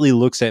immediately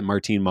looks at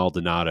Martin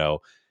Maldonado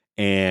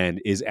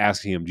and is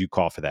asking him, "Do you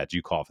call for that? Do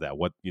you call for that?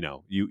 What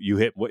you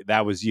hit? What,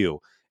 that was you."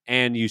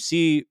 And you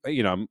see,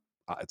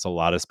 it's a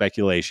lot of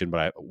speculation,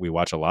 but we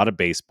watch a lot of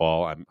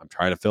baseball. I'm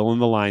trying to fill in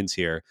the lines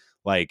here.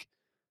 Like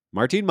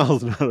Martin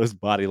Maldonado's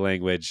body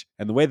language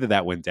and the way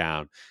that went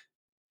down,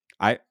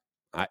 I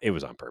it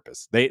was on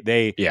purpose.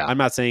 Yeah. I'm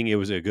not saying it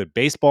was a good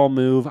baseball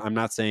move. I'm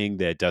not saying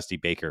that Dusty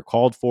Baker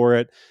called for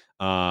it,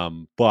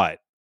 but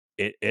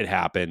it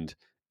happened,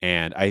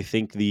 and I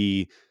think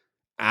the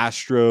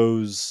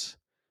Astros'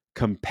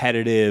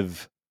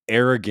 competitive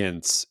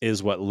arrogance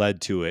is what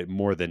led to it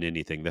more than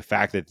anything. The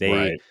fact that they,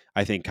 Right.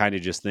 I think, kind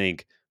of just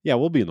think, yeah,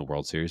 we'll be in the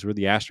World Series. We're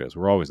the Astros.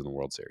 We're always in the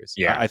World Series.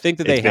 Yeah. I think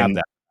that It's they have been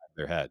that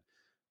in their head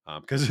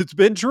because it's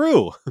been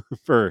true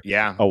for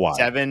yeah, a while.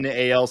 7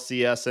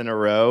 ALCS in a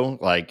row.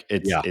 Like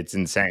Yeah. it's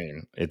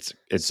insane. It's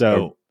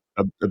So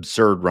a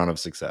absurd run of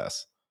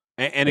success.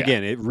 And Yeah.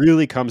 again, it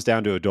really comes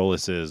down to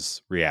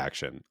Adolis's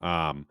reaction.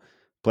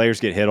 Players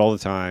get hit all the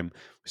time.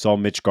 We saw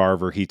Mitch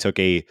Garver. He took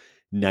a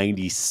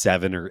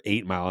 97 or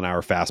 8 mile an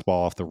hour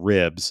fastball off the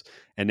ribs,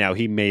 and now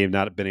he may have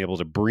not been able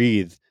to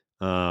breathe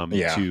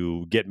Yeah.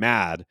 to get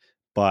mad.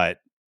 But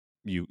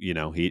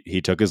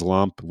he took his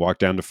lump, walked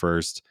down to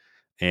first,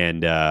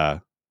 and I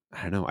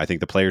don't know. I think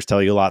the players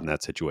tell you a lot in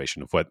that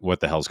situation of what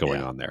the hell's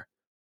going Yeah. on there.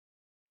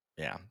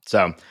 Yeah.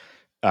 So,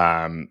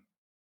 um,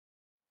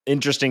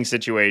 interesting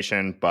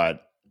situation,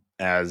 but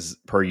as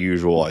per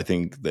usual, I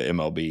think the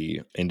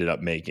MLB ended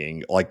up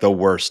making like the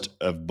worst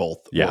of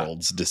both Yeah.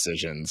 worlds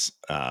decisions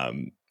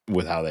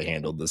with how they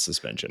handled the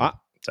suspension. I,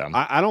 So,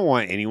 I don't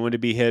want anyone to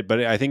be hit,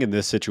 but I think in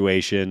this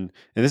situation,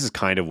 and this is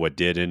kind of what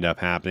did end up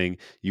happening.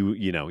 You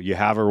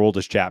have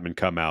Aroldis Chapman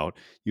come out,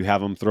 you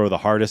have him throw the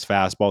hardest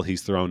fastball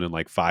he's thrown in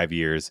like 5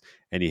 years,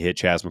 and he hit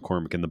Chas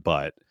McCormick in the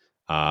butt.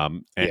 yeah.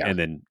 And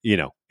then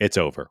it's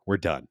over. We're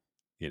done.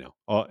 It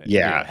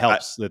Yeah.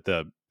 helps that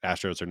the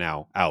Astros are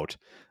now out.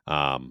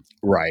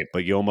 Right.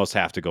 But you almost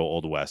have to go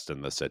Old West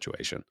in this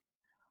situation.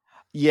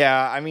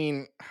 Yeah. I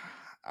mean,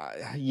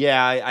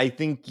 yeah, I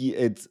think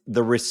it's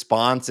the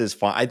response is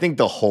fine. I think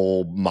the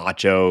whole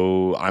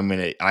macho,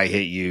 I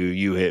hit you,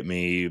 you hit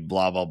me,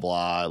 blah, blah,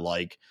 blah.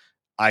 Like,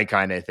 I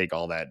kind of think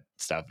all that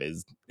stuff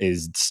is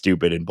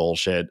stupid and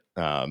bullshit.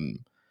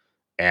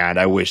 And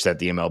I wish that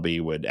the MLB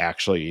would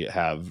actually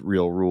have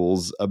real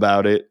rules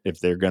about it.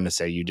 If they're going to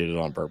say you did it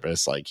on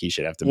purpose, like he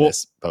should have to Well,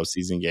 miss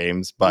postseason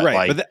games. But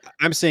right. like,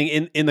 I'm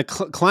saying in the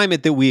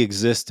climate that we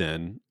exist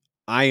in,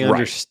 I right.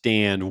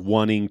 understand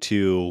wanting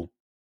to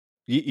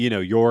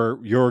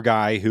your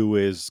guy who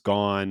is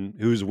gone,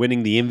 who's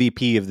winning the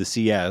MVP of the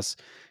CS,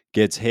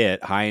 gets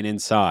hit high and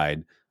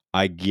inside.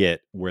 I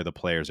get where the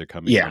players are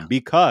coming Yeah. from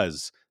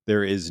because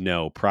there is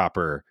no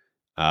proper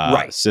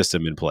Right.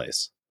 system in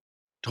place.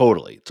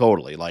 Totally.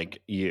 Totally.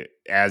 Like you,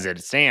 as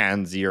it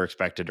stands, you're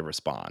expected to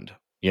respond,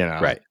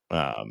 Right.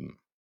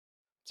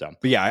 So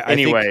But yeah, I think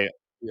anyway,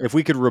 if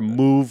we could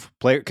remove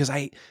player, because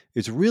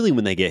it's really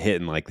when they get hit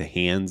in like the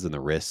hands and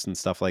the wrists and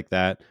stuff like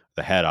that,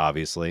 the head,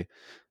 obviously.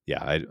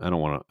 Yeah, I don't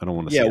want to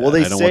yeah, see well, that.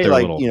 they I don't want say their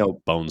like,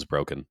 little bones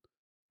broken.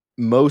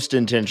 most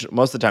of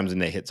the times when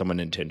they hit someone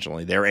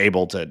intentionally, they're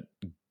able to,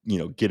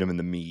 get them in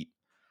the meat,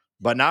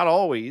 but not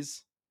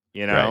always,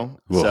 Right. Ugh.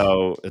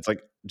 So it's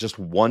like just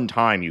one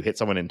time you hit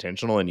someone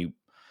intentional and you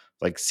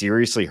like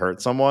seriously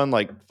hurt someone,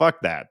 like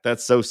fuck that.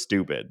 That's so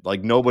stupid.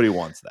 Like nobody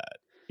wants that,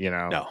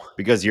 No,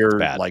 because it's you're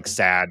bad. like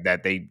sad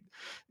that they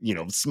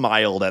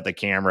smiled at the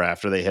camera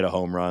after they hit a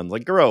home run.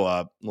 Like, grow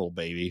up, little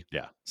baby.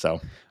 Yeah.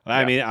 So,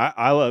 I mean,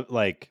 I love,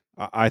 like,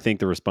 I think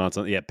the response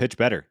on, pitch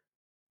better.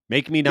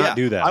 Make me not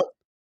do that.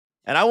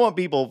 And I want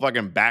people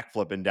fucking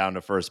backflipping down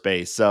to first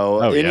base.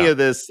 So any yeah. of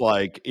this,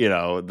 like,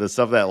 the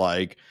stuff that,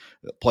 like,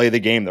 play the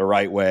game the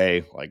right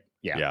way, like,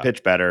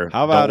 pitch better.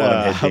 How Don't about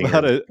let them hit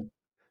dingers.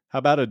 how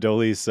about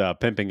Adolis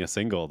pimping a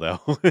single though?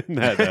 In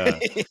that I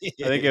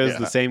think it was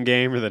the same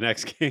game or the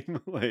next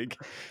game. Like,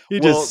 he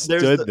just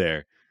stood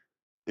there.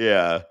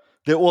 Yeah.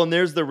 And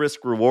there's the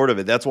risk reward of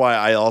it. That's why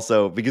I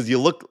also, because you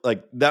look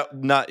like that,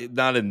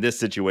 not in this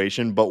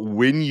situation, but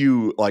when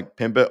you like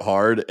pimp it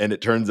hard and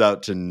it turns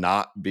out to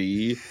not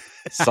be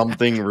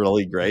something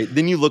really great,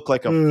 then you look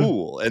like a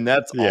fool. And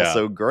that's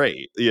also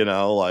great.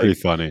 Like, Pretty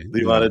funny.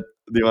 the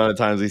amount of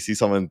times we see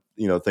someone,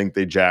 think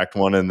they jacked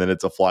one and then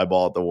it's a fly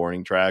ball at the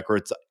warning track,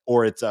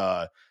 or it's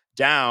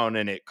down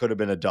and it could have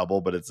been a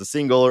double, but it's a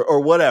single or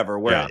whatever,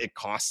 where it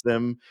costs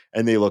them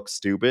and they look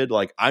stupid.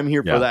 Like, I'm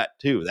here for that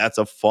too. That's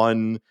a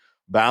fun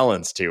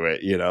balance to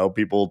it.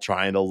 People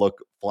trying to look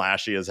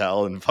flashy as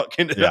hell and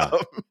fucking it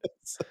up.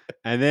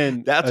 And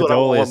then that's what I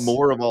want,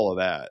 more of all of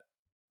that.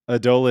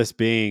 Adolis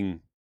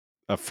being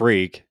a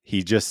freak,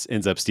 he just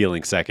ends up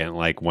stealing second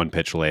like one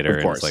pitch later,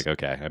 and it's like,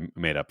 okay, I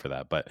made up for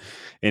that. But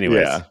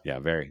anyways,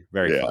 very,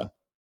 very fun.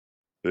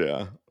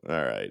 Yeah.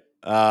 All right.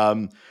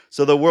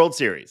 So the World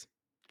Series,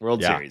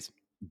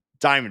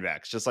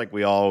 Diamondbacks, just like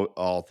we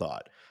all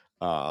thought.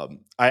 I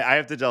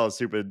have to tell a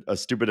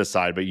stupid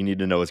aside, but you need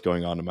to know what's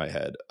going on in my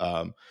head.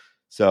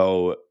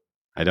 So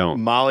I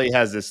don't. Molly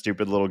has this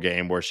stupid little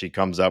game where she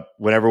comes up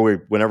whenever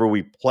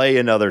we play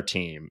another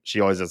team. She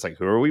always is like,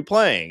 "Who are we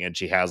playing?" And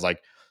she has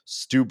like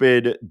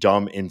stupid,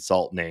 dumb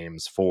insult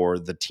names for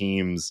the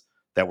teams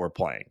that we're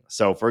playing.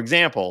 So, for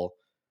example,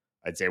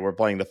 I'd say we're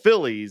playing the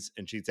Phillies,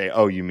 and she'd say,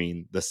 "Oh, you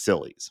mean the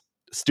Sillies?"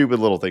 Stupid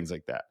little things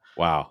like that.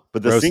 Wow.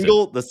 But the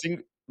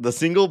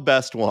single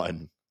best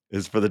one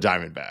is for the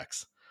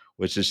Diamondbacks,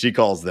 which is, she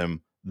calls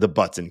them the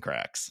Butts and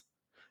Cracks.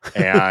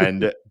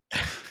 And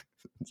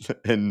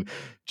and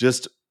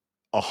just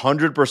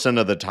 100%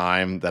 of the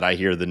time that I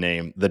hear the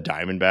name the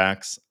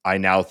Diamondbacks, I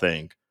now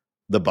think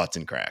the Butts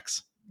and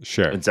Cracks.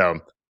 Sure. And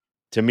so,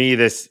 to me,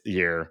 this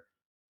year,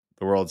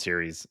 the World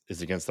Series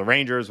is against the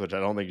Rangers, which I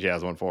don't think she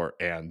has one for,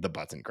 and the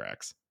Butts and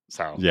Cracks.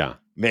 So,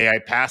 may I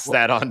pass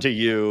that on to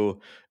you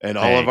and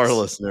all of our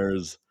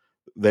listeners?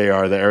 They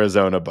are the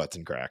Arizona Butts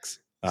and Cracks.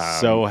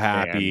 So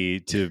happy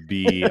to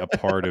be a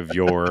part of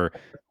your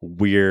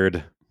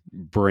weird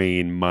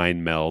brain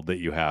mind meld that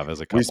you have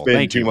as a couple. We spend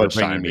Thank too you much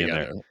for bringing time me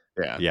together. in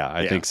there. Yeah,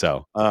 I think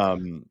so.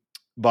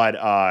 But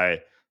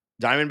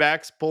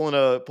Diamondbacks pulling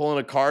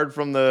a card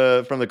from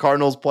the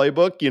Cardinals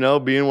playbook,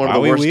 being one of the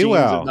worst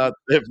teams,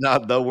 if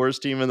not the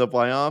worst team in the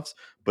playoffs.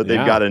 But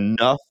they've got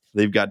enough.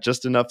 They've got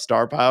just enough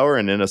star power,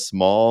 and in a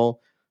small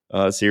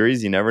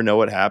series, you never know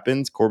what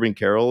happens. Corbin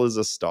Carroll is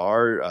a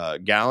star.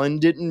 Gallen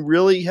didn't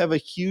really have a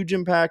huge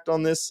impact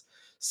on this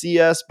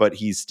CS, but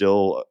he's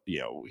still,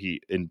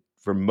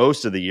 for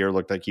most of the year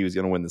looked like he was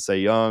going to win the Cy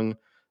Young.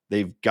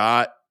 They've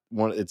got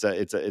one.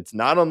 It's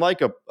not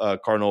unlike a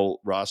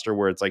Cardinal roster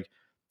where it's like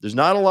there's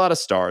not a lot of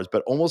stars,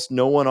 but almost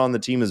no one on the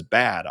team is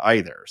bad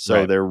either.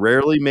 So they're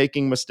rarely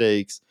making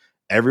mistakes.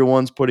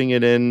 Everyone's putting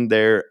it in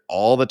there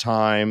all the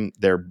time.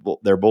 Their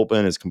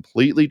bullpen is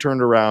completely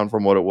turned around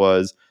from what it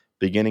was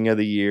beginning of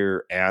the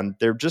year, and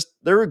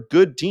they're a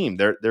good team.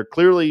 They're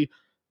clearly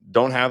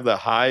don't have the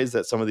highs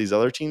that some of these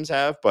other teams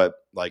have, but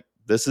like,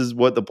 this is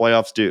what the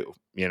playoffs do.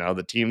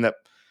 The team that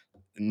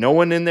no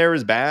one in there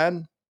is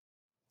bad,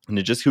 and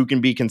it's just who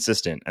can be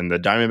consistent. And the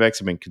Diamondbacks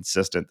have been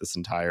consistent this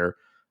entire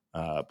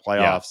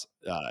playoffs.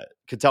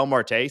 Ketel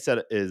Marte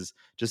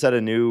just had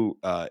a new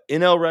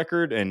NL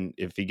record, and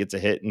if he gets a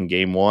hit in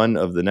Game 1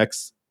 of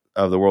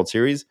the World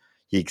Series,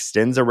 he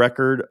extends a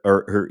record,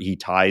 or he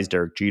ties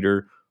Derek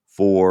Jeter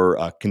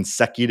for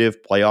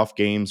consecutive playoff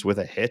games with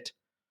a hit.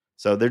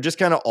 So they're just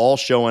kind of all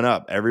showing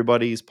up.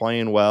 Everybody's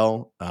playing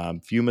well,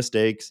 few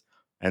mistakes,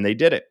 and they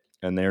did it.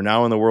 And they're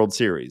now in the World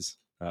Series,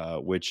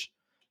 which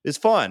is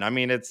fun. I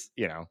mean, it's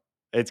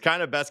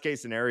kind of best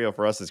case scenario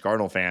for us as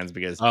Cardinal fans,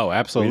 because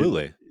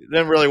absolutely, we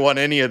didn't really want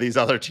any of these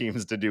other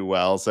teams to do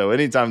well. So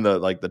anytime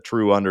the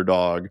true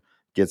underdog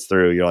gets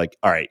through, you're like,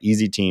 all right,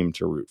 easy team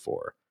to root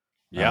for.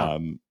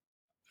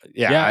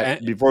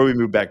 Before we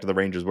move back to the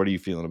Rangers, what are you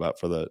feeling about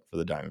for the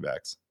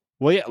Diamondbacks?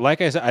 Well, yeah,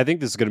 like I said, I think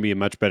this is going to be a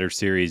much better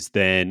series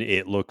than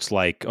it looks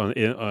like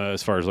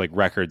as far as like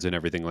records and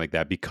everything like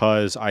that,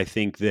 because I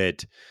think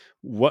that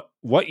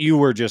what you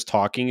were just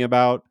talking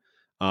about,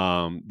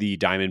 the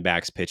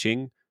Diamondbacks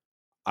pitching,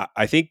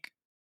 I think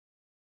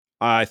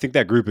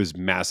that group is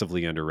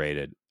massively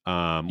underrated.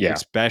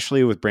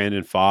 Especially with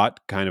Brandon Pfaadt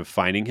kind of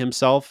finding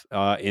himself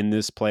in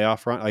this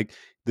playoff run. Like,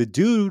 the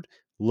dude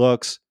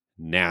looks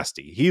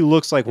nasty. He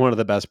looks like one of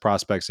the best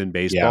prospects in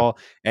baseball,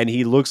 and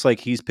he looks like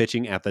he's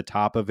pitching at the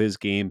top of his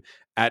game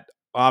at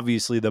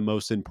obviously the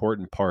most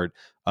important part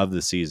of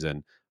the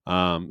season.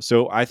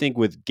 So I think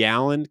with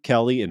Gallen,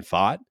 Kelly, and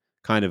Pfaadt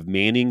kind of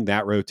manning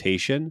that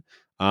rotation,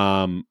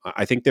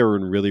 I think they were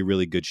in really,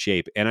 really good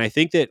shape. And I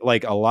think that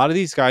like a lot of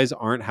these guys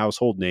aren't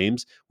household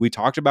names. We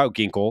talked about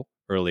Ginkel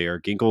earlier.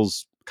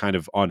 Ginkel's kind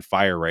of on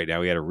fire right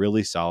now. He had a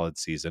really solid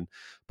season.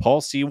 Paul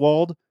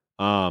Sewald,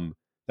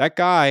 that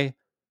guy,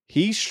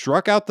 he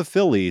struck out the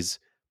Phillies,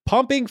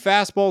 pumping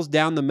fastballs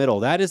down the middle.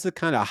 That is the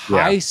kind of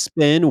Yeah. high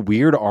spin,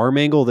 weird arm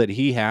angle that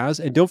he has.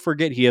 And don't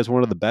forget, he has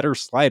one of the better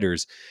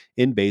sliders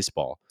in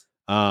baseball.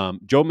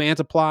 Joe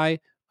Mantiply,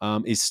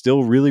 is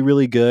still really,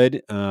 really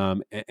good.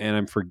 And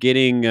I'm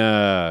forgetting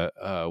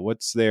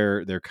what's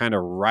their kind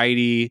of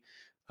righty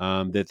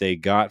that they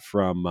got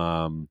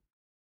from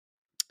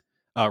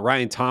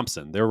Ryan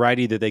Thompson, their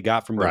righty that they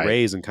got from the Right.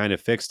 Rays and kind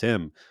of fixed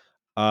him.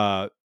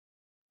 Uh,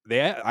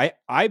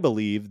 I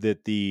believe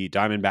that the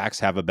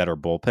Diamondbacks have a better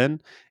bullpen,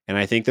 and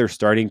I think their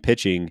starting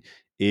pitching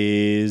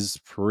is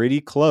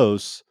pretty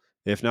close,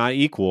 if not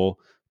equal,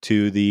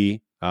 to the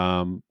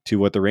to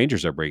what the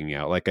Rangers are bringing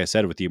out. Like I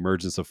said, with the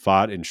emergence of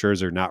Fott and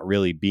Scherzer not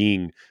really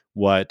being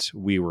what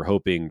we were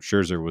hoping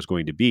Scherzer was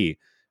going to be,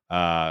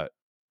 uh,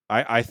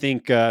 I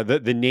think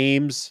the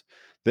names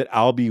that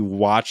I'll be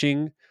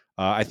watching.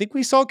 I think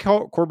we saw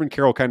Corbin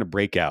Carroll kind of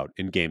break out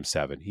in Game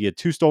 7. He had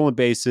 2 stolen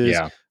bases,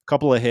 Yeah.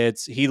 couple of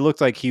hits. He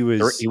looked like he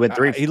was. He went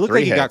He looked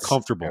like three he got hits.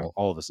 comfortable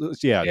all of a sudden.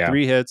 Yeah, Yeah.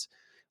 3 hits.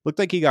 Looked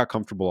like he got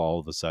comfortable all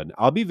of a sudden.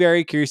 I'll be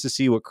very curious to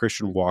see what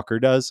Christian Walker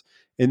does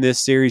in this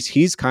series.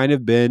 He's kind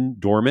of been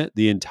dormant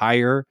the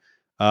entire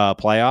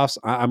playoffs.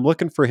 I'm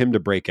looking for him to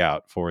break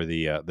out for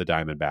the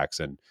Diamondbacks,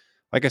 and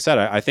like I said,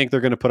 I think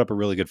they're going to put up a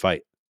really good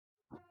fight.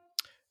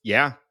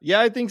 Yeah.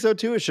 Yeah, I think so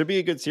too. It should be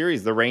a good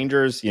series. The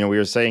Rangers, we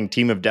were saying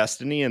team of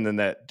destiny, and then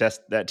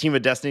that team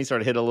of destiny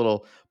started to hit a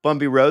little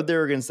bumpy road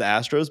there against the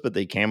Astros, but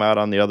they came out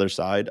on the other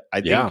side. I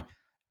think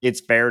it's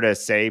fair to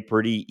say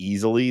pretty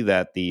easily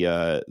that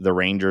the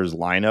Rangers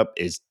lineup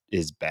is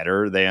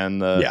better than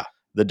the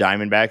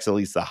Diamondbacks, at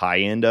least the high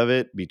end of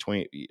it. We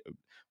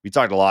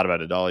talked a lot about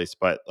Adolis,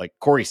 but like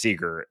Corey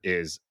Seager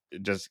is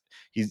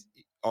he's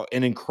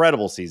an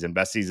incredible season,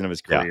 best season of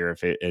his career.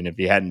 If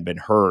he hadn't been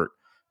hurt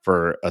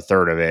for a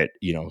third of it,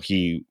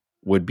 he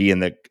would be in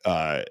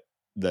the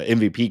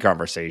MVP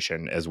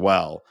conversation as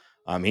well.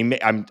 I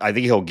think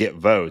he'll get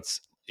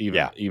votes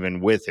even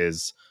with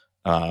his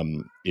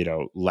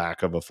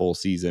lack of a full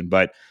season.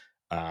 But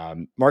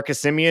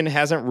Marcus Semien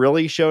hasn't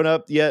really shown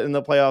up yet in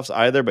the playoffs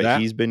either, but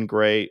he's been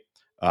great.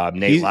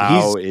 Nate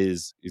Lau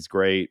is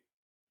great.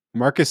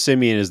 Marcus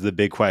Semien is the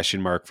big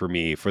question mark for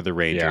me for the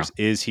Rangers.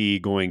 Yeah. Is he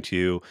going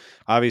to,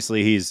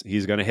 obviously he's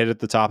going to hit at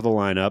the top of the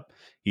lineup.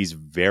 He's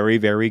very,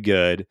 very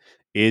good.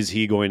 Is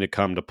he going to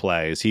come to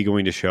play? Is he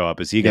going to show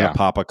up? Is he going to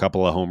pop a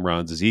couple of home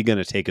runs? Is he going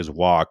to take his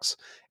walks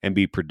and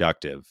be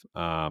productive?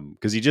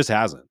 Because he just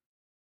hasn't.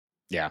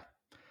 Yeah.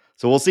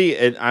 So we'll see.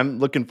 I'm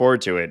looking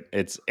forward to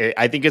it.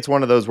 I think it's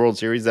one of those World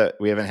Series that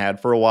we haven't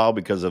had for a while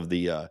because of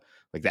the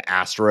like the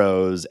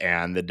Astros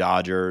and the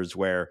Dodgers,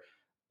 where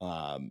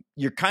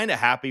you're kind of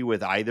happy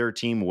with either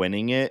team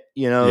winning it.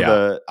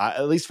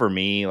 At least for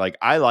me, like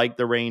I like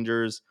the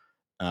Rangers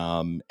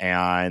and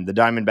the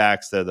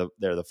Diamondbacks.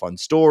 They're the fun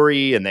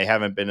story, and they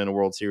haven't been in a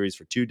World Series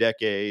for 2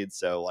 decades.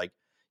 So like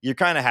you're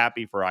kind of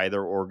happy for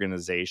either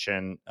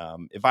organization.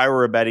 If I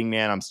were a betting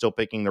man, I'm still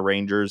picking the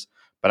Rangers.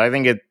 But I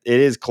think it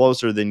is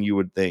closer than you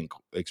would think,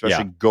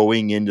 especially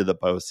going into the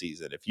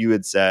postseason. If you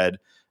had said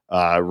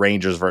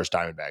Rangers versus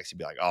Diamondbacks, you'd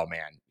be like, "Oh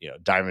man,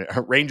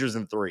 Rangers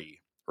in 3,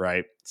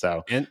 right?"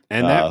 So and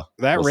that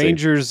we'll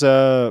Rangers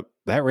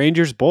that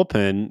Rangers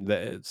bullpen,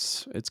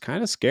 it's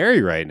kind of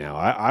scary right now.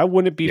 I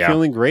wouldn't be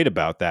feeling great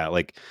about that.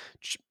 Like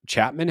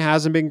Chapman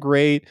hasn't been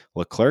great,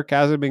 Leclerc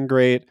hasn't been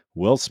great,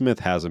 Will Smith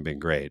hasn't been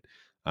great,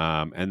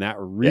 and that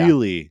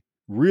really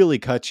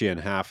cut you in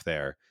half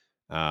there.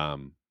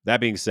 That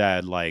being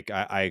said, like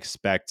I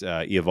expect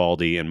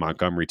Eovaldi and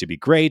Montgomery to be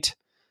great.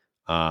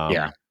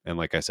 And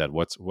like I said,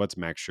 what's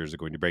Max Scherzer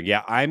going to bring?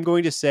 Yeah, I'm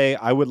going to say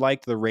I would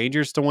like the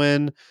Rangers to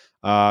win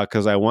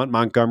because I want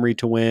Montgomery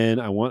to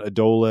win. I want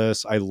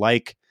Adolis. I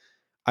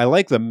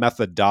like the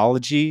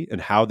methodology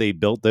and how they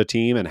built the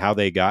team and how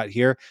they got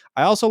here.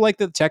 I also like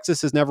that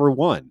Texas has never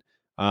won.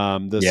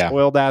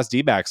 Spoiled ass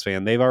D-backs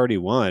fan, they've already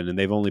won and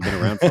they've only been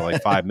around for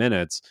like 5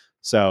 minutes.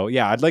 So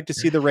yeah, I'd like to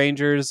see the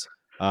Rangers.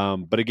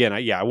 But again,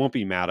 I won't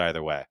be mad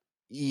either way.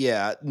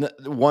 Yeah,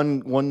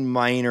 one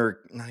minor,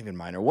 not even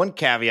minor, one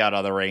caveat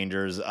on the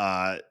Rangers.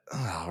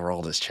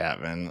 Aroldis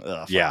Chapman,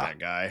 fuck that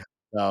guy.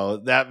 So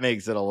that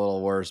makes it a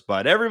little worse.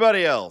 But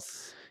everybody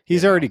else,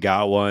 he's already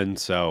got one,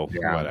 so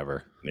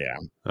whatever. Yeah,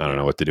 I don't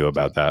know what to do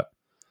about that.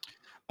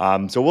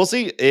 So we'll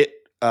see. It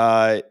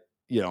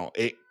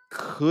it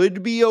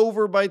could be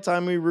over by the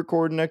time we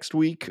record next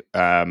week.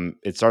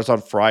 It starts on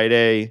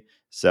Friday,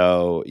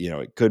 so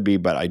it could be,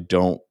 but I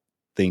don't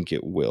think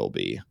it will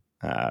be.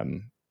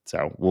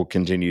 So we'll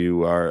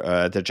continue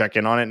to check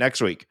in on it next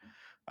week.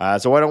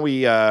 So why don't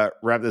we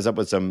wrap this up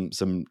with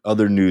some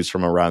other news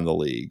from around the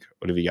league?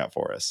 What have you got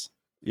for us?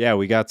 Yeah,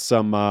 we got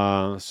some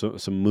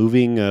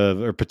moving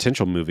or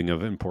potential moving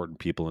of important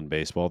people in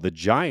baseball. The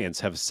Giants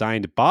have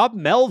signed Bob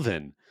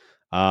Melvin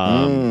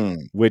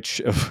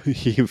Which,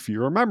 if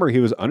you remember, he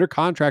was under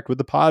contract with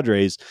the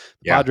Padres.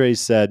 The Padres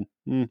said,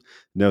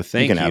 no,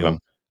 thank you. Have him.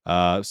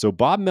 So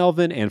Bob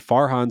Melvin and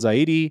Farhan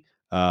Zaidi.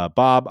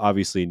 Bob,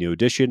 obviously a new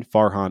addition.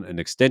 Farhan, an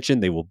extension.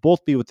 They will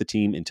both be with the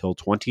team until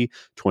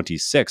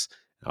 2026.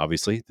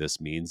 Obviously,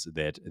 this means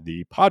that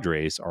the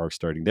Padres are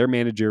starting their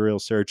managerial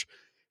search.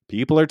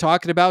 People are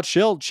talking about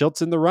Shildt.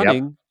 Shildt's in the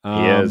running.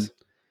 He is.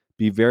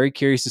 Be very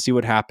curious to see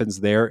what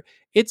happens there.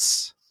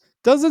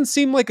 Doesn't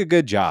seem like a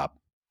good job.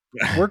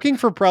 Working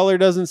for Preller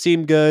doesn't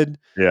seem good.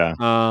 Yeah.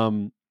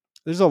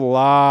 There's a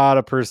lot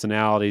of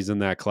personalities in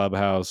that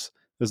clubhouse.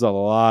 There's a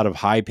lot of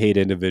high-paid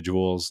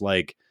individuals.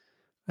 Like,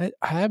 it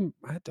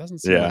doesn't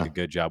seem like a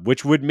good job,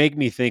 which would make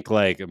me think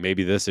like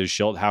maybe this is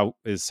Shildt. How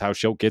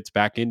Shildt gets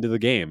back into the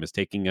game, is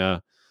taking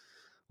a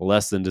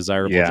less than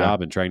desirable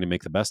job and trying to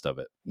make the best of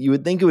it. You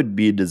would think it would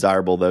be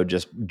desirable though,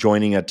 just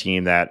joining a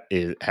team that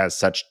has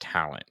such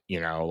talent,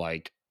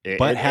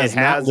 but has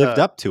not lived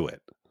up to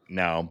it.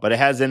 No, but it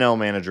has NL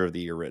Manager of the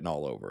Year written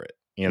all over it.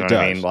 You know what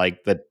I mean?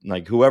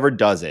 Like whoever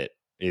does it,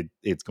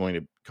 it's going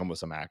to come with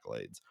some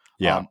accolades.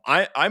 Yeah.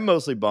 I'm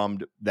mostly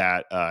bummed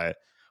that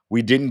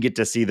we didn't get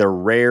to see the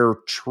rare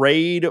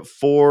trade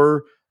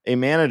for a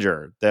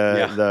manager.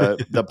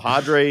 The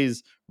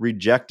Padres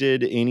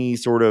rejected any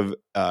sort of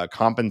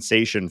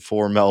compensation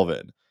for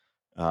Melvin.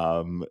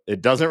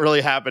 It doesn't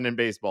really happen in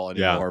baseball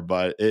anymore,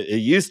 but it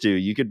used to.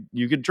 You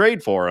could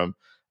trade for him.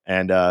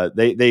 And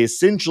they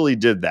essentially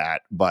did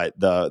that, but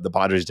the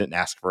Padres didn't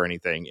ask for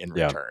anything in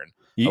return.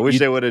 I wish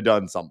they would have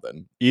done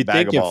something. You'd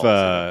think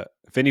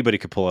if anybody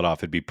could pull it off,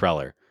 it'd be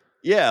Preller.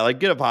 Yeah, like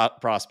get a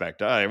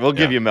prospect. All right, we'll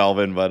give you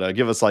Melvin, but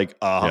give us like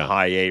a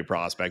high A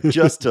prospect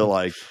just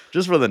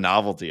for the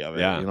novelty of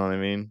it. Yeah. You know what I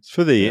mean? It's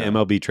for the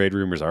MLB Trade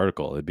Rumors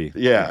article. It'd be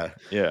yeah,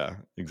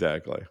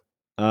 exactly.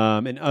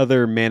 In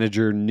other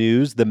manager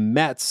news, the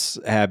Mets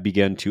have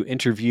begun to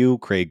interview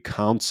Craig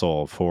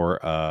Counsell for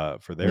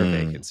their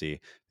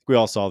vacancy. We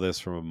all saw this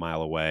from a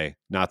mile away.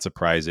 Not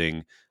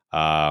surprising.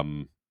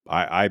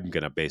 I'm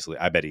gonna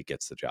I bet he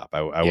gets the job.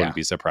 I wouldn't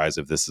be surprised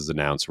if this is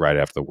announced right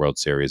after the World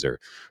Series or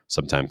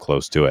sometime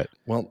close to it.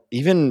 Well,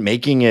 even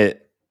making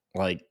it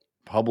like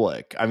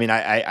public. I mean,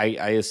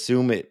 I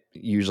assume it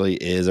usually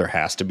is or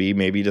has to be,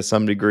 maybe to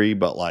some degree,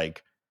 but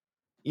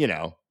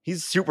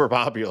he's super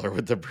popular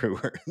with the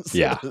Brewers.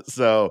 Yeah.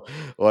 So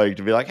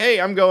to be like, hey,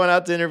 I'm going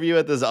out to interview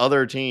at this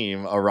other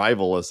team, a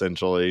rival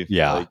essentially.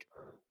 Yeah. I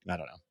don't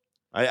know.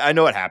 I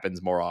know it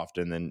happens more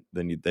often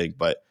than you'd think,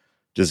 but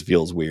just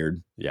feels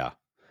weird. Yeah.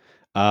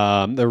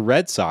 The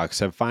Red Sox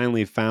have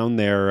finally found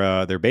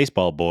their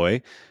baseball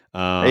boy.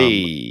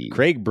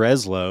 Craig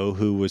Breslow,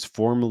 who was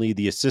formerly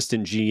the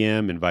assistant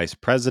GM and vice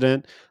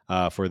president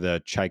for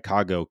the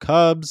Chicago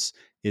Cubs,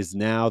 is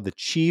now the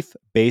chief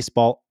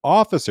baseball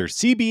officer,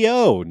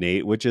 CBO,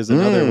 Nate, which is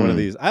another one of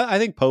these. I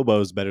think POBO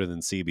is better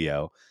than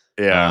CBO.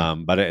 Yeah.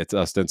 But it's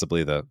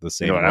ostensibly the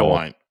same. You know what role. I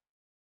want?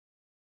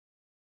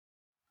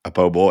 A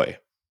po' boy.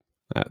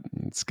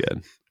 That's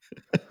good.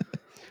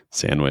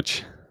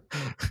 Sandwich.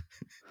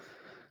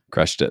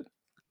 Crushed it.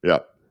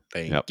 Yep.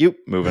 Thank you.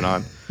 Moving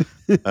on.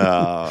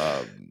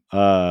 Or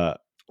a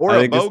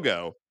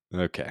BOGO.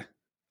 Okay.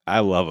 I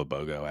love a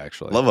BOGO,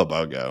 actually. Love a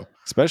BOGO.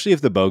 Especially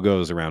if the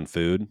BOGO is around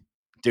food.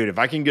 Dude, if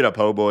I can get a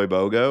po' boy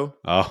BOGO,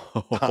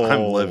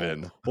 I'm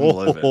living.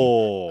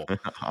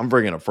 I'm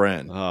bringing a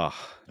friend.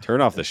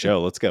 Turn off the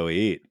show. Let's go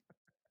eat.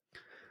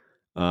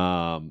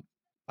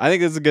 I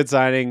think this is a good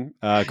signing.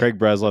 Craig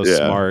Breslow's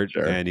smart,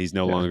 and he's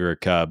no longer a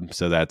Cub,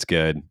 so that's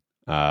good.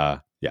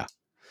 Yep.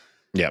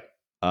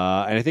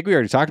 And I think we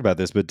already talked about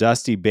this, but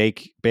Dusty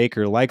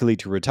Baker likely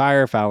to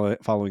retire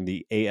following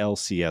the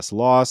ALCS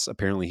loss.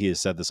 Apparently, he has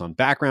said this on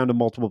background to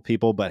multiple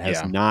people, but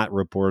has not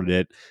reported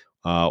it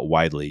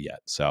widely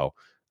yet. So,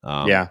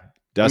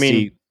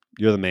 Dusty,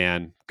 you're the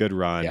man. Good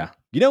run. Yeah.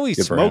 You know, he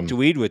smoked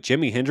weed with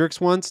Jimi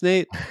Hendrix once,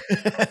 Nate.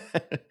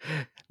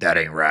 That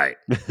ain't right.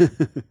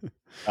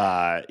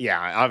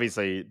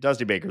 Obviously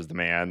Dusty Baker's the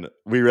man.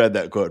 We read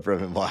that quote from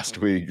him last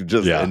week.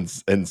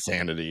 Just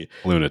insanity.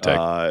 Lunatic.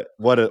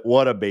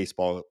 What a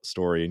baseball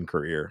story and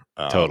career.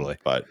 Totally.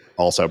 But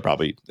also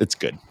probably it's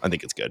good. I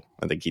think it's good.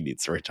 I think he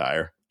needs to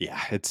retire. Yeah,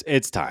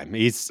 it's time.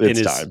 He's in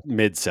his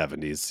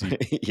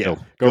mid-70s.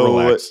 Go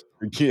relax.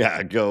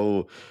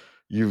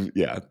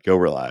 Go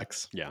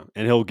relax. Yeah.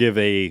 And he'll give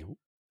a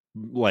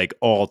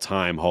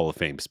all-time Hall of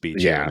Fame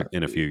speech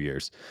in a few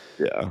years.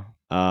 Yeah.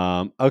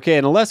 Okay,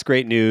 and a less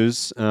great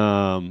news,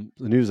 the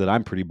news that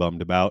I'm pretty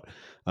bummed about,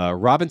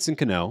 Robinson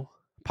Cano,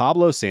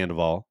 Pablo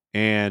Sandoval,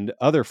 and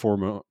other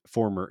former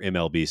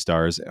MLB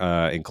stars,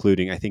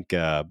 including, I think,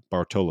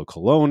 Bartolo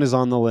Colon is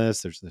on the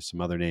list. There's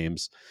some other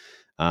names.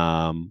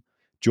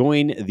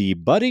 Join the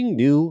budding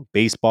new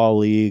baseball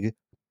league,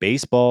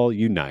 Baseball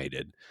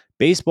United.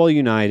 Baseball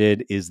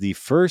United is the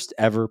first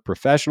ever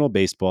professional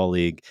baseball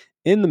league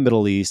in the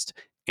Middle East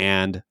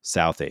and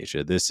South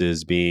Asia. This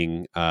is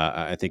being,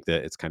 I think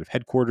that it's kind of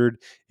headquartered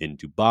in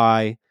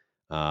Dubai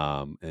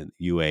and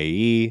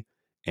UAE,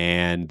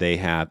 and they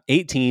have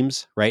 8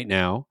 teams right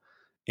now.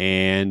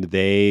 And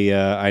they,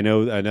 I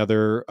know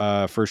another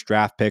first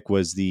draft pick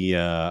was the,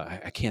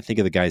 I can't think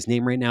of the guy's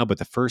name right now, but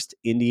the first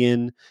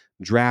Indian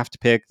draft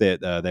pick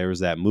that there was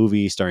that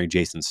movie starring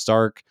Jason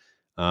Stark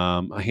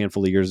a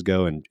handful of years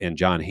ago, and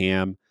John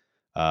Hamm.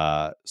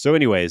 So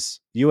anyways,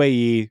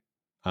 UAE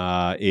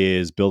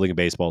is building a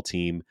baseball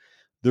team.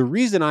 The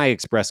reason I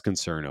express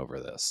concern over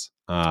this,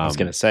 I was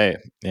gonna say,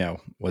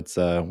 what's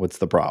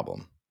the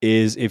problem?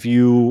 is if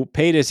you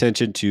paid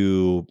attention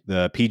to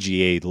the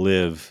PGA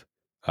Live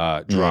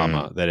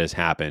drama that has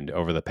happened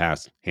over the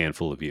past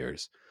handful of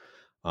years.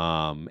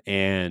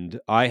 And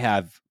I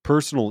have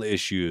personal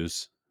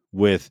issues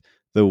with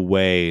the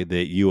way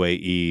that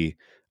UAE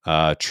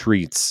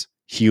treats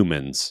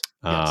humans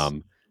Yes.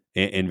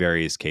 in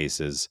various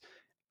cases.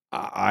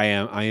 I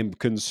am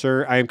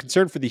concerned. I am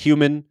concerned for the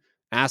human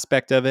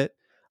aspect of it.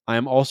 I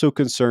am also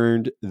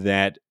concerned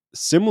that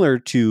similar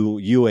to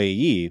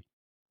UAE,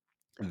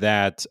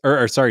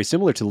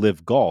 similar to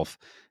Live Golf,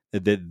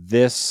 that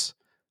this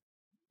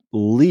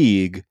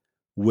league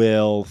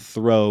will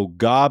throw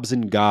gobs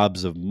and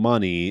gobs of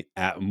money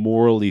at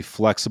morally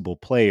flexible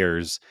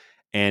players,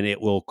 and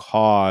it will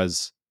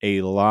cause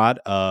a lot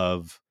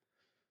of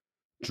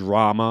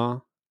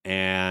drama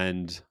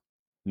and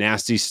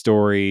nasty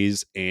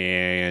stories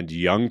and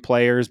young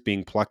players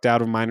being plucked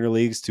out of minor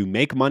leagues to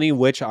make money,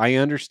 which I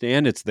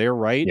understand, it's their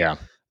right. Yeah.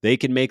 They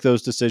can make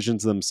those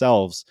decisions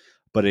themselves,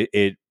 but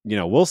it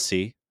we'll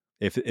see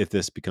if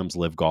this becomes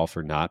Live Golf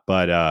or not.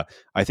 But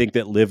I think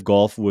that Live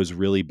Golf was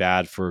really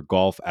bad for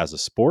golf as a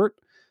sport.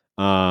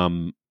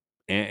 And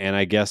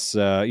I guess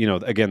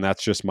again,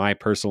 that's just my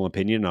personal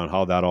opinion on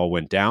how that all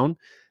went down.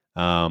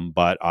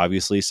 But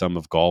obviously some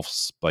of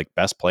golf's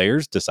best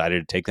players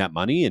decided to take that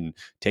money and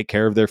take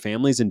care of their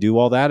families and do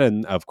all that.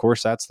 And of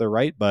course that's their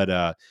right.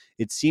 But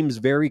it seems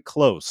very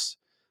close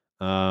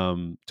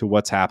to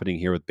what's happening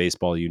here with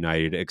Baseball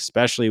United,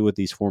 especially with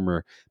these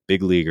former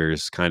big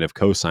leaguers kind of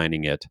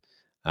co-signing it.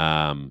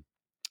 I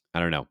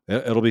don't know.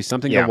 It'll be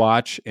something to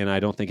watch. And I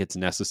don't think it's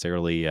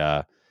necessarily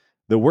the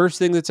worst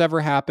thing that's ever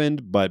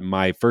happened, but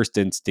my first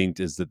instinct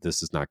is that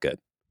this is not good.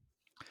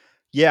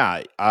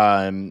 Yeah.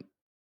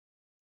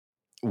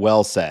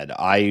 Well said.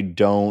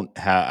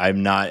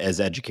 I'm not as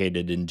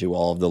educated into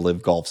all of the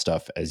Live Golf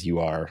stuff as you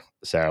are.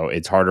 So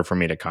it's harder for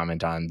me to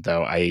comment on,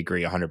 though I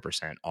agree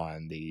 100%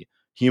 on the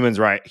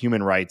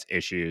human rights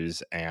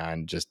issues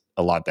and just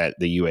a lot that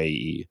the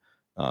UAE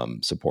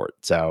support.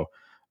 So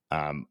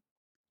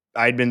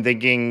I'd been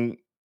thinking,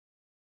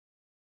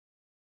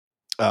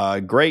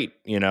 great,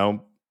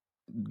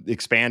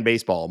 expand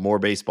baseball, more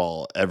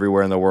baseball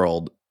everywhere in the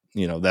world.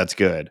 That's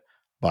good.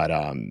 But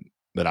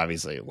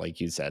obviously,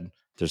 like you said,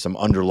 there's some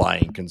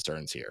underlying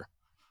concerns here.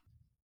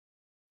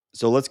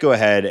 So let's go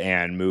ahead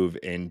and move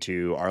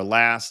into our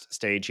last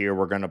stage here.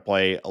 We're going to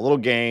play a little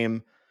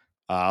game.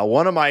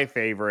 One of my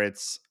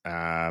favorites.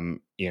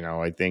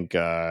 I think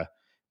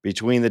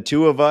between the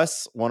two of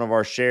us, one of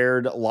our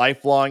shared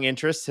lifelong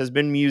interests has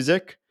been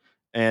music.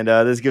 And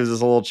this gives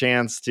us a little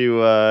chance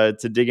to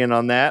dig in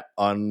on that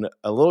on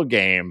a little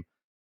game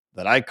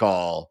that I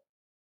call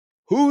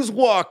Who's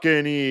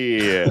Walking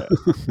Here?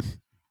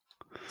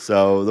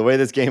 So the way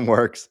this game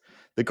works,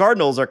 the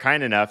Cardinals are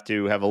kind enough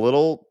to have a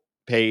little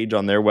page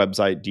on their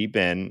website deep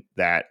in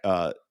that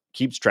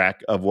keeps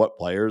track of what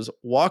players'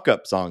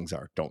 walk-up songs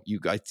are. Don't you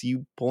guys see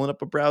you pulling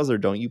up a browser?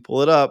 Don't you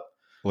pull it up?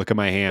 Look at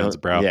my hands,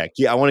 bro.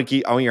 Yeah, I want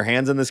your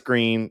hands on the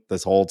screen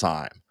this whole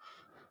time.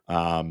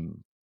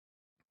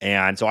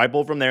 And so I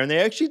pulled from there, and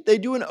they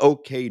do an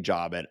okay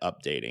job at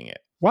updating it.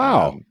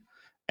 Wow.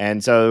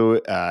 And so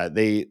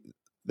they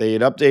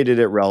had updated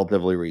it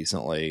relatively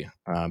recently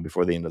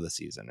before the end of the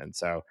season. And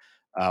so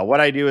what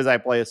I do is I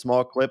play a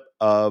small clip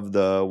of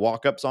the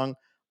walk-up song.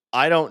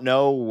 I don't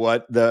know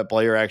what the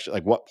player actually,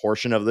 what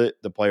portion of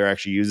the player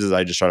actually uses.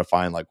 I just try to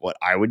find what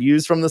I would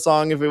use from the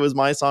song if it was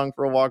my song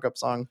for a walk-up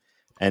song.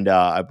 And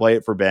I play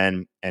it for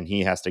Ben, and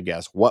he has to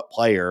guess what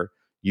player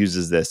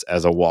uses this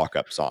as a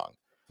walk-up song.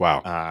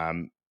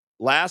 Wow.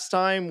 Last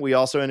time we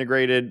also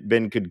integrated,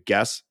 Ben could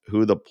guess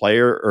who the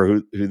player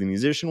or who the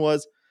musician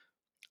was.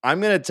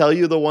 I'm going to tell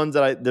you the ones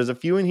that there's a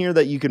few in here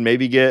that you can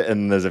maybe get.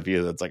 And there's a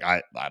few that's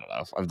I don't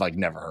know. I've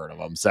never heard of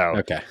them. So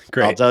okay,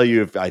 great. I'll tell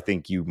you if I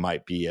think you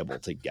might be able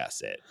to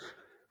guess it.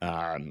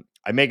 I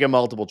make a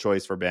multiple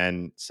choice for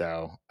Ben.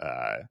 So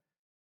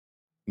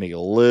make it a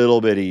little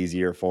bit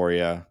easier for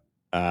you.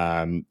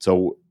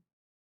 So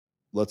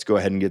let's go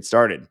ahead and get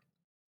started.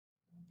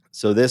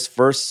 So this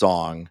first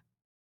song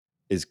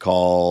is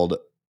called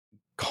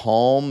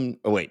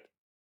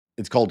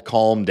it's called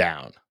Calm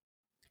Down.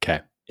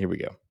 Okay. Here we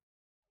go.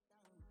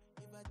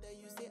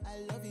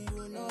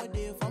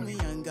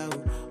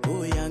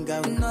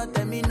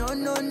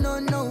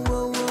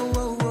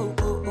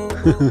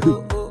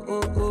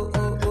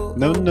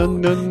 No.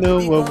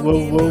 Whoa.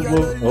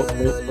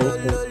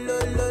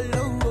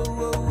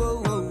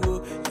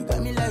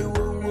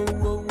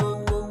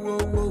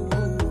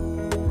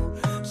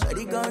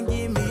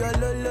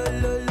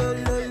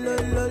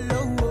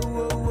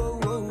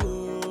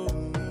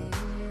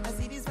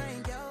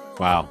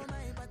 Wow.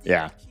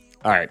 Yeah.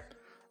 All right.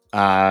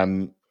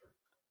 Do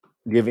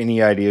you have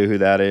any idea who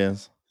that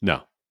is?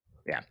 No.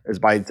 Yeah, it's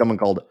by someone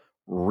called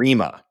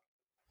Rima.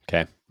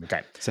 Okay.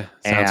 Sounds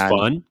And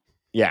fun.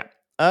 Yeah.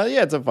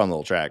 Yeah, it's a fun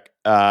little track.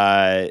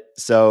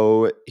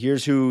 So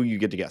here's who you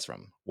get to guess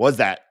from. Was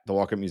that the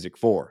walk-up music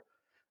for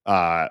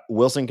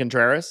Wilson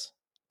Contreras,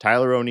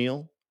 Tyler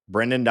O'Neill,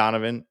 Brendan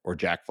Donovan, or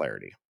Jack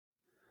Flaherty?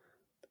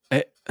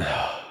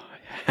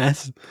 I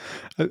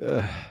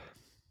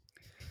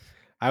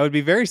would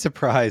be very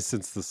surprised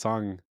since the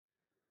song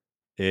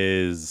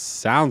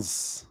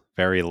sounds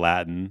very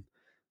Latin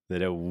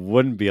that it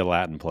wouldn't be a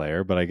Latin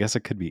player, but I guess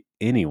it could be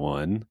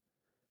anyone.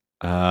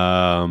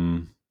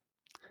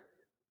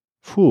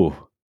 Whew.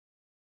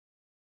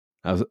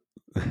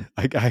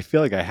 I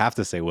feel like I have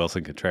to say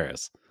Wilson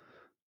Contreras.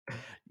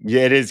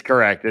 Yeah, it is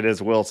correct. It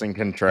is Wilson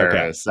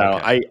Contreras. Okay,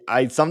 So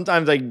I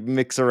sometimes I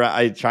mix around.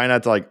 I try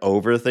not to like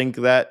overthink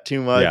that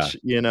too much,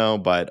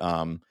 but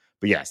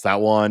yes,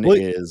 that one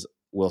is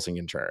Wilson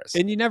Contreras.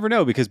 And you never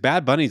know because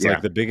Bad Bunny's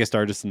like the biggest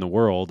artist in the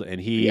world, and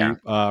he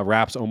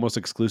raps almost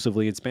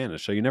exclusively in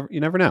Spanish. So you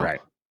never know. Right.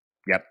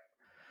 Yep.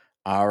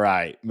 All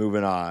right,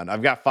 moving on.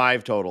 I've got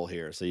 5 total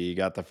here. So you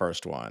got the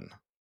first one.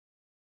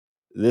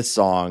 This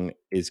song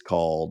is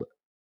called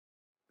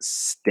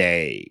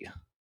Stay.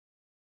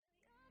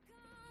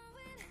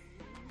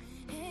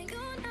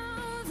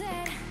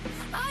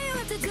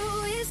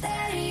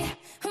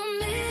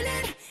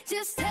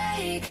 Just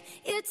take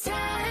your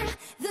time.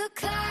 The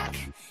clock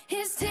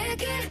is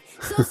ticking,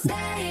 so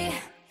stay.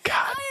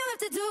 God. All you have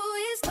to do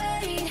is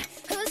wait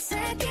a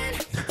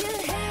second. Your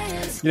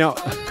hands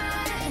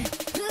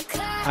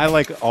I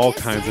like all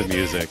kinds of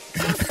music,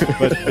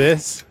 but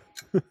this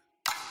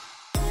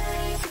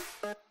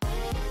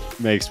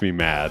makes me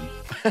mad.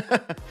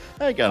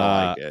 I kind of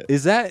like it.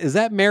 Is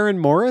that Maren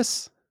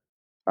Morris?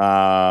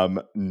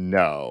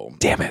 No.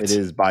 Damn it. It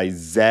is by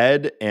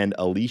Zed and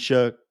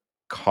Alicia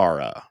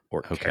Cara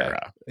or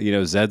Cara.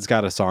 Zed's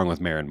got a song with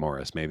Maren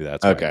Morris. Maybe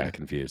that's why I got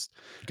confused.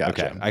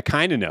 Gotcha. Okay. I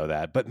kind of know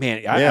that, but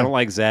man, I don't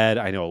like Zed.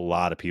 I know a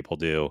lot of people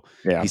do.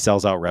 Yeah. He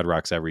sells out Red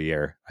Rocks every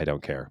year. I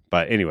don't care.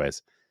 But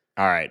anyways.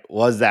 All right.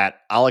 Was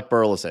that Alec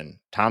Burleson,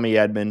 Tommy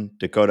Edman,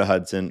 Dakota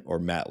Hudson, or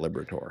Matt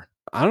Liberatore?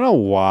 I don't know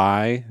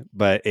why,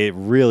 but it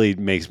really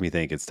makes me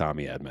think it's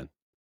Tommy Edman.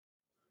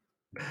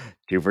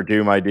 2 for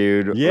 2, my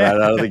dude. Right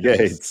out of the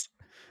gates.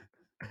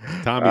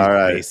 Tommy's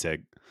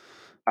basic.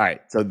 All right.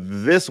 So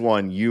this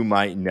one you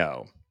might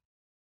know.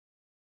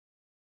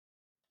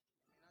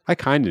 I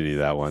kind of knew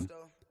that one.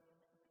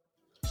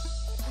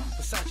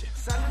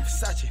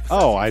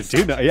 Oh, I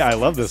do know. Yeah, I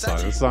love this song.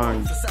 This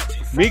song,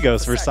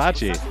 Migos,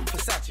 Versace.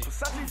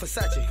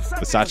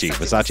 Versace.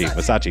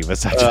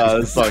 Oh,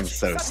 this song's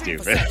so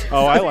stupid.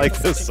 Oh, I like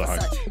this song.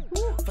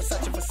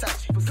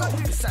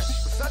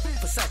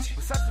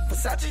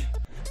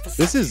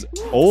 This is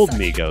old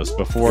Migos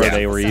before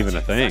they were even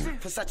a thing.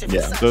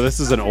 Yeah. So this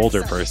is an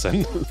older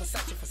person.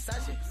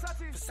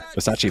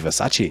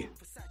 Versace.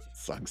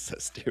 Song's so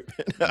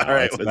stupid. All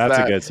right. That's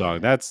a good song.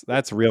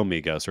 That's real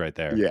Migos right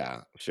there.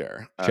 Yeah,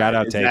 sure. Shout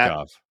out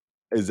Takeoff.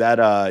 Is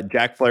that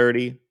Jack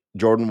Flaherty,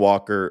 Jordan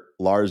Walker,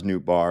 Lars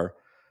Nootbaar,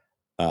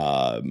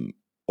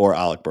 or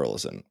Alec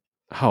Burleson?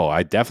 Oh,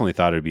 I definitely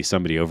thought it'd be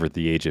somebody over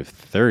the age of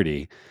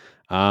 30.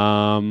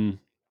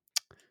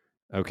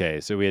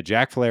 Okay, so we had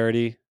Jack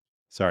Flaherty,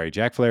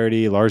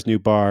 Lars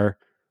Nootbaar,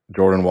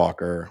 Jordan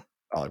Walker,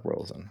 Alec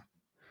Burleson.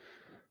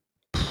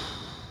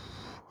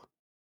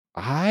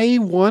 I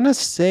want to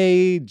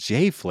say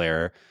Jay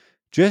Flair,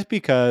 just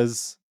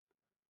because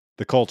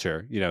the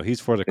culture, he's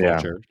for the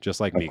culture,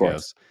 just like Migos.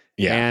 Course.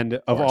 Yeah, and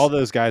of all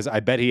those guys, I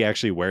bet he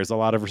actually wears a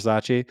lot of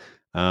Versace.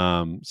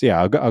 So yeah,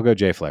 I'll go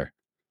Jay Flair.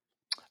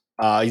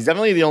 He's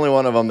definitely the only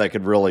one of them that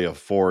could really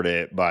afford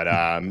it,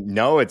 but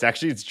no,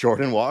 it's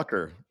Jordan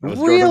Walker.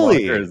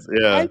 Really?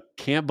 Yeah, I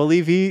can't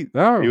believe he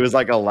was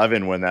like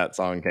 11 when that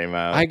song came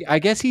out. I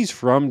guess he's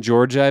from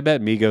Georgia. I bet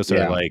Migos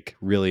are like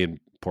really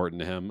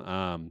important to him.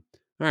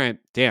 All right,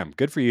 damn,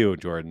 good for you,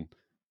 Jordan.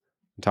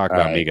 Talk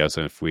about Migos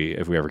if we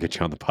ever get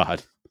you on the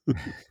pod.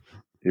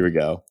 Here we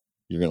go.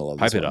 You're gonna love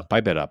this.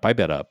 Pipe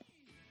it up.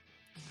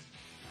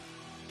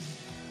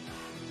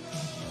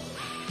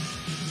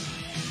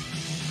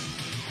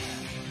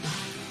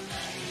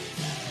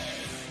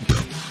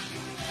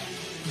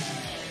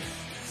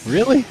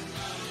 Really?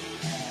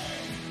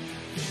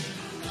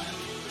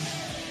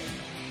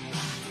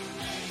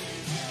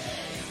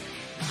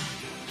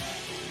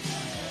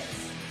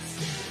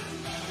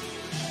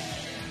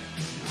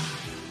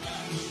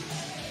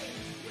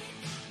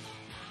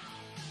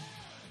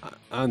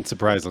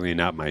 Unsurprisingly,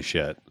 not my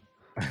shit.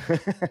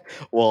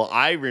 Well,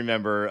 I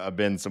remember a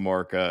Ben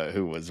Samorka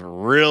who was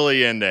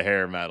really into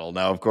hair metal.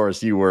 Now, of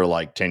course, you were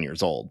like 10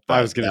 years old.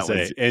 I was going to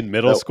say in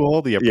middle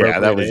school, the appropriate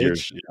that was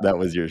age. That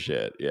was your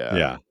shit.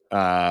 Yeah.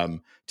 Yeah.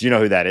 Do you know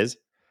who that is?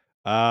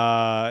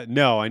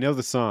 No, I know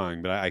the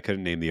song, but I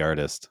couldn't name the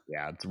artist.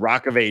 Yeah, it's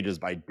Rock of Ages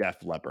by Def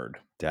Leppard.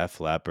 Def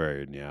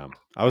Leppard, yeah.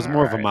 I was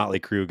more of a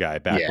Motley Crue guy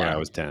back when I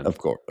was 10. Of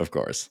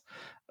course.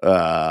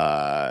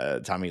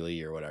 Tommy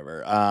Lee or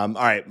whatever. All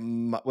right.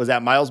 Was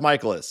that Miles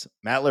Michaelis,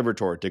 Matt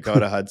Libertor,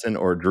 Dakota Hudson,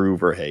 or Drew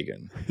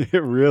Verhagen?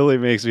 It really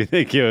makes me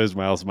think it was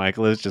Miles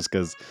Michaelis just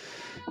because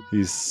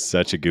he's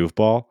such a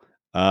goofball.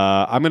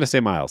 I'm going to say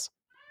Miles.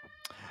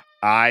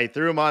 I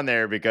threw him on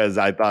there because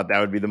I thought that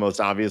would be the most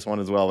obvious one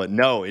as well. But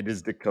no, it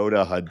is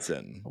Dakota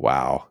Hudson.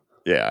 Wow.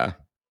 Yeah.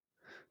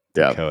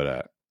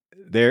 Dakota.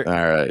 There.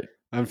 All right.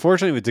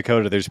 Unfortunately, with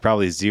Dakota, there's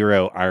probably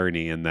zero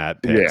irony in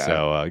that pick. Yeah.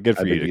 So good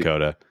for you,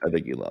 Dakota. I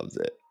think he loves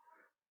it.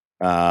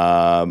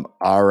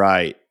 All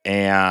right.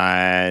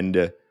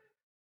 And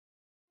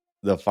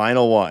the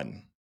final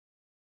one.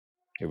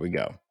 Here we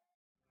go.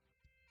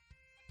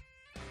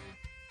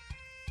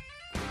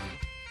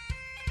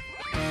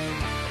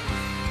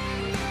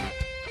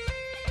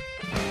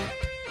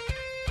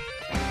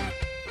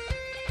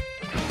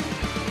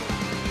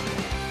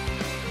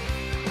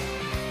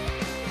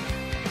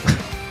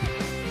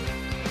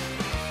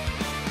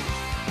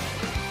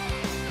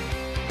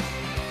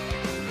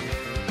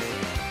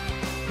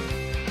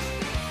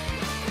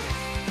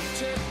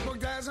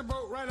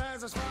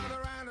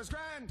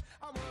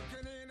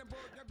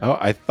 Oh,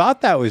 I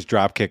thought that was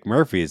Dropkick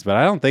Murphys, but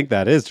I don't think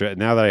that is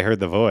now that I heard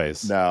the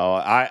voice. No,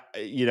 I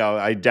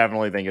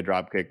definitely think of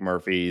Dropkick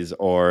Murphys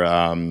or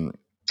oh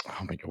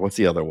my God, what's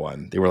the other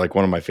one? They were like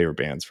one of my favorite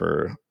bands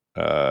for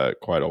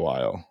quite a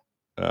while.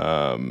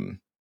 I'll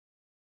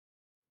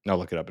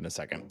look it up in a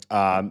second.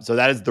 So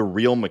that is the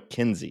Real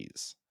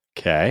McKenzies.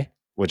 Okay.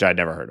 Which I'd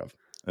never heard of.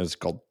 It's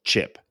called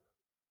Chip.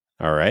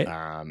 All right.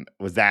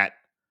 Was that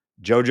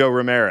Jojo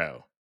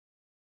Romero,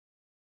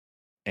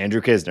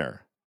 Andrew Kisner,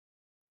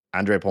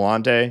 Andre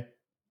Palante,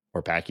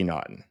 or Packy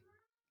Naughton?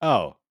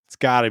 Oh, it's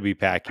got to be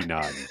Packy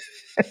Naughton.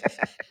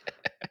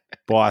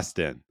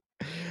 Boston.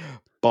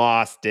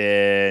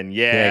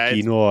 Yeah.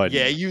 Packy Naughton.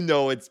 Yeah,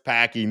 it's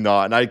Packy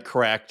Naughton. I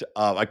cracked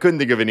up. I couldn't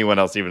think of anyone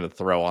else even to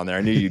throw on there.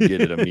 I knew you'd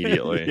get it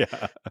immediately.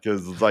 Yeah.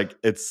 Because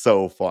it's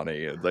so funny.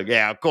 It's like,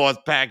 yeah, of course,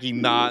 Packy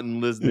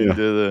Naughton listening to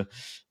the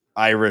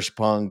Irish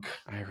punk.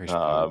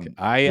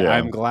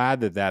 I'm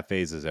glad that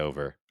phase is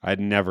over. I'd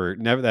never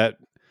that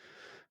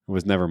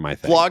was never my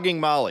thing. Flogging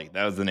Molly.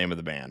 That was the name of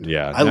the band.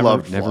 Yeah. I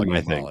loved never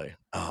my Flogging Molly. thing.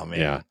 Oh man.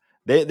 Yeah.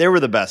 They were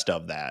the best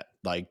of that.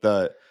 Like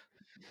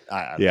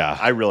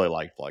I really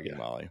liked Flogging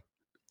Molly.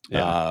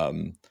 Yeah.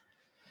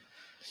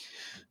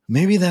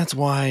 Maybe that's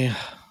why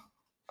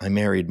I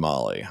married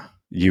Molly.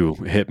 You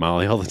hit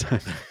Molly all the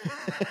time.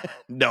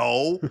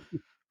 No.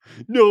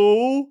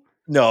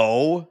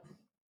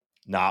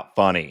 Not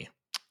funny.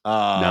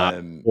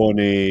 Not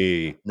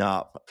funny.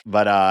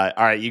 But all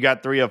right, you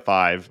got 3 of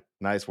 5.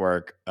 Nice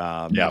work.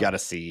 You got a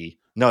C.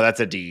 No, that's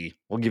a D.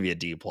 We'll give you a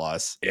D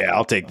plus. Yeah,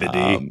 I'll take the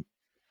D.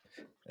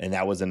 And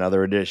that was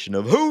another edition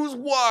of Who's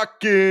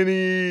Walking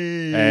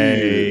In?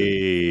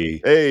 Hey,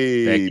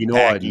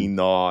 Packy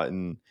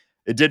Naughton.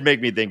 It did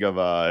make me think of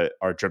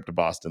our trip to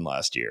Boston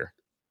last year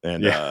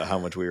and how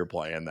much we were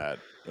playing that.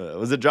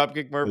 Was it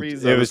Dropkick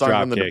Murphys? It was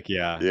Dropkick,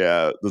 yeah.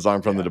 Yeah, the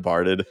song from The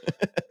Departed.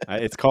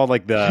 It's called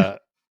like the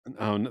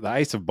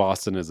Ice of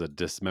Boston is a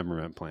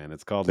dismemberment plan.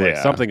 It's called like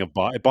something of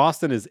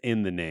Boston is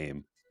in the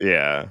name.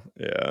 Yeah.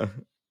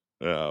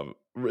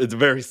 It's a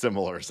very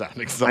similar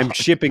sounding song. I'm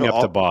shipping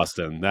up to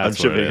Boston. I'm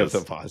shipping up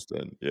to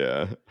Boston.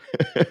 Yeah.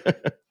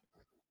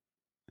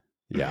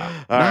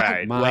 Yeah. All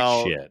right.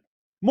 My shit.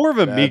 More of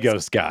a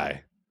Migos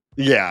guy.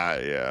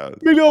 Yeah.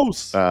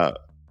 Migos.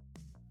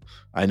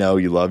 I know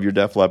you love your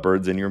Def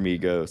Leppards and your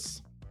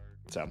Migos.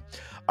 So,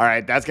 all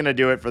right, that's going to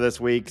do it for this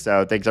week.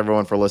 So thanks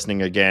everyone for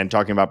listening again.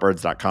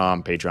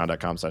 Talkingaboutbirds.com,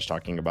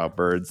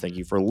 patreon.com/talkingaboutbirds. Thank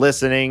you for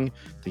listening.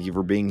 Thank you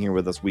for being here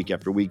with us week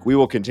after week. We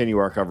will continue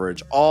our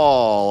coverage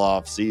all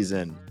off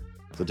season.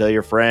 So tell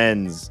your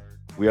friends,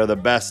 we are the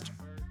best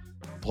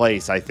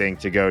place, I think,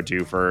 to go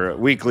to for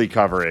weekly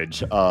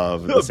coverage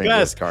of the St.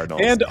 Louis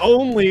Cardinals. And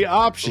only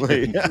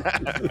option.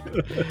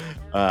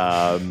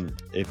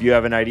 If you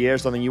have an idea or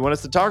something you want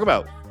us to talk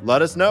about,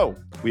 let us know.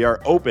 We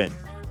are open.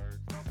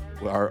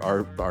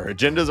 Our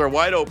agendas are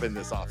wide open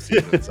this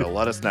offseason, so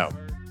let us know.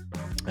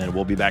 And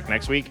we'll be back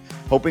next week,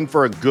 hoping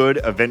for a good,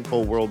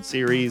 eventful World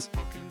Series.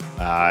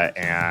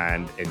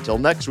 And until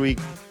next week,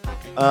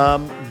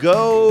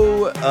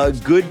 go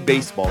good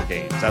baseball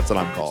games. That's what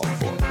I'm calling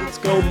for. Let's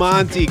go,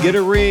 Monty. Get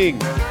a ring.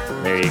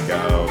 There you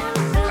go.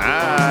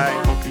 Bye.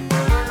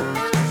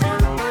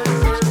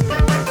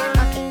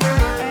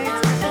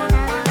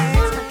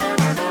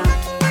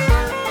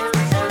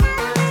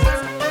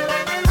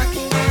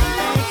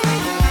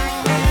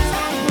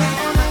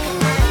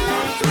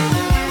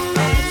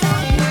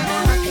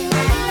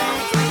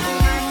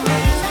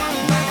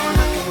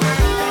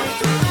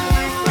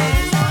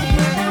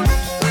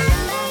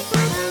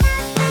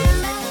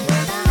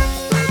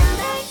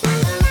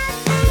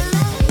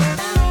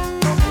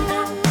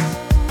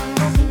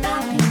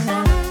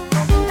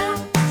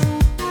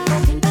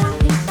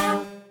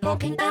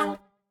 Walking out.